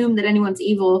to assume that anyone's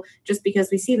evil just because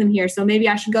we see them here. So maybe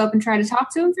I should go up and try to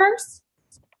talk to him first.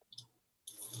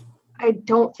 I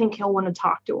don't think he'll want to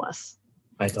talk to us.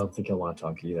 I don't think he'll want to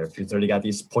talk either. He's already got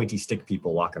these pointy stick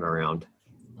people walking around.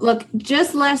 Look,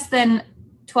 just less than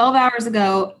 12 hours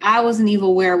ago, I was an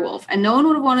evil werewolf, and no one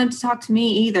would have wanted to talk to me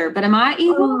either. But am I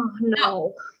evil? Oh,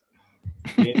 no.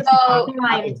 It's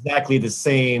not exactly the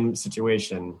same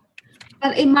situation.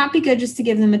 But it might be good just to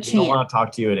give them a They chance. don't want to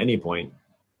talk to you at any point.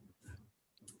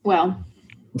 Well.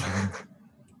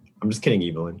 I'm just kidding,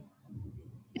 Evelyn.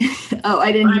 Oh,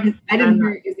 I didn't hear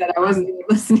you that. I wasn't even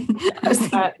listening.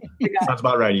 Sounds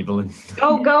about right, Evelyn.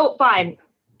 Go, fine.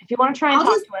 If you want to try and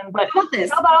talk to him, but how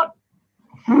about...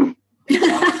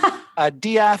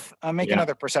 Diath, make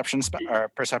another perception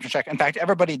check. In fact,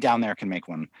 everybody down there can make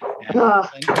one. And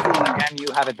again,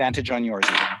 you have advantage on yours.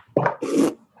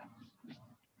 Again.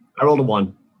 I rolled a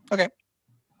 1. Okay. I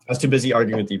was too busy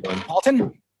arguing with Evelyn.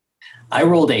 Alton? I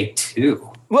rolled a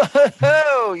 2.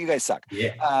 Whoa! You guys suck.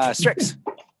 Yeah. Strix?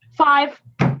 5.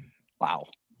 Wow.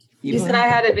 You said I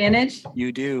had advantage?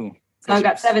 You do. So I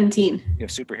got 17. You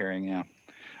have super hearing, yeah.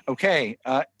 Okay,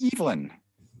 Evelyn,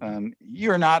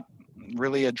 you're not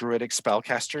really a druidic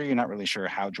spellcaster. You're not really sure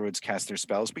how druids cast their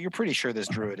spells, but you're pretty sure this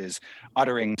druid is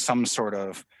uttering some sort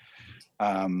of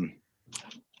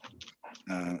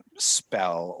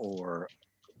spell or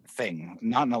thing,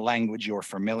 not in a language you're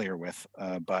familiar with,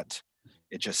 but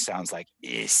it just sounds like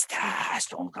I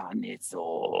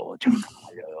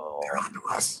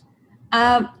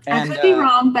could be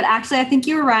wrong, but actually I think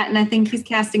you were right, and I think he's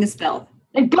casting a spell.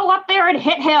 Then go up there and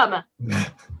hit him.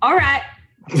 All right.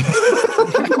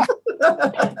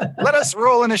 Let us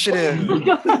roll initiative. All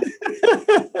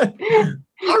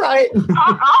right.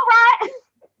 All right.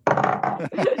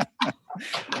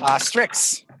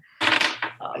 Strix.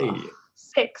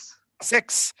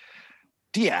 6.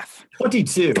 DF.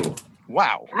 22.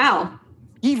 Wow. Wow.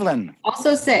 Evelyn.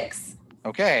 Also 6.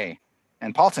 Okay.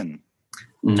 And Paulton.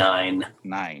 9.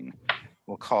 9.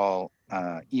 We'll call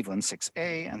Evelyn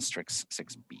 6A and Strix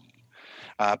 6B.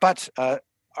 But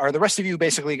are the rest of you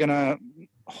basically going to,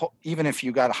 even if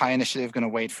you got a high initiative, going to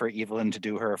wait for Evelyn to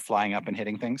do her flying up and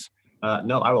hitting things?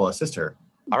 No, I will assist her.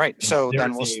 All right. So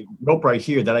then There's a rope right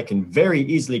here that I can very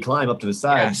easily climb up to the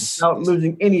side without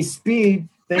losing any speed.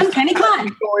 Can he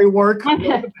climb? Story work.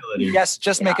 Ability. Yes,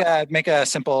 just make a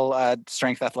simple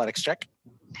strength athletics check.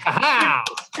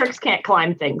 Strix can't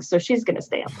climb things, so she's going to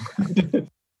stay up.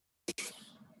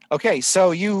 Okay,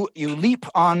 so you leap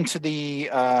onto the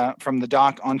from the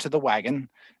dock onto the wagon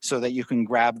so that you can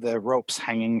grab the ropes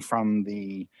hanging from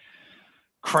the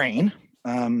crane.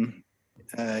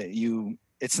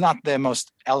 It's not the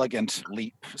most elegant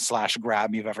leap /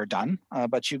 grab you've ever done,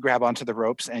 but you grab onto the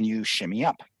ropes and you shimmy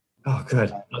up. Oh,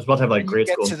 good. I was about to have grade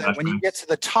school. When you get to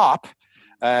the top,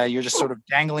 you're just sort of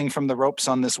dangling from the ropes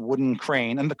on this wooden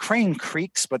crane, and the crane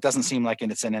creaks, but doesn't seem like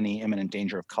it's in any imminent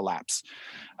danger of collapse.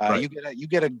 Right. You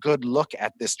get a good look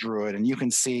at this druid, and you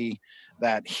can see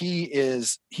that he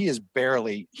is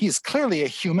clearly a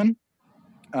human,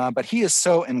 but he is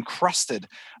so encrusted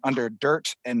under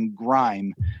dirt and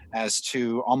grime as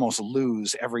to almost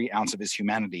lose every ounce of his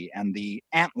humanity, and the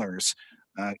antlers,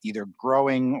 either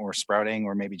growing or sprouting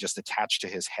or maybe just attached to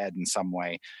his head in some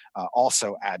way,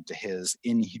 also add to his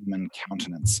inhuman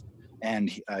countenance.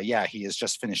 And he has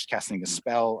just finished casting a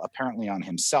spell, apparently on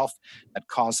himself, that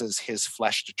causes his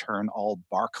flesh to turn all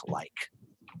bark-like.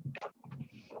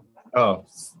 Oh,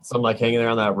 so I'm hanging there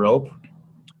on that rope?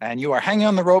 And you are hanging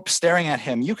on the rope, staring at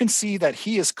him. You can see that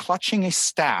he is clutching a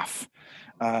staff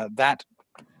that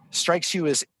strikes you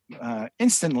as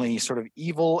instantly sort of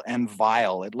evil and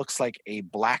vile. It looks like a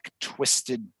black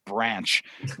twisted branch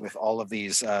with all of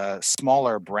these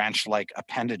smaller branch-like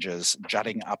appendages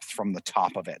jutting up from the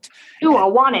top of it. Ooh, I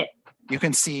want it. You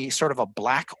can see sort of a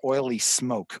black oily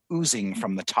smoke oozing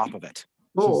from the top of it.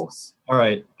 Ooh. All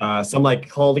right. So I'm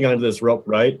holding onto this rope,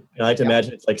 right? And I like to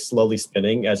imagine it's slowly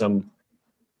spinning as I'm...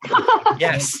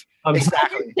 Yes,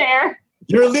 exactly. There.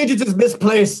 Your allegiance is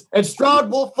misplaced, and Strahd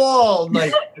will fall.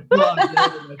 And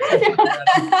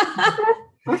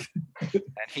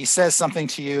he says something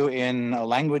to you in a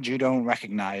language you don't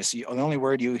recognize. The only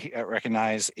word you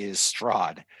recognize is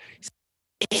Strahd.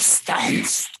 Eastern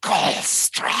Skull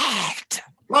Strahd.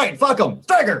 Right, fuck him.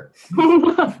 Stagger.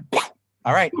 All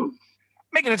right.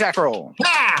 Make an attack roll.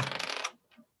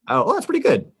 Oh, that's pretty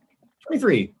good.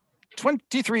 23.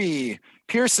 23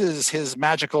 pierces his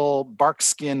magical bark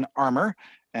skin armor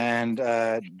and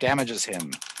damages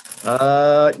him.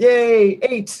 Yay,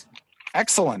 8.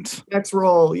 Excellent. Next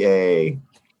roll, yay.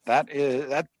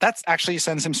 That's actually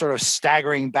sends him sort of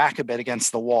staggering back a bit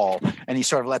against the wall, and he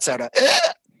sort of lets out a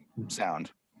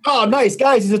sound. Oh, nice,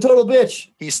 guys. He's a total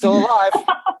bitch. He's still alive.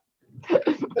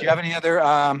 Do you have any other?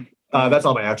 That's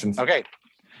all my actions. Okay.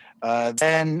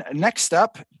 Then next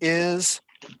up is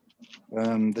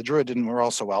the druid didn't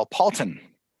roll so well. Paulton.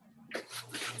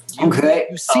 Okay.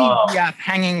 You see Diath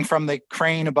hanging from the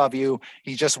crane above you.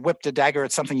 He just whipped a dagger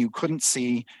at something you couldn't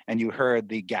see, and you heard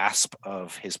the gasp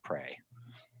of his prey.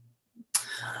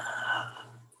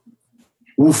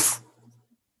 Oof.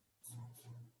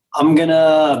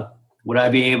 Would I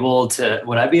be able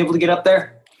to get up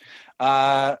there?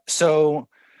 So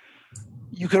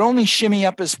you could only shimmy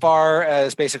up as far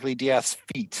as basically Diath's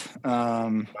feet.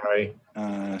 Sorry.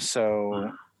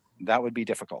 So that would be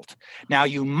difficult. Now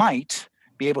you might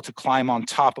be able to climb on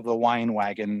top of the wine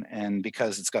wagon, and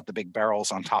because it's got the big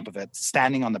barrels on top of it,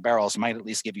 standing on the barrels might at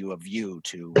least give you a view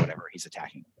to whatever he's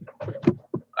attacking. All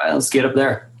right, let's get up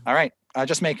there. All right.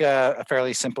 Just make a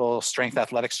fairly simple strength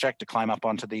athletics check to climb up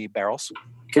onto the barrels.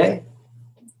 Okay.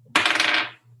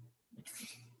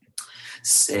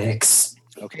 6.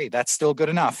 Okay, that's still good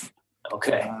enough.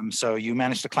 Okay. So you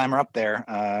managed to clamber up there.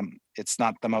 It's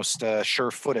not the most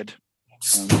sure-footed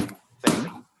thing.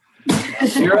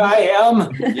 Here I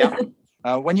am. Yeah.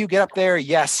 When you get up there,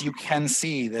 yes, you can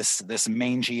see this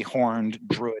mangy, horned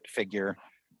druid figure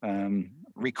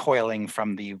recoiling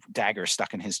from the dagger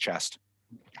stuck in his chest.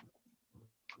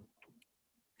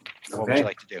 What would you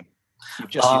like to do? You've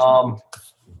just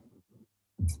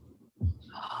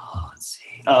let's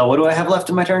see. What do I have left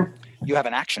in my turn? You have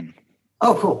an action.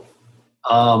 Oh, cool.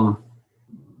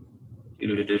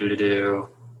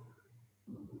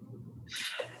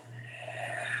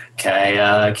 Can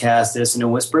I cast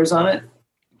Dissonant Whispers on it?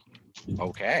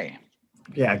 Okay.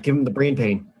 Yeah, give him the brain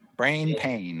pain. Brain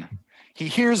pain. He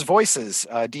hears voices.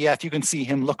 Dieth, you can see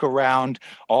him look around,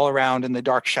 all around in the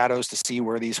dark shadows to see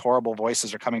where these horrible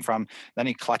voices are coming from. Then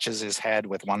he clutches his head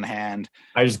with one hand.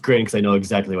 I just grin because I know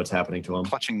exactly what's happening to him.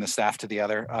 Clutching the staff to the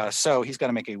other. So he's got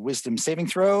to make a wisdom saving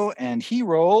throw, and he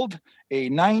rolled a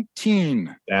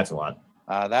 19. That's a lot.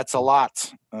 That's a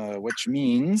lot, which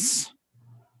means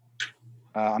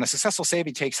on a successful save,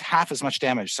 he takes half as much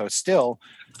damage. So it's still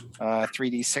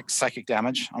 3d6 psychic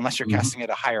damage, unless you're casting at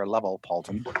a higher level,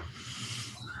 Paulton.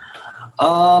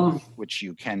 Which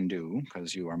you can do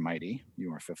because you are mighty.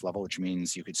 You are 5th level, which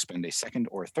means you could spend a 2nd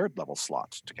or 3rd level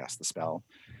slot to cast the spell.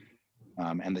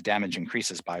 And the damage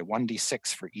increases by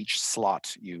 1d6 for each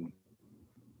slot you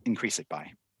increase it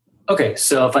by. Okay,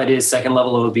 so if I did 2nd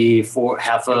level, it would be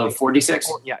half of 4d6?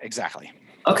 Yeah, exactly.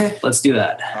 Okay, let's do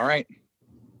that. All right.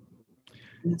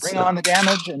 Bring on the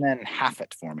damage and then half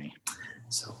it for me.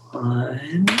 So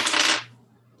 1...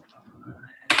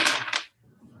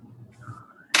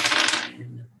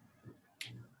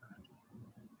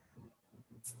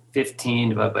 15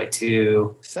 divided by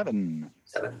 2. 7.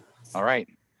 7. All right.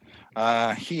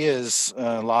 He has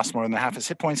lost more than half his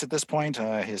hit points at this point.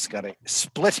 He's got a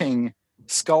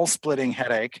skull-splitting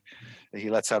headache. He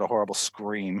lets out a horrible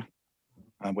scream,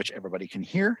 which everybody can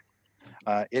hear.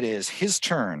 It is his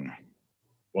turn.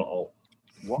 Whoa.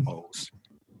 Whoa-ohs.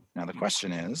 Now the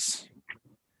question is,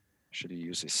 should he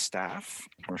use his staff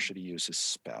or should he use his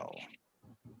spell?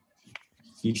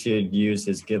 He should use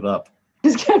his give up.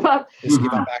 Just give up. His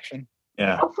give up action?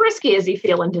 Yeah. How frisky is he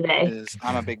feeling today? Is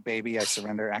I'm a big baby, I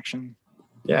surrender action?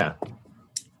 Yeah.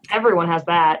 Everyone has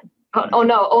that. Oh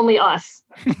no, only us.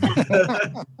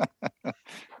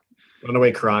 Run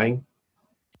away crying.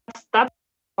 That's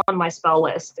on my spell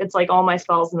list. It's like all my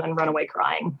spells and then run away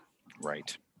crying.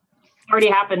 Right. Already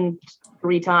happened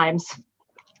 3 times.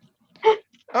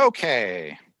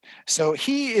 Okay. So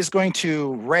he is going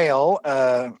to rail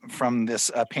from this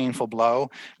painful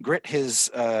blow, grit his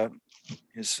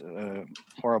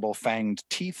horrible fanged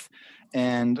teeth,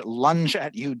 and lunge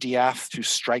at you, Diath, to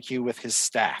strike you with his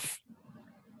staff.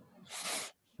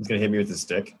 He's going to hit me with his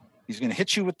stick. He's going to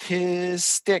hit you with his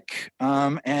stick,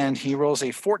 and he rolls a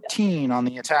 14 on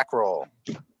the attack roll.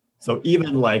 So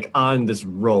even like on this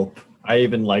rope, I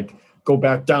even like go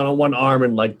back down on one arm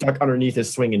and like duck underneath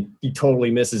his swing, and he totally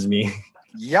misses me.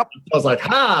 Yep. I was like,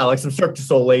 like some Cirque du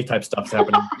Soleil type stuff's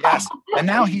happening. Yes. And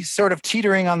now he's sort of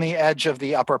teetering on the edge of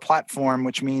the upper platform,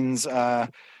 which means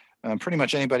pretty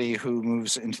much anybody who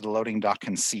moves into the loading dock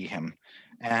can see him.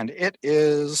 And it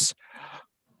is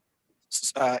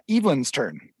Evelyn's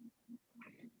turn.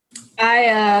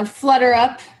 I flutter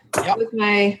up Yep. with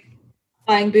my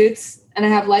flying boots, and I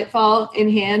have Lightfall in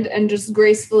hand, and just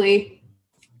gracefully,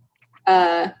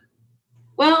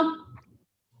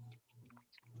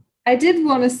 I did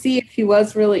want to see if he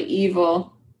was really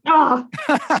evil. Oh,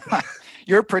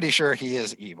 You're pretty sure he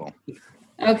is evil.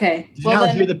 Okay. Did you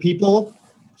not hear the people?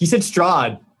 He said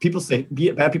Strahd.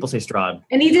 Bad people say Strahd.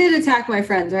 And he did attack my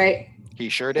friends, right? He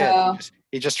sure did. Oh.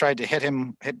 He just tried to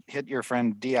hit your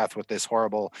friend Diath with this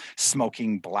horrible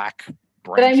smoking black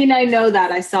branch. But I mean, I know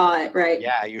that. I saw it, right?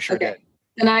 Yeah, you sure did.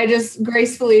 And I just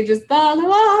gracefully just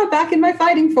back in my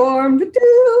fighting form with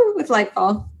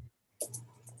Lightfall.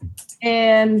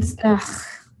 And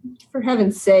for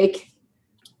heaven's sake,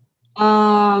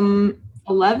 11?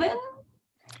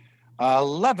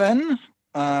 11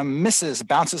 misses,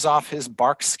 bounces off his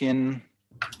bark skin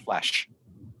flesh.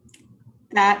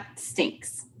 That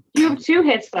stinks. you have 2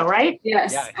 hits though, right?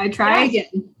 Yes, Yeah. I try Yes.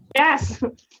 again. Yes.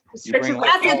 bring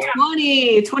That's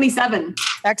a 27.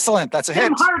 Excellent. That's a Hit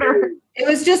hit. him harder. It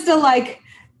was just a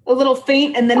little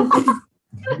feint, and then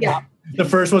yeah. The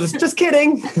first one is just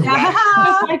kidding.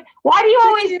 Like, why do you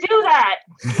always do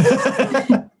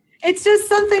that? It's just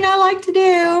something I like to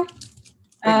do.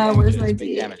 Where's my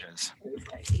Big D8? damages.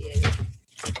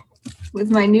 With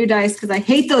my new dice, because I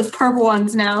hate those purple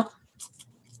ones now.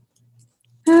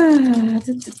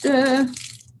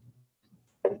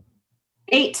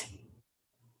 8.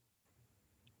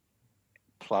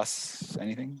 Plus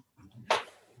anything?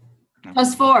 No.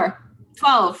 Plus 4.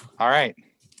 12. All right.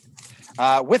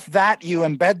 With that, you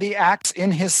embed the axe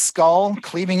in his skull,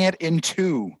 cleaving it in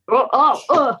 2.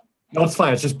 Oh. No, it's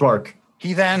fine. It's just bark.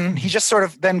 He just sort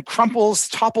of then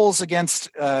topples against,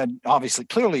 obviously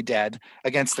clearly dead,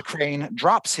 against the crane,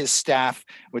 drops his staff,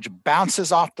 which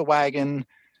bounces off the wagon,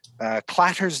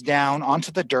 clatters down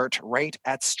onto the dirt right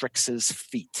at Strix's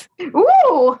feet.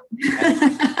 Ooh.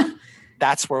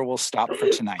 that's where we'll stop for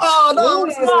tonight. Oh, no.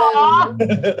 Can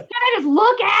I just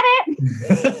look at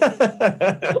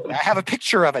it? I have a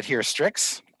picture of it here,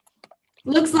 Strix.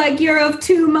 Looks like you're of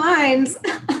two minds.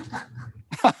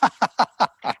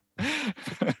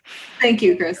 Thank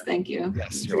you, Chris. Thank you.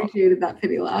 Yes, you're welcome. Appreciated that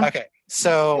pity laugh. Okay,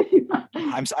 so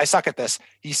I suck at this.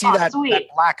 You see that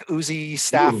black Uzi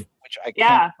staff, which I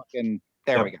can't fucking.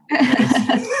 There we go.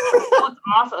 That's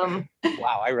awesome.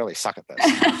 Wow, I really suck at this.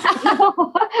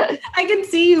 I can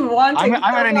see you wanting.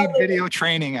 I'm gonna need video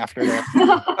training after this.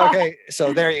 Okay,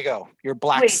 so there you go. Your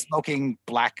black smoking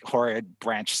black horrid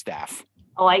branch staff.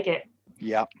 I like it.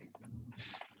 Yep.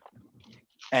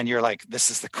 And you're like,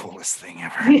 this is the coolest thing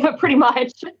ever. Yeah, pretty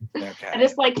much. Okay. I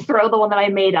just like throw the one that I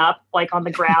made up like on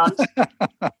the ground.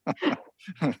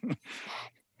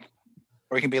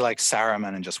 Or you can be like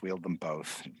Saruman and just wield them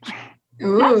both.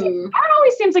 Ooh. That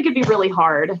always seems like it'd be really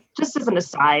hard. Just as an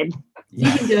aside.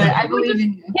 You can do it. I believe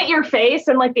in you. Hit your face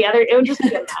and like the other, it would just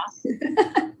be a mess.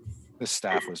 This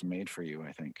staff was made for you,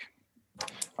 I think.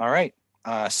 All right.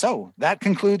 So that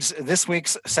concludes this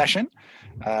week's session.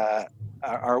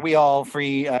 Are we all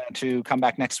free to come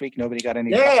back next week? Nobody got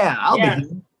any? Yeah, I'll be.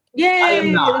 Yay! I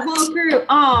am not. The whole crew.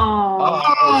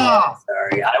 Oh,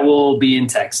 Sorry, I will be in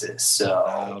Texas. So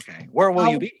okay. Where will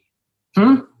you be?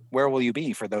 Where will you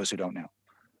be for those who don't know?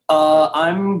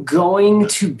 I'm going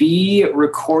to be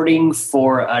recording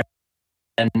for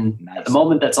and at the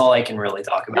moment that's all I can really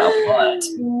talk about. But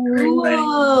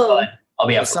I'll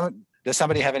be out. Does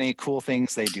somebody have any cool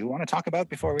things they do want to talk about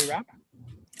before we wrap?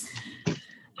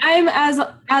 I'm as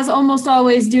almost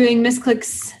always doing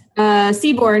Misclick's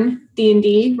Seaborn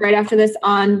D&D right after this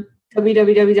on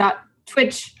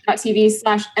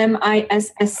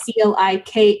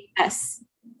www.twitch.tv/MISSCLIKS.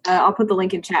 I'll put the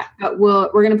link in chat. But we're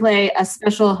going to play a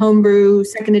special homebrew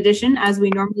second edition as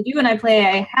we normally do, and I play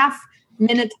a half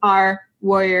Minotaur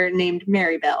warrior named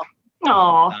Maribel.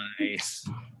 Oh, nice.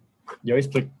 You always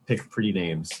pick pretty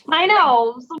names. I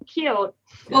know, so cute.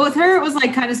 Well, with her, it was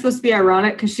like kind of supposed to be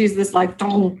ironic because she's this like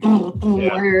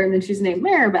warrior, and then she's named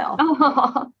Maribel.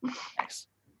 Oh. Nice.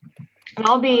 And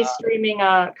I'll be streaming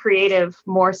creative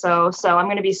more so. So I'm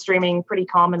going to be streaming pretty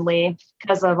commonly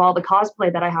because of all the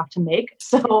cosplay that I have to make.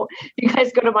 So if you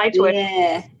guys go to my Twitch,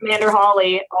 Commander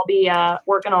Holly, I'll be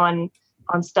working on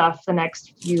stuff the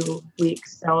next few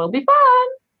weeks. So it'll be fun.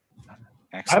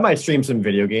 Excellent. I might stream some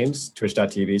video games,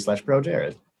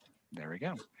 twitch.tv/ProJared. There we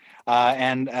go.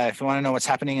 And if you want to know what's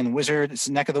happening in Wizard's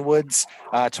neck of the woods,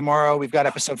 tomorrow we've got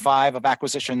episode 5 of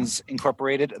Acquisitions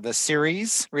Incorporated, the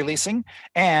series releasing.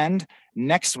 And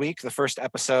next week, the first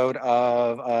episode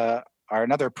of our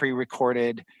another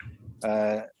pre-recorded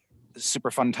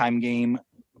super fun time game,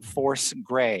 Force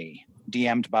Grey,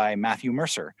 DM'd by Matthew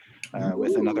Mercer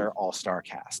with another all-star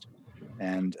cast.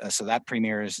 And so that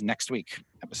premieres next week,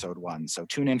 episode 1. So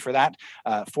tune in for that.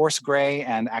 Force Grey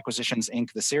and Acquisitions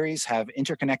Inc., the series, have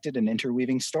interconnected and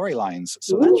interweaving storylines.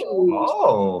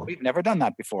 So we've never done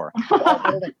that before.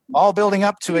 all building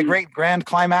up to a great grand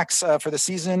climax for the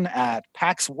season at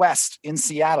PAX West in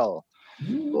Seattle.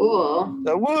 Cool.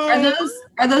 So,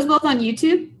 Are those both on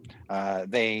YouTube?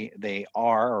 They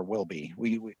are or will be.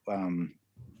 We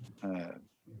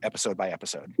episode by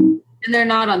episode. And they're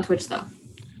not on Twitch though.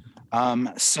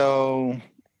 So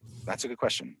that's a good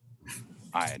question.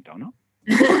 I don't know.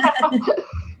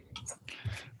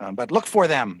 But look for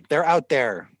them. They're out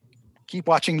there. Keep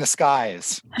watching the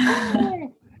skies.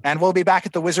 And we'll be back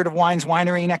at the Wizard of Wine's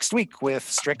winery next week with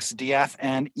Strix, Dieth,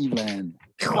 and Evelyn.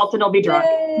 Paulton will be drunk.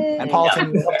 And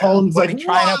Paulton will be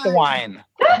trying out the wine.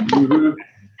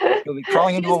 He'll be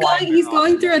crawling into a wine. He's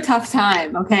going through a tough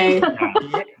time, okay?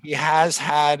 He has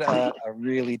had a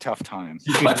really tough time.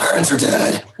 My parents are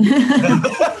dead.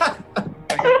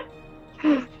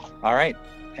 All right.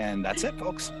 And that's it,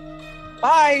 folks.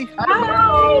 Bye.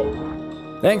 Bye.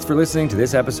 Thanks for listening to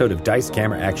this episode of Dice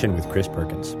Camera Action with Chris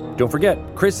Perkins. Don't forget,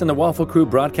 Chris and the Waffle Crew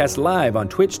broadcast live on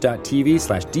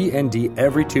twitch.tv/DND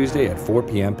every Tuesday at 4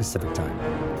 p.m. Pacific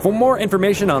Time. For more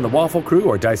information on the Waffle Crew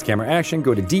or Dice Camera Action,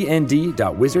 go to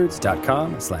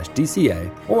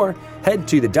dnd.wizards.com/DCA or head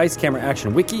to the Dice Camera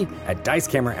Action wiki at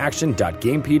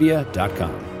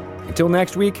dicecameraaction.gamepedia.com. Until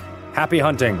next week, happy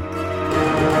hunting!